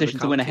enter a competition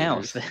to win a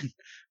house then.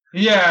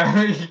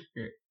 Yeah.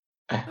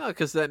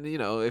 Because then,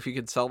 if you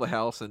can sell the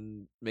house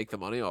and make the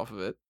money off of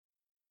it.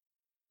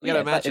 You gotta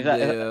Yeah,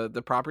 imagine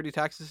the property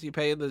taxes you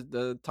pay in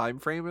the time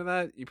frame of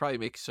that. You probably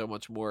make so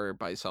much more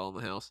by selling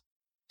the house,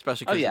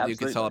 especially oh because yeah, you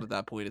can sell it absolutely. at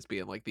that point as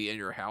being like the in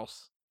your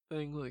house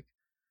thing. Like,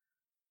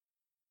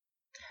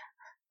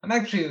 I'm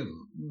actually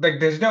like,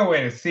 there's no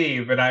way to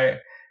see, but I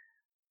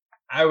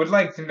would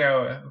like to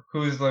know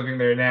who's living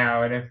there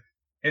now, and if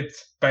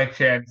it's by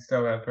chance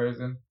still that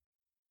person.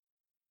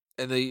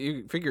 and then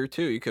you figure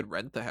too, you could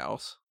rent the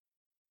house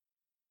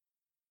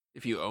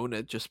if you own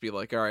it. Just be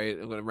like, all right,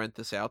 I'm gonna rent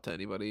this out to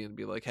anybody, and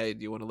be like, hey,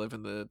 do you want to live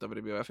in the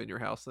WWF in your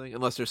house thing?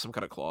 Unless there's some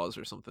kind of clause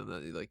or something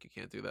that like you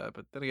can't do that.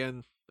 But then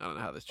again, I don't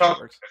know how this shit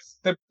works.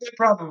 They're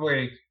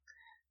probably,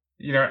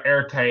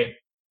 airtight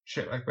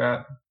shit like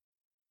that.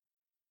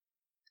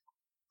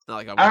 Not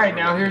like I'm All gonna right, ever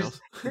now live in a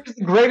here's house.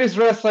 the greatest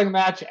wrestling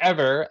match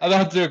ever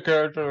about to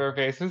occur in front of our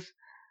faces.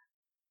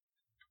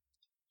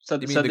 So,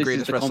 You so mean the this is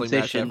greatest the wrestling match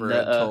competition ever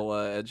that, until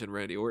Edge and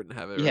Randy Orton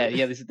have it, yeah, right?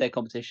 yeah, this is their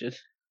competition.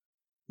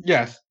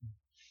 Yes.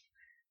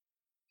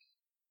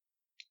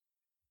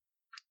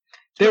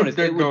 To be They're, honest,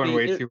 they're going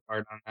way too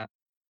hard on that.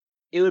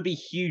 It would be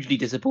hugely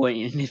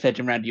disappointing if Edge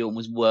and Randy Orton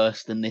was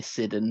worse than this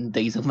Sid and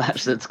Diesel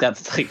match that's got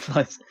to take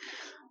place.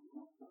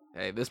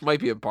 Hey, this might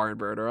be a barn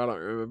burner. I don't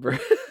remember.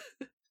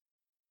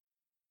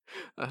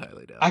 I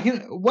highly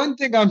doubt. One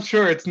thing I'm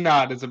sure it's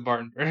not is a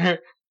barn burner.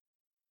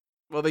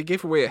 Well, they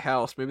gave away a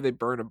house. Maybe they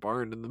burn a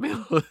barn in the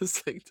middle of this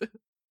thing too.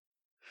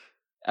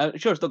 I'm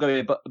sure it's not going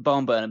to be a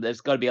barn burner, but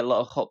there's got to be a lot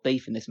of hot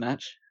beef in this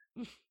match.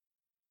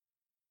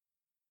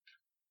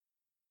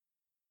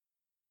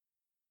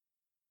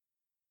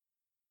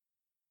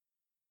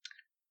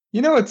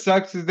 You know what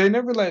sucks is they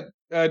never let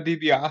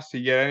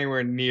DiBiase get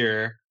anywhere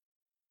near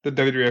the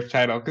WWF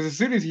title, because as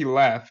soon as he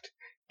left,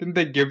 didn't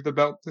they give the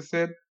belt to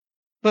Sid?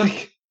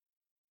 Like,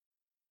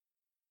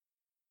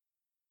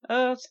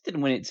 Sid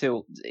didn't win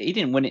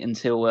it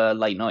until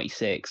late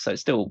 '96, so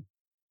it's still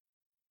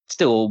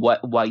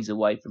ways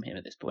away from him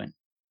at this point.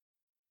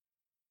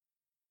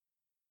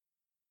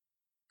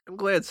 I'm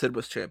glad Sid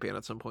was champion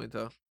at some point,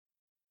 though.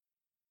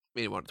 I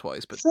mean, he won it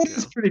twice, but Sid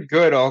is pretty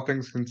good, all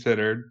things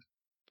considered.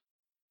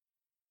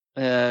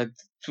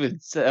 That's a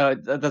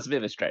bit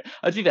of a stretch.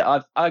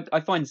 I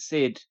find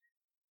Sid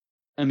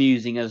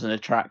amusing as an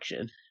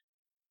attraction.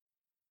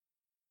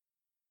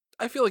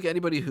 I feel like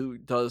anybody who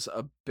does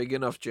a big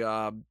enough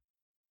job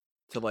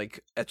to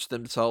like etch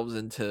themselves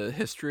into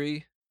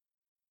history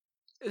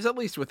is at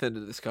least within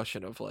the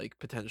discussion of like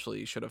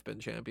potentially should have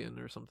been champion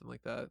or something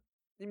like that.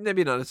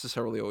 Maybe not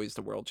necessarily always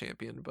the world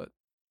champion, but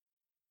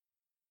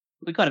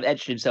He kind of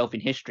etched himself in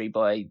history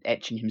by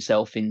etching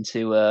himself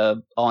into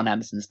Arn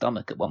Anderson's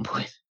stomach at one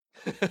point.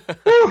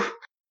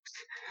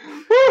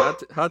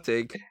 Hot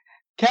take.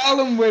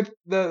 Callum with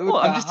the. Well,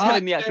 I'm just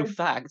telling the actual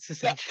facts.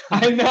 Essentially.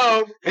 I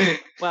know.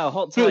 Wow,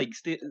 hot take.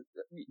 Sid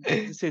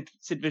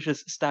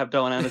Vicious stabbed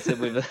Arn Anderson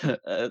with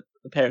a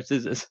pair of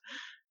scissors.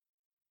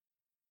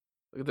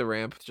 Look at the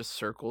ramp, just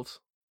circles.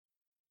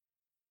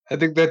 I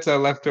think that's a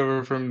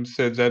leftover from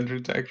Sid's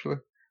entrance, actually.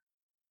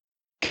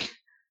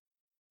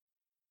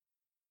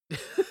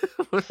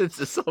 What is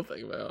this whole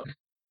thing about?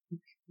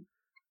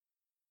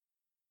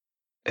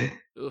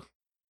 Ugh.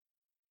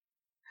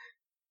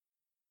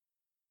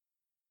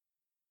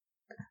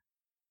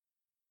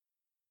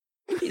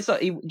 It's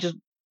like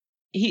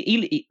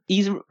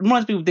he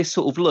reminds me of this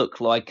sort of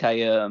look, like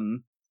a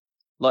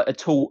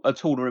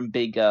taller and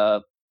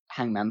bigger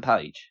Hangman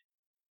Page.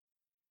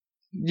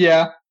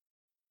 Yeah.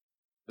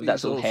 With that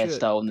sort of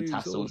hairstyle and the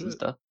tassels and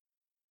stuff.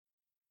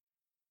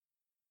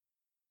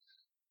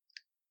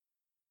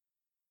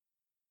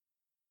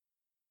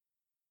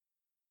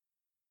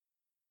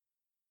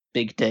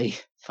 Big D.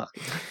 Fuck.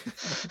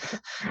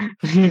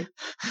 Gotta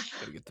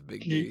get the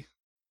big D.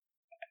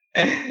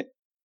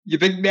 You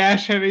think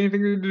Nash had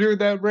anything to do with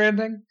that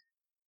branding?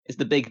 It's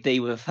the big D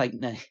with a fake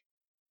name.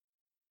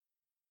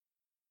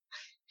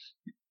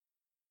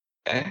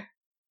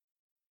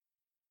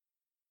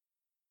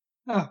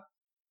 Oh.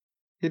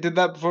 He did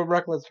that before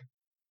Brock Lesnar.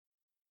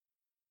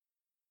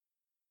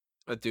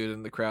 That dude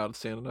in the crowd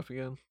standing up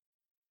again.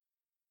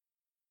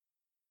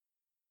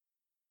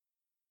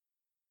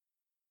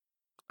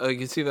 Oh, you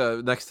can see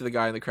the next to the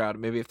guy in the crowd.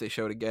 Maybe if they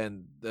show it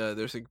again,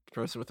 there's a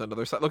person with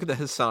another sign. Look at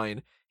his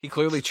sign. He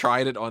clearly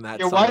tried it on that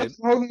Yeah, side. why is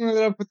he holding it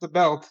up with the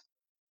belt?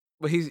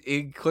 Well,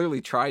 he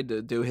clearly tried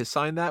to do his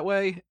sign that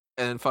way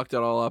and fucked it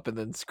all up and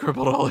then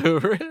scribbled all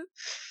over it.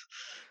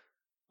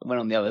 I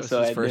went on the other That was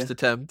side. his first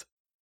attempt.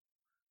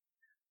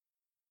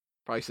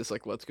 Probably just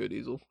like, let's go,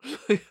 Diesel.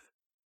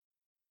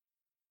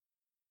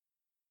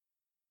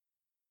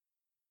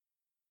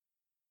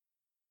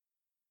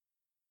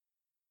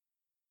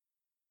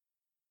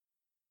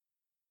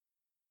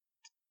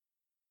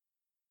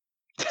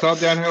 It's all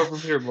downhill from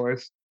here,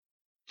 boys.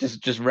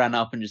 Just ran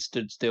up and just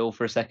stood still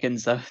for a second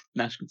so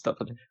Nash could stop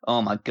it.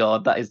 Oh my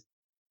god, that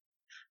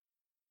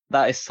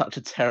is such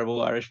a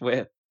terrible Irish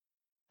whip.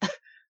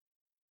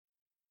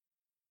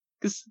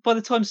 Because by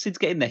the time Sid's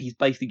getting there, he's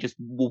basically just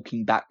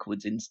walking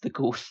backwards into the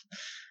course.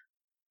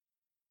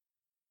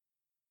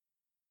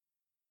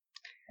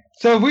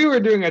 So if we were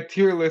doing a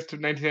tier list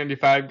of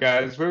 1995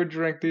 guys, where would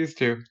you rank these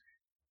two?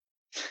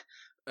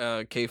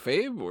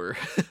 Kayfabe or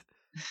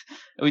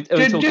Are we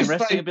Just talking like-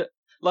 wrestling a bit?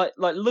 Like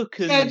look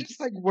and Yeah, just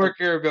like work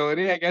your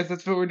ability. I guess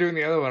that's what we're doing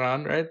the other one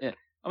on, right? Yeah.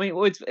 I mean,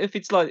 if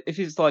it's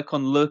like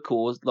on look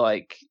or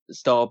like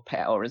star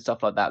power and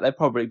stuff like that, they're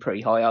probably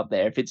pretty high up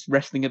there. If it's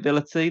wrestling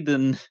ability,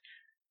 then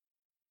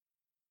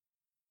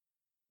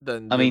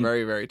then I you're mean-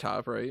 very, very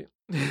top, right?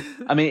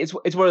 I mean it's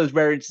one of those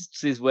rare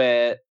instances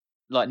where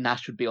like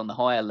Nash would be on the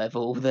higher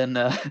level than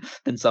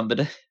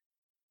somebody.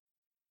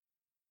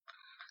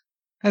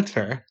 That's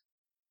fair.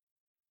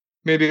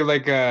 Maybe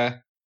like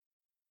a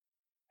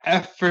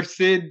F for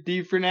Sid,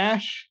 D for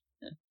Nash.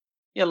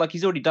 Yeah, like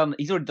he's already done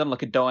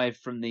like a dive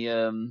from the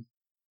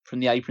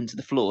apron to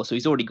the floor, so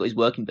he's already got his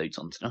working boots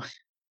on tonight.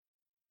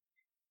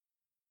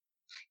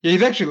 Yeah,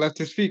 he's actually left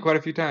his feet quite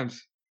a few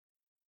times.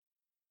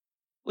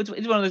 It's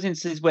one of those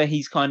instances where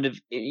he's kind of,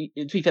 to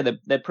be fair,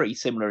 they're pretty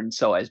similar in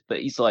size,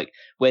 but he's like,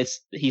 where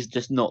he's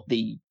just not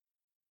the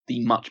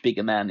much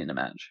bigger man in a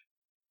match.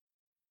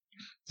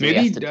 So he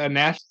Maybe has to-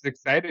 Nash is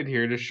excited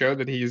here to show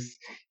that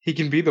he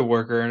can be the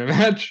worker in a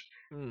match.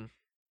 Hmm.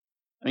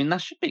 I mean,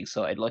 that should be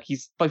excited. Like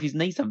both his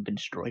knees haven't been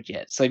destroyed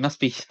yet, so he must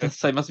be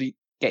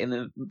getting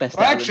the best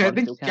Well, out of actually, I him.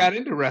 think while he he still got can.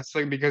 into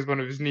wrestling because one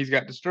of his knees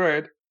got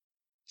destroyed.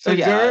 So Oh, he's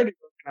yeah. already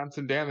working on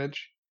some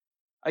damage.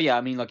 Oh yeah,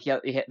 I mean, like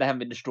they haven't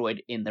been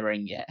destroyed in the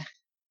ring yet.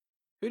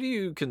 Who do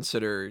you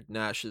consider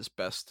Nash's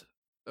best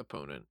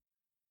opponent?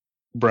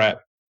 Brett.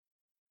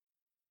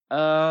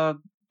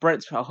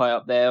 Brett's high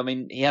up there. I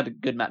mean, he had a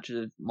good match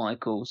with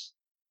Michaels.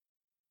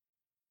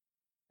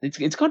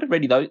 It's kind of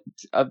really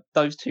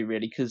those two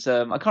really, because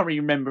I can't really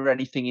remember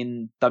anything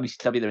in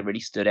WCW that really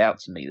stood out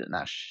to me that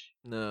Nash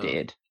No.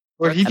 did,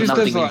 Or he That's just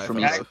nothing does a lot from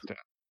of his- tag stuff.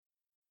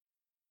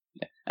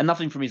 and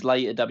nothing from his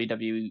later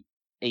WWE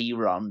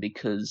run,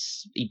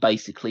 because he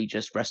basically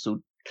just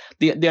wrestled.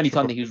 The only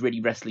time that he was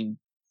really wrestling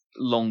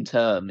long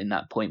term in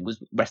that point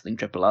was wrestling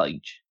Triple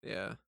H.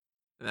 Yeah.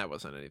 And that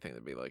wasn't anything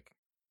to be like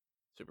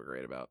super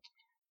great about.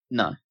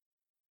 No.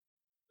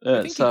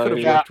 I think so he could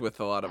have Yeah. worked with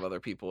a lot of other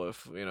people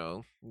if,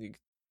 you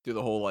do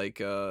the whole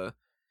like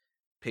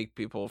pick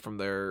people from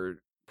their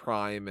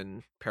prime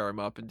and pair them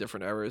up in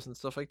different eras and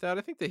stuff like that.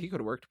 I think that he could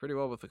have worked pretty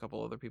well with a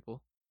couple other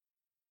people.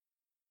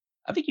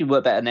 I think you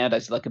work better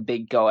nowadays, like a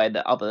big guy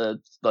that other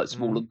like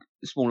smaller,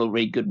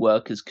 really good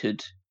workers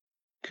could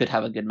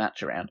have a good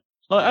match around.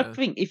 Like Yeah. I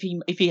think if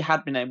he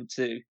had been able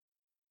to,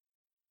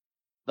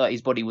 like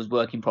his body was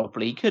working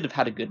properly, he could have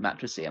had a good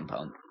match with CM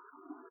Punk.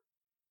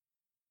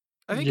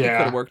 I think he could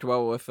Yeah. have worked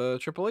well with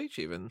Triple H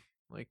even.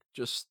 Like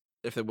just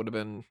if it would have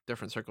been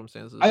different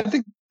circumstances. I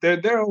think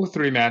their all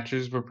three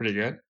matches were pretty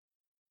good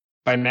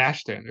by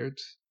Nash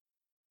standards.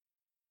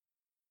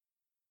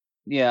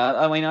 Yeah,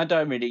 I mean, I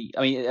don't really.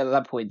 I mean, at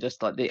that point,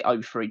 just like the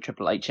 03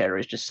 Triple H era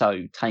is just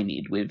so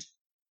tainted with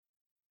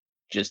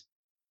just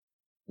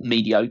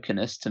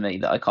mediocreness to me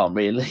that I can't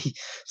really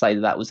say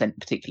that was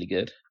particularly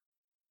good.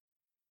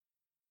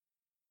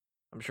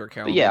 I'm sure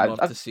Carolyn yeah, would love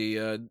I've- to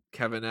see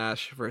Kevin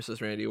Nash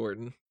versus Randy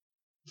Orton.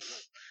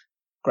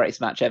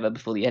 Greatest match ever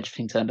before the Edge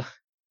thing turned up.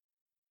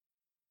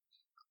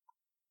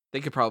 They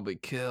could probably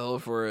kill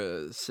for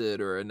a Sid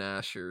or a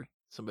Nash or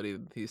somebody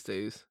these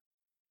days.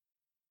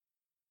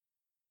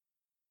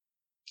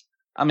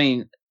 I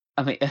mean,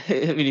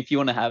 if you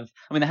want to have,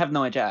 they have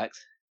Nia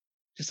Jax,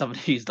 just somebody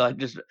who's like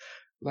just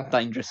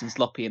dangerous and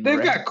sloppy in the They've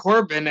ring. got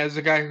Corbin as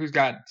a guy who's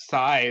got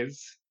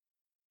size.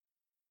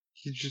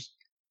 He's just,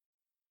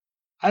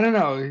 I don't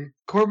know.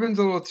 Corbin's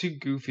a little too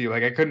goofy.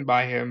 Like I couldn't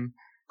buy him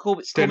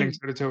standing Corbin,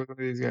 toe to toe with one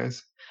of these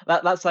guys.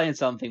 that's saying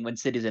something when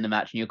Sid is in a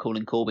match and you're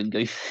calling Corbin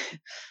goofy.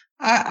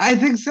 I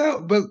think so,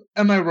 but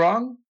am I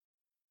wrong?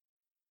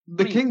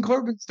 The I mean- King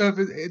Corbin stuff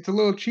it's a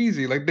little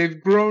cheesy. Like they've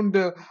grown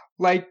to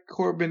like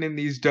Corbin in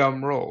these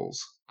dumb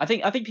roles. I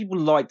think people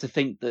like to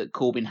think that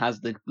Corbin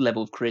has the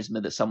level of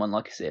charisma that someone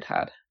like Sid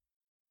had.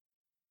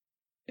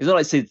 It's not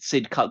like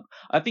Sid cut.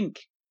 I think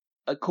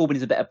Corbin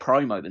is a better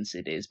promo than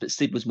Sid is, but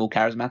Sid was more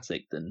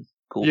charismatic than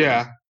Corbin.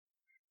 Yeah,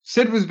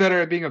 Sid was better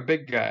at being a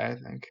big guy. I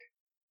think.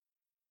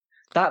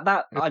 That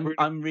That's I'm weird.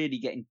 I'm really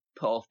getting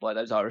put off by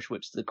those Irish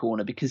whips to the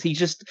corner, because he's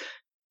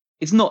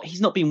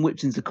not being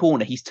whipped into the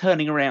corner. He's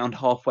turning around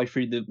halfway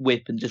through the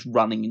whip and just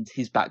running into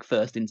his back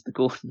first into the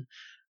corner.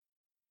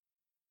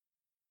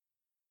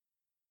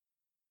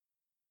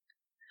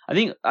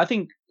 I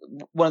think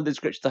one of the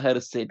descriptions I heard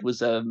of Sid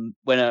was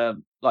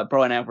when like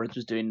Brian Alvarez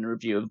was doing a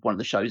review of one of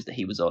the shows that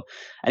he was on,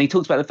 and he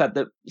talks about the fact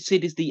that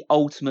Sid is the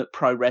ultimate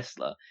pro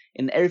wrestler,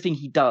 and everything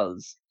he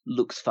does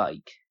looks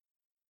fake.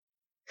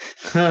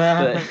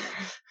 But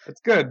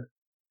That's good.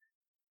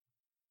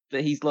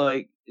 but he's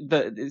like,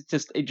 but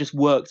it just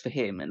works for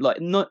him, and like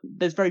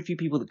there's very few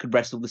people that could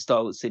wrestle the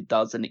style that Sid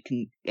does, and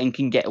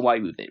can get away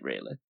with it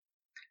really.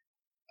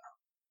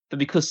 But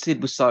because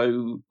Sid was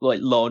so like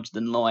larger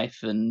than life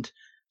and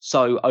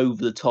so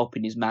over the top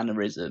in his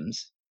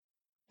mannerisms,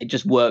 it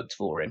just worked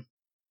for him.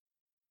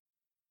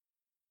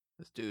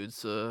 This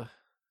dude's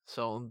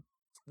selling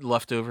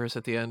leftovers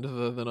at the end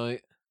of the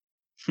night.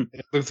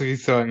 It looks like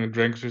he's selling the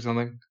drinks or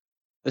something.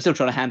 They're still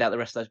trying to hand out the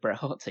rest of those Bret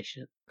Hart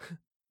t-shirts.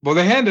 Well,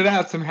 they handed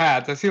out some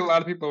hats. I see a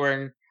lot of people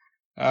wearing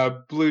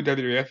blue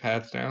WWF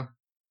hats now.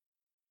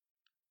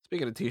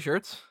 Speaking of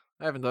t-shirts,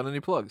 I haven't done any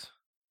plugs.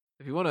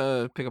 If you want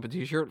to pick up a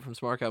t-shirt from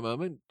Smart Guy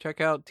Moment,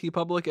 check out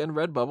TeePublic and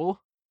Redbubble.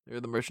 They're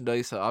the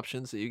merchandise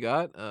options that you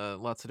got.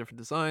 Lots of different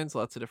designs,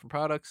 lots of different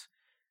products.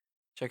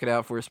 Check it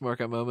out for Smart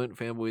Guy Moment,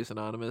 Fanboys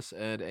Anonymous,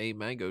 and a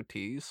Mango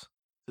Tees.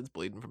 It's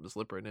bleeding from his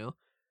lip right now.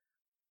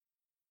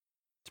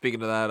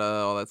 Speaking of that,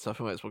 all that stuff,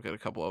 we might as well get a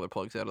couple other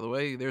plugs out of the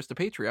way. There's the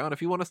Patreon.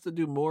 If you want us to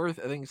do more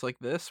things like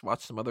this,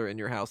 watch some other In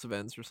Your House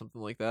events or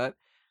something like that,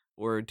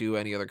 or do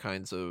any other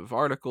kinds of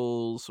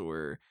articles,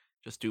 or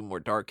just do more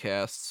dark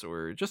casts,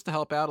 or just to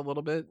help out a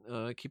little bit,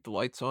 keep the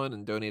lights on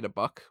and donate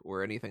 $1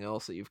 or anything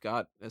else that you've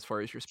got as far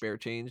as your spare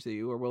change that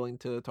you are willing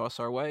to toss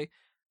our way,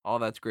 all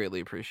that's greatly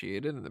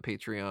appreciated. And the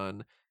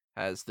Patreon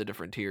has the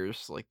different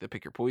tiers, like the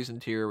Pick Your Poison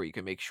tier, where you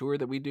can make sure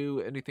that we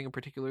do anything in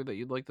particular that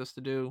you'd like us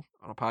to do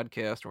on a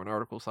podcast or an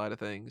article side of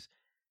things.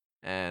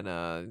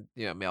 And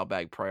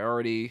mailbag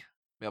priority.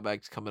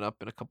 Mailbag's coming up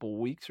in a couple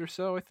weeks or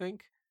so, I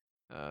think.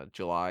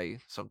 July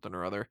something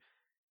or other.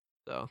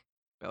 So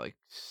about like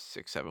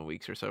 6-7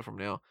 weeks or so from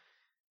now.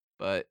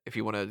 But if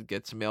you want to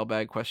get some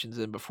mailbag questions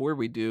in before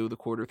we do the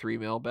Q3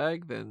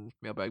 mailbag, then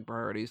mailbag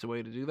priority is the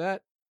way to do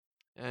that.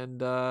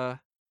 And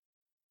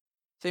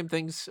same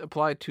things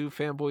apply to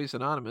Fanboys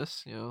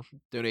Anonymous.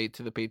 Donate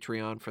to the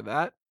Patreon for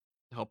that.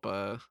 Help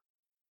that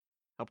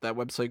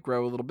website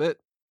grow a little bit.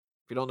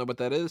 If you don't know what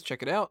that is,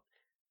 check it out.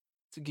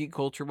 It's a geek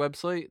culture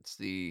website. It's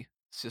the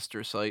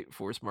sister site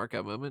for Smart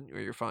Guy Moment,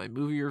 where you'll find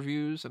movie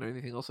reviews and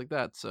anything else like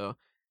that. So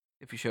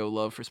if you show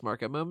love for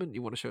Smart Guy Moment,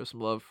 you want to show some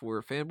love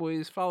for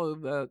Fanboys, follow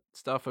that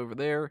stuff over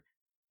there.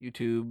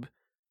 YouTube,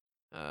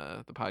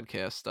 the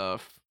podcast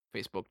stuff,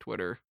 Facebook,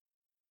 Twitter.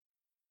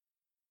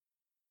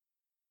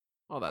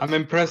 I'm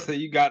impressed that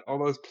you got all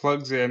those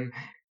plugs in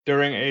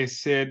during a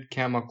Sid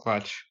camel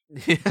clutch.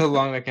 Yeah. How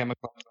long that camel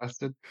clutch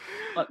lasted?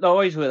 The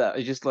always with that,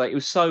 it's just like it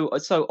was so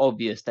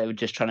obvious they were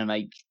just trying to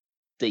make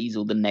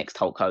Diesel the next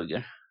Hulk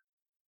Hogan.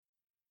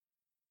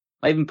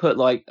 I even put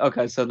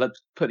so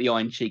let's put the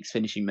Iron Sheik's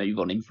finishing move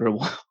on him for a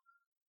while.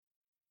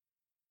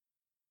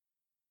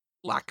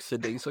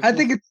 Lackadaisical. I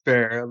think it's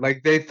fair.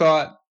 Like they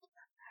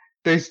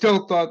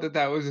still thought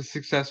that was a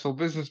successful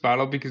business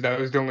model because that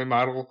was the only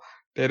model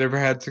they'd ever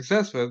had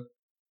success with.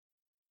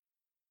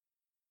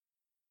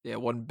 Yeah,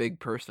 one big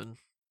person.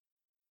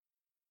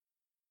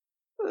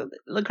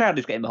 The crowd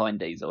is getting behind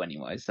Diesel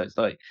anyway, so it's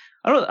like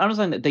I'm not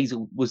saying that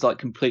Diesel was like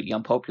completely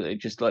unpopular.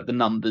 Just like the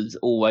numbers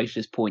always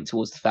just point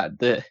towards the fact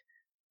that.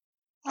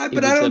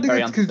 But I don't think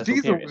it's because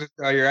Diesel was a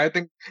failure. I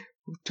think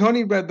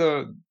Tony went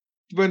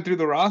through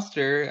the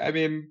roster. I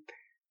mean,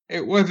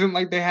 it wasn't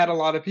like they had a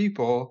lot of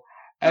people,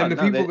 and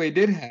people they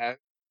did have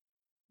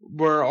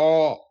were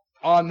all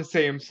on the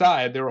same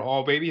side. They were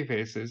all baby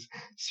faces,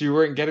 so you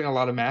weren't getting a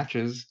lot of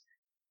matches.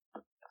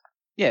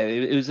 Yeah,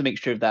 it was a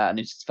mixture of that, and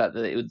it's just the fact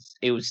that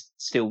it was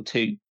still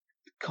too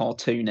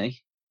cartoony.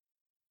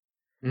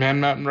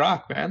 Man, Mountain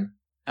Rock, man,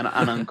 and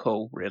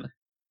uncool, really.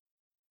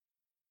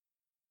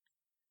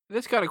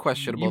 It's kind of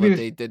questionable that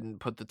they didn't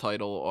put the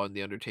title on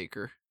The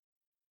Undertaker.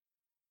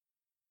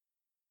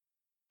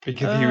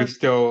 Because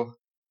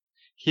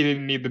he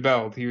didn't need the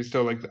belt. He was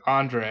still like the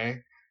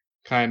Andre,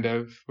 kind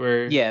of,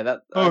 where... Yeah,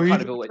 that he's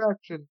kind of an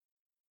attraction.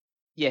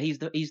 Yeah, he's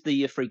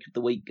the Freak of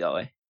the Week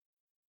guy.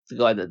 The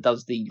guy that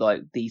does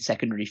the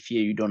secondary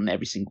feud on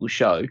every single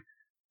show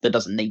that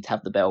doesn't need to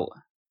have the belt.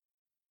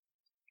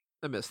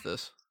 I missed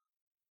this.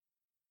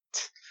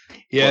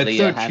 Yeah, it's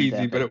so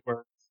cheesy, but it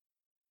works.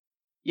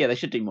 Yeah, they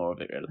should do more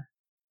of it, really.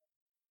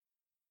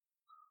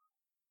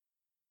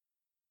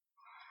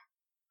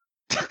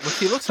 Look,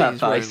 he looks like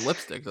he's wearing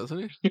lipstick,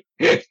 doesn't he?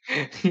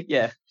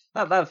 Yeah,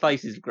 that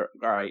face is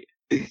great.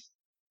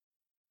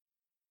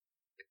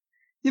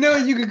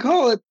 You can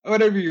call it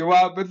whatever you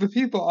want, but the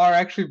people are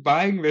actually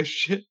buying this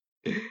shit.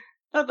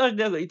 No,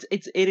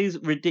 it is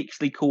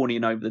ridiculously corny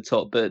and over the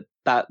top, but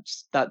that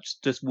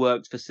just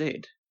works for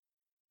Sid.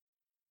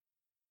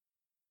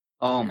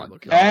 Oh my god!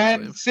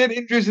 And Sid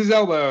injures his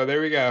elbow.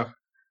 There we go.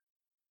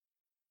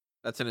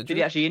 That's an injury. Did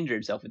he actually injure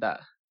himself with that?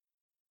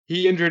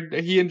 He injured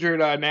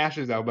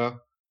Nash's elbow.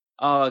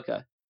 Oh, okay.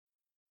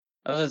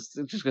 I was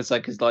just gonna say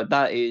because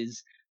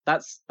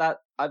that's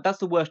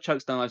the worst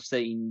chokeslam I've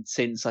seen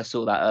since I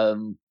saw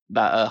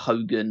that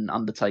Hogan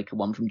Undertaker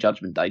one from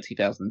Judgment Day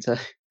 2002.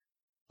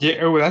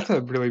 Yeah, that's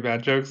a really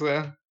bad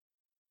chokeslam.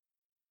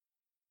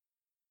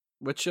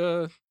 Which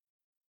you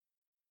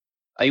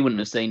wouldn't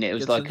have seen it. It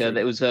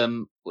was it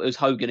was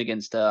Hogan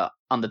against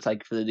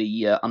Undertaker for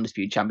the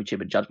Undisputed Championship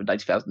at Judgment Day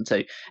 2002,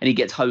 and he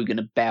gets Hogan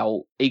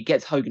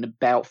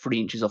about 3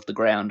 inches off the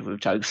ground with a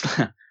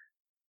chokeslam.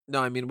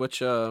 No, I mean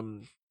which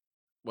injury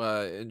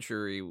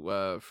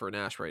for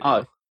Nash right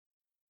now?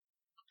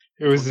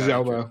 It was his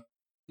elbow. Injury.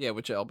 Yeah,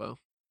 which elbow?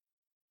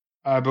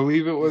 I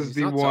believe it was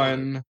the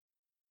one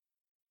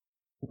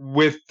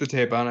with the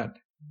tape on it.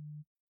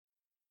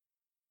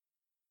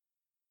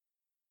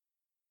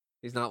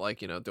 He's not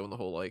doing the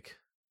whole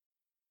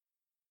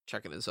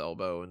checking his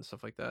elbow and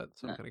stuff like that.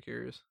 So I'm kind of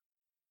curious.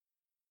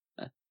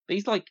 But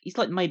he's like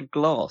made of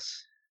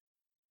glass.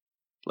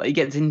 Like he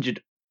gets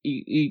injured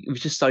he was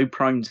just so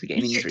prone to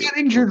getting He injured. got all the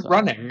injured time.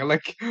 running,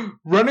 like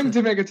running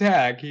to make a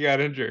tag. He got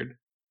injured.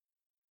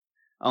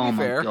 Oh be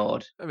my fair.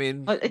 god! I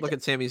mean, Like, look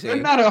at Sami They're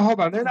Zayn. not. Hold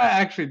on, they're not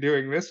actually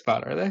doing this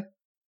spot, are they?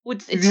 Well,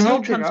 Is it's he so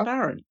holding up?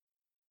 transparent.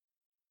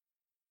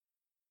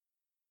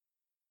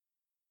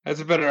 That's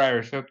a better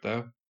Irish whip,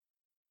 though.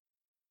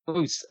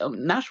 Oh,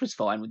 Nash was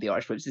fine with the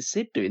Irish whips. It's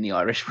Sid doing the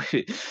Irish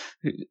whip.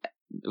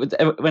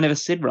 Whenever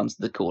Sid runs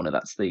to the corner,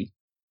 that's the.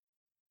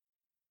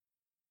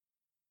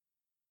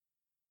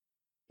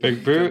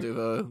 Big Gonna boot. do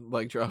the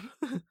leg drop.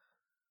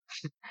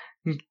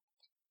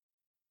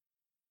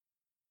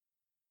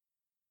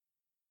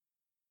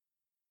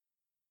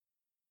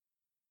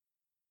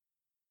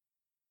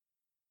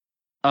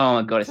 Oh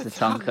my god, it's the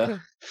Tatanka.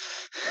 Tonka.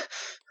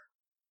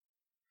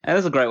 And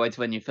that's a great way to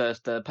win your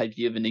first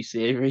pay-per-view of a new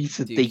series.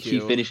 A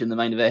DQ DQ. finish in the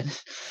main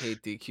event.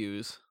 Hate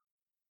DQs.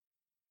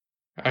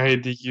 I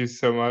hate DQ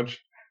so much.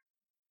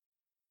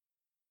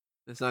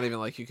 It's not even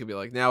like you could be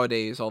like,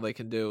 nowadays all they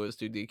can do is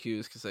do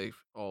DQs because they've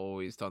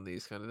always done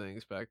these kind of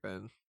things back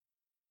then.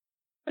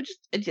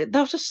 That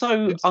was just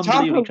so It's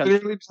unbelievably Taco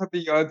literally just had to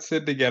yell at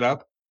Sid to get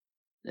up.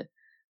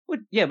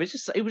 Yeah, but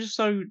it was just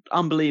so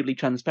unbelievably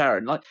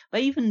transparent. Like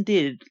they even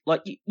did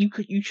like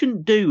you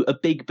shouldn't do a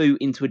big boot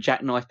into a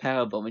jackknife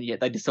powerbomb, and yet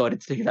they decided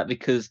to do that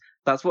because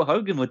that's what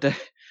Hogan would do.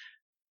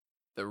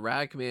 The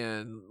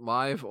Ragman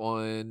live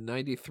on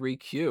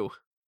 93Q.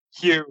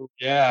 Q,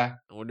 yeah.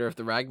 I wonder if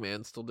the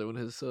Ragman's still doing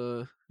his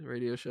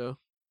radio show.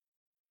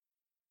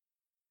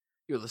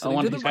 You're listening to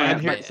wonder the who's coming out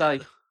Ragman. to say.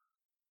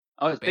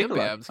 Oh, it's Bam Bigelow.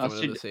 Bam's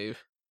coming to the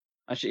save.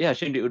 I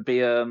assumed it would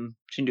be assumed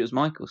it was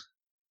Michaels.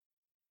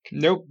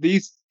 Nope.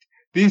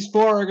 These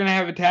four are gonna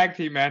have a tag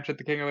team match at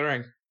the King of the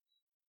Ring.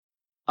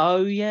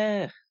 Oh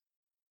yeah.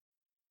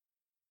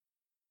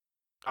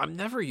 I'm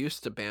never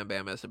used to Bam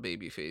Bam as a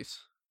babyface.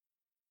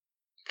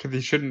 Because he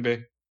shouldn't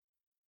be.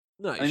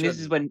 No, I mean, this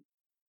is when,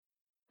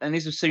 and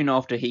this was soon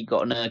after he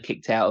got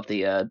kicked out of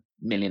the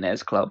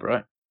Millionaires Club,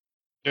 right?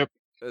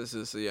 This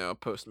is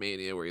post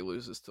Mania where he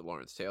loses to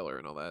Lawrence Taylor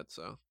and all that.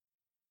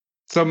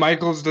 So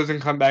Michaels doesn't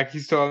come back.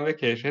 He's still on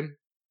vacation.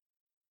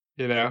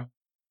 You know.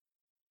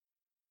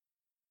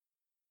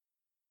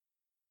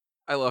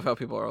 I love how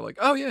people are like,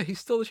 "Oh yeah, he's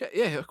still the champ."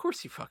 Yeah, of course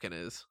he fucking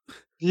is.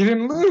 He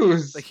didn't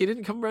lose. Like he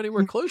didn't come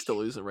anywhere close to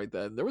losing right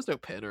then. There was no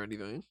pin or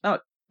anything.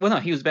 Well, no,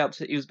 he was about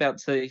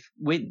to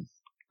win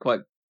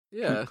quite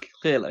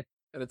clearly.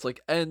 And it's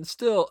like, and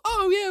still,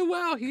 oh yeah,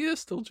 wow, he is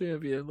still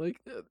champion. Like,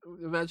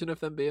 imagine if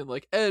them being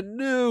like, and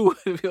new,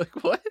 and be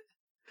like, what?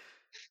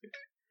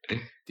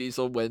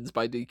 Diesel wins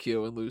by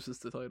DQ and loses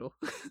the title.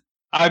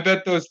 I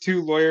bet those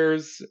two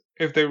lawyers,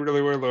 if they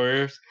really were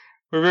lawyers,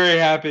 were very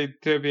happy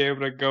to be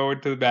able to go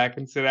into the back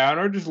and sit down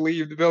or just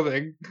leave the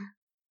building.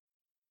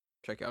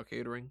 Check out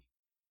catering.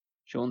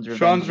 Sean's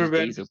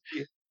Revenge. Diesel.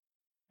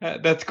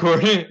 That's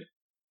corny.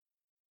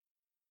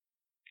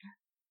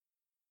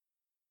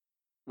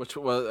 What's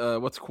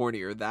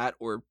cornier, that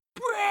or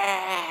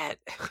Brett?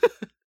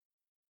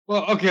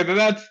 Well, okay, then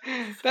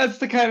that's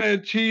the kind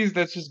of cheese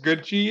that's just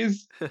good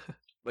cheese.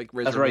 Like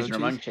That's Razor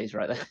Ramon cheese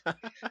right there.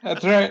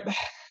 That's right.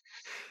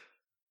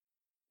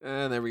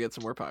 And then we get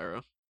some more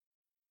pyro.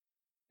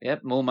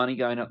 Yep, more money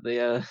going up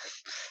the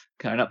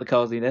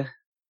Causey there.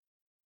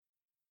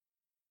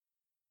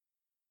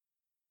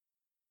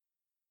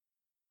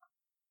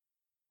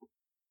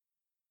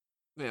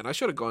 Man, I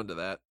should have gone to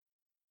that.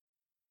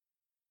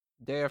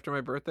 Day after my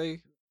birthday,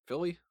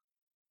 Philly.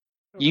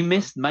 You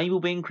missed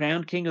Mabel being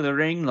crowned King of the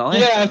Ring live.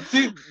 Yeah,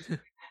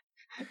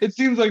 it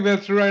seems like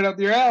that's right up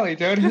your alley,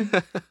 Tony.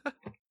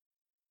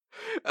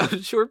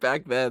 I'm sure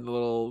back then the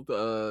little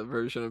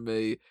version of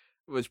me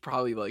was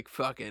probably like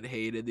fucking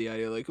hated the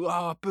idea, like,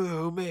 oh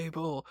boo,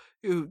 Mabel,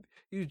 you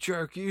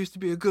jerk, you used to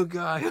be a good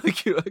guy,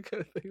 like that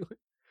kind of thing. Like,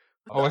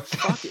 what the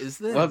fuck is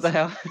this? What the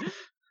hell?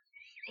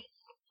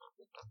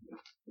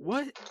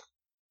 What?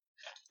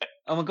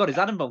 Oh my god, is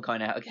Adam Bomb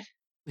coming out again?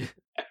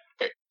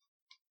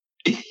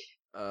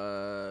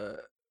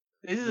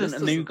 This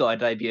isn't a new guy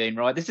debuting,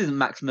 right? This isn't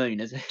Max Moon,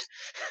 is it?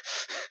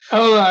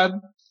 Hold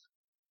on.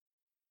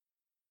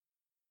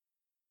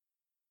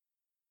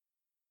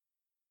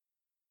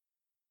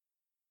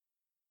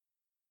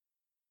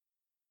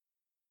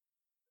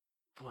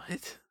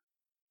 What?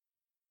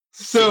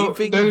 So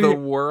saving the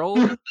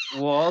world?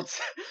 What?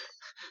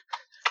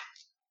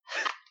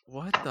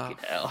 What the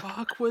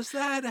fuck was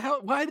that?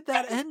 Why did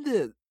that end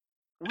it?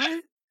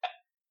 What?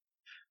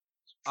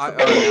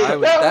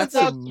 That's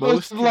the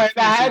most that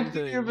had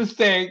to be a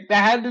mistake.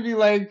 That had to be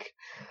like,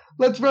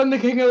 let's run the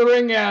King of the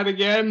Ring ad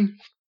again.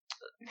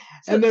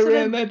 And they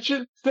ran that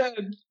shit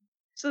instead.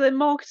 So their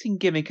marketing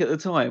gimmick at the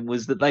time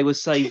was that they were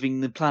saving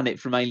the planet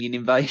from alien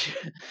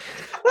invasion.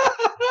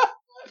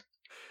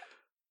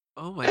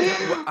 Oh my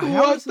god!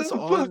 What the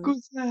fuck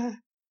was that?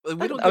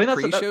 We don't get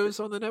pre-shows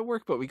on the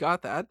network, but we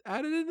got that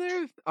added in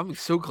there. I'm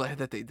so glad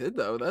that they did,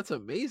 though. That's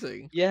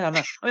amazing. Yeah, I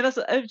mean,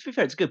 to be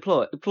fair, it's a good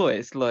ploy.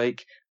 It's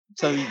like,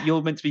 so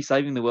you're meant to be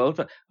saving the world,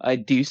 but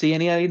do you see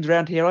any aliens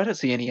around here? I don't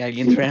see any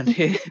aliens around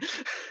here.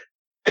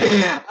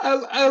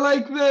 I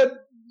like that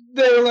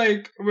they're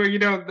like,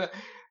 well,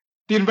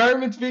 the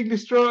environment's being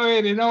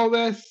destroyed and all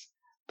this,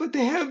 but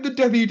they have the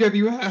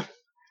WWF.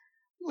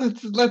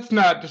 Let's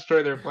not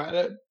destroy their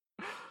planet.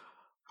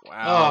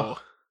 Wow.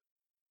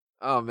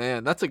 Oh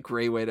man, that's a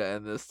great way to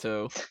end this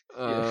too.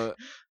 Yeah.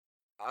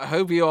 I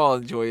hope you all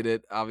enjoyed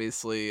it.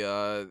 Obviously,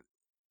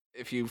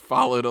 if you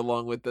followed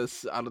along with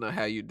this, I don't know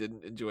how you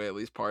didn't enjoy at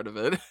least part of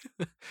it.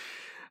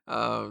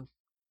 um,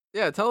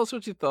 yeah, tell us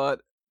what you thought.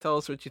 Tell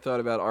us what you thought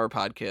about our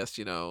podcast.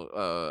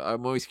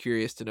 I'm always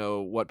curious to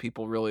know what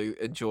people really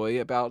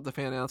enjoy about the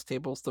fan announce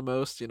tables the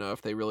most.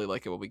 If they really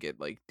like it when we get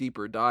like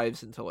deeper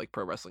dives into like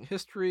pro wrestling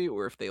history,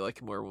 or if they like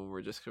it more when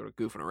we're just sort of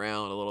goofing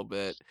around a little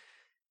bit.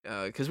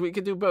 Because we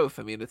could do both.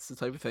 I mean, it's the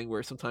type of thing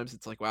where sometimes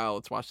it's like, wow,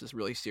 let's watch this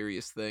really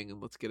serious thing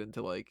and let's get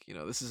into like,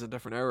 this is a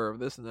different era of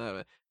this and that.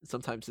 And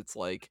sometimes it's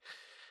like,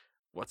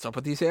 what's up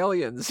with these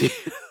aliens?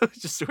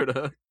 Just sort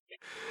of,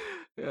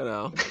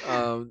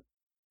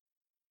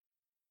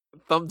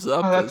 thumbs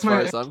up as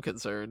far as I'm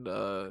concerned.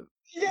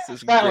 This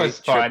is a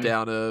great trip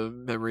down a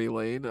memory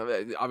lane. I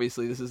mean,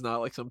 obviously, this is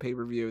not like some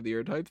pay-per-view of the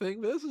year type thing,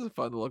 but this is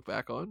fun to look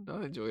back on.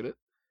 I enjoyed it.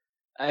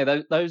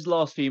 Hey, those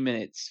last few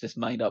minutes just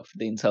made up for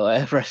the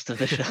entire rest of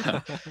the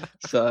show.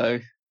 so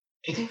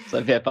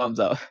yeah, thumbs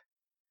up.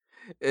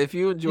 If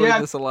you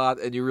enjoyed this a lot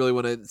and you really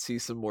want to see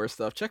some more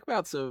stuff, check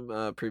out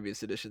some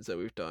previous editions that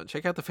we've done.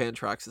 Check out the fan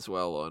tracks as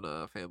well on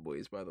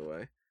Fanboys, by the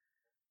way.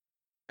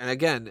 And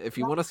again, if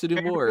you want us to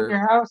do more, in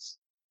your house,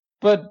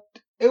 but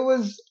it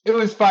was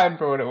fine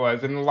for what it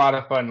was, and a lot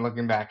of fun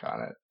looking back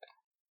on it.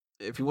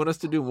 If you want us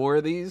to do more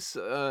of these,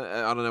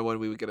 I don't know when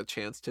we would get a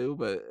chance to,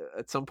 but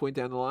at some point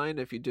down the line,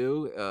 if you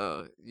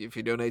do, if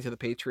you donate to the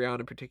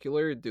Patreon in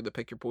particular, do the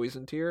Pick Your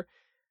Poison tier,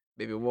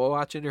 maybe we'll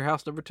watch In Your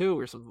House #2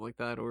 or something like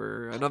that,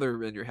 or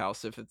another In Your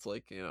House if it's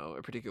like,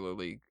 a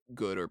particularly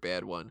good or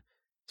bad one,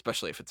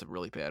 especially if it's a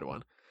really bad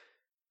one.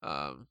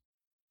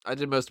 I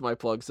did most of my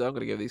plugs, so I'm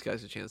going to give these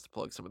guys a chance to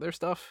plug some of their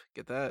stuff,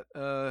 get that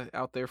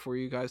out there for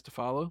you guys to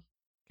follow.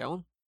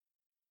 Callum?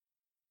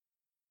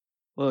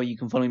 Well, you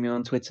can follow me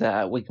on Twitter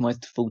at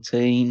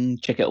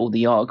Wikimeister14. Check out all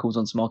the articles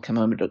on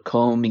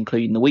smartcamoma.com,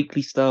 including the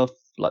weekly stuff,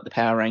 like the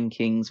Power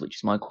Rankings, which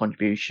is my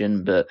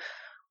contribution, but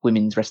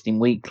Women's Wrestling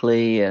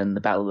Weekly and the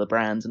Battle of the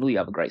Brands and all the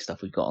other great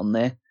stuff we've got on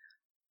there.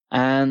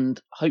 And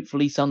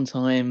hopefully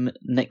sometime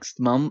next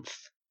month,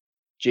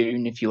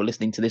 June, if you're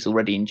listening to this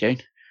already in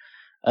June,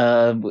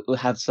 we'll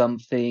have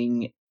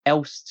something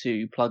else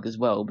to plug as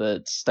well,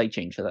 but stay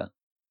tuned for that.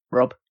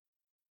 Rob?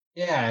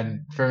 Yeah,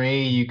 and for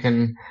me, you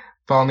can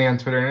follow me on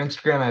Twitter and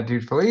Instagram at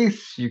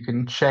DudeFelice. You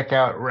can check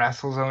out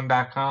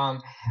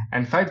WrestleZone.com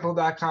and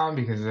Fightful.com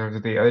because those are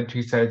the other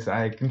two sites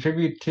I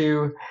contribute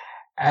to.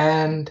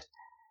 And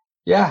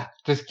yeah,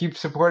 just keep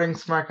supporting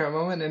Smart Cut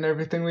Moment and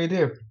everything we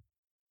do.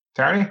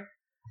 Tony?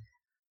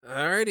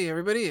 Alrighty,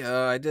 everybody.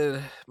 I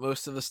did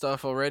most of the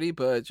stuff already,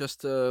 but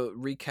just a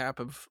recap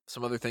of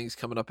some other things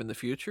coming up in the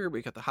future.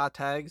 We got the hot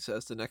tags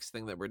as the next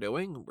thing that we're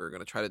doing. We're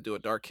going to try to do a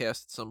dark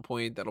cast at some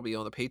point. That'll be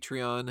on the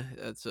Patreon.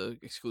 That's a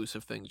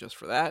exclusive thing just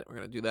for that. We're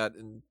going to do that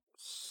in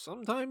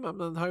sometime. I'm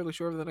not entirely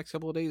sure over the next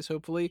couple of days,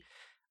 hopefully.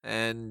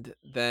 And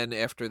then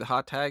after the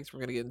hot tags, we're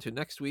going to get into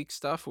next week's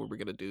stuff where we're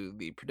going to do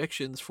the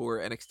predictions for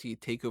NXT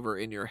TakeOver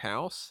in your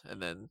house.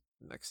 And then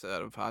next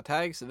set of hot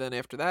tags, and then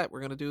after that we're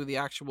going to do the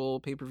actual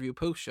pay-per-view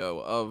post show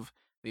of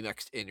the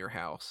next In Your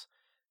House.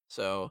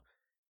 So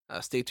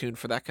stay tuned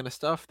for that kind of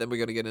stuff. Then we're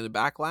going to get into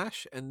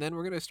Backlash, and then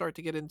we're going to start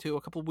to get into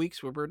a couple of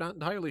weeks where we're not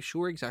entirely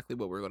sure exactly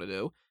what we're going to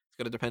do. It's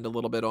going to depend a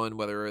little bit on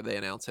whether they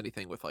announce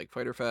anything with like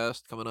Fyter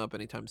Fest coming up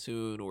anytime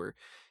soon, or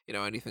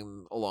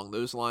anything along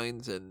those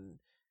lines. And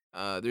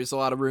there's a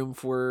lot of room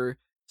for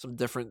some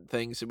different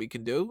things that we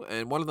can do,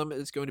 and one of them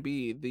is going to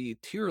be the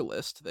tier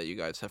list that you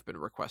guys have been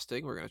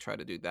requesting. We're going to try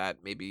to do that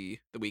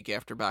maybe the week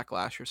after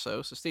Backlash or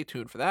so stay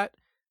tuned for that.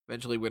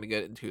 Eventually we're going to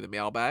get into the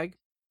mailbag,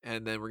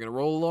 and then we're going to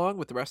roll along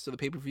with the rest of the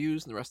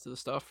pay-per-views and the rest of the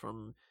stuff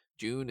from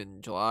June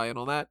and July and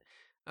all that,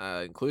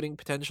 including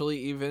potentially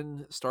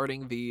even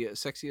starting the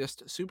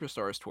Sexiest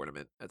Superstars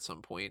tournament at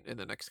some point in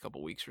the next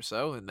couple weeks or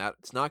so, and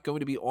that's not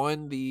going to be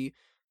on the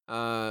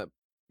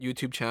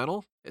YouTube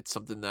channel. It's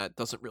something that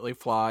doesn't really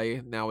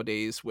fly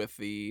nowadays with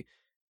the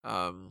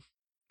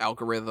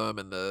algorithm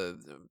and the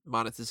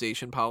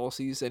monetization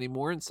policies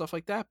anymore and stuff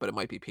like that, but it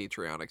might be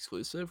Patreon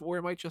exclusive, or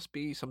it might just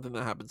be something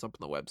that happens up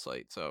on the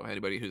website. So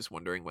anybody who's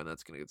wondering when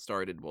that's going to get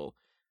started, we'll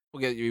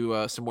get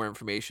you some more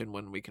information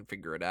when we can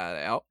figure it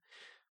out.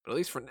 But at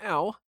least for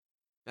now,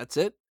 that's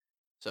it.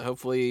 So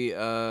hopefully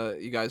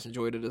you guys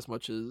enjoyed it as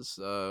much as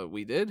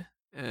we did,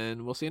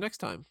 and we'll see you next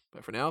time.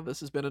 But for now, this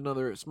has been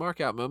another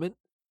Smart Out moment,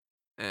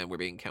 and we're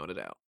being counted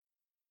out.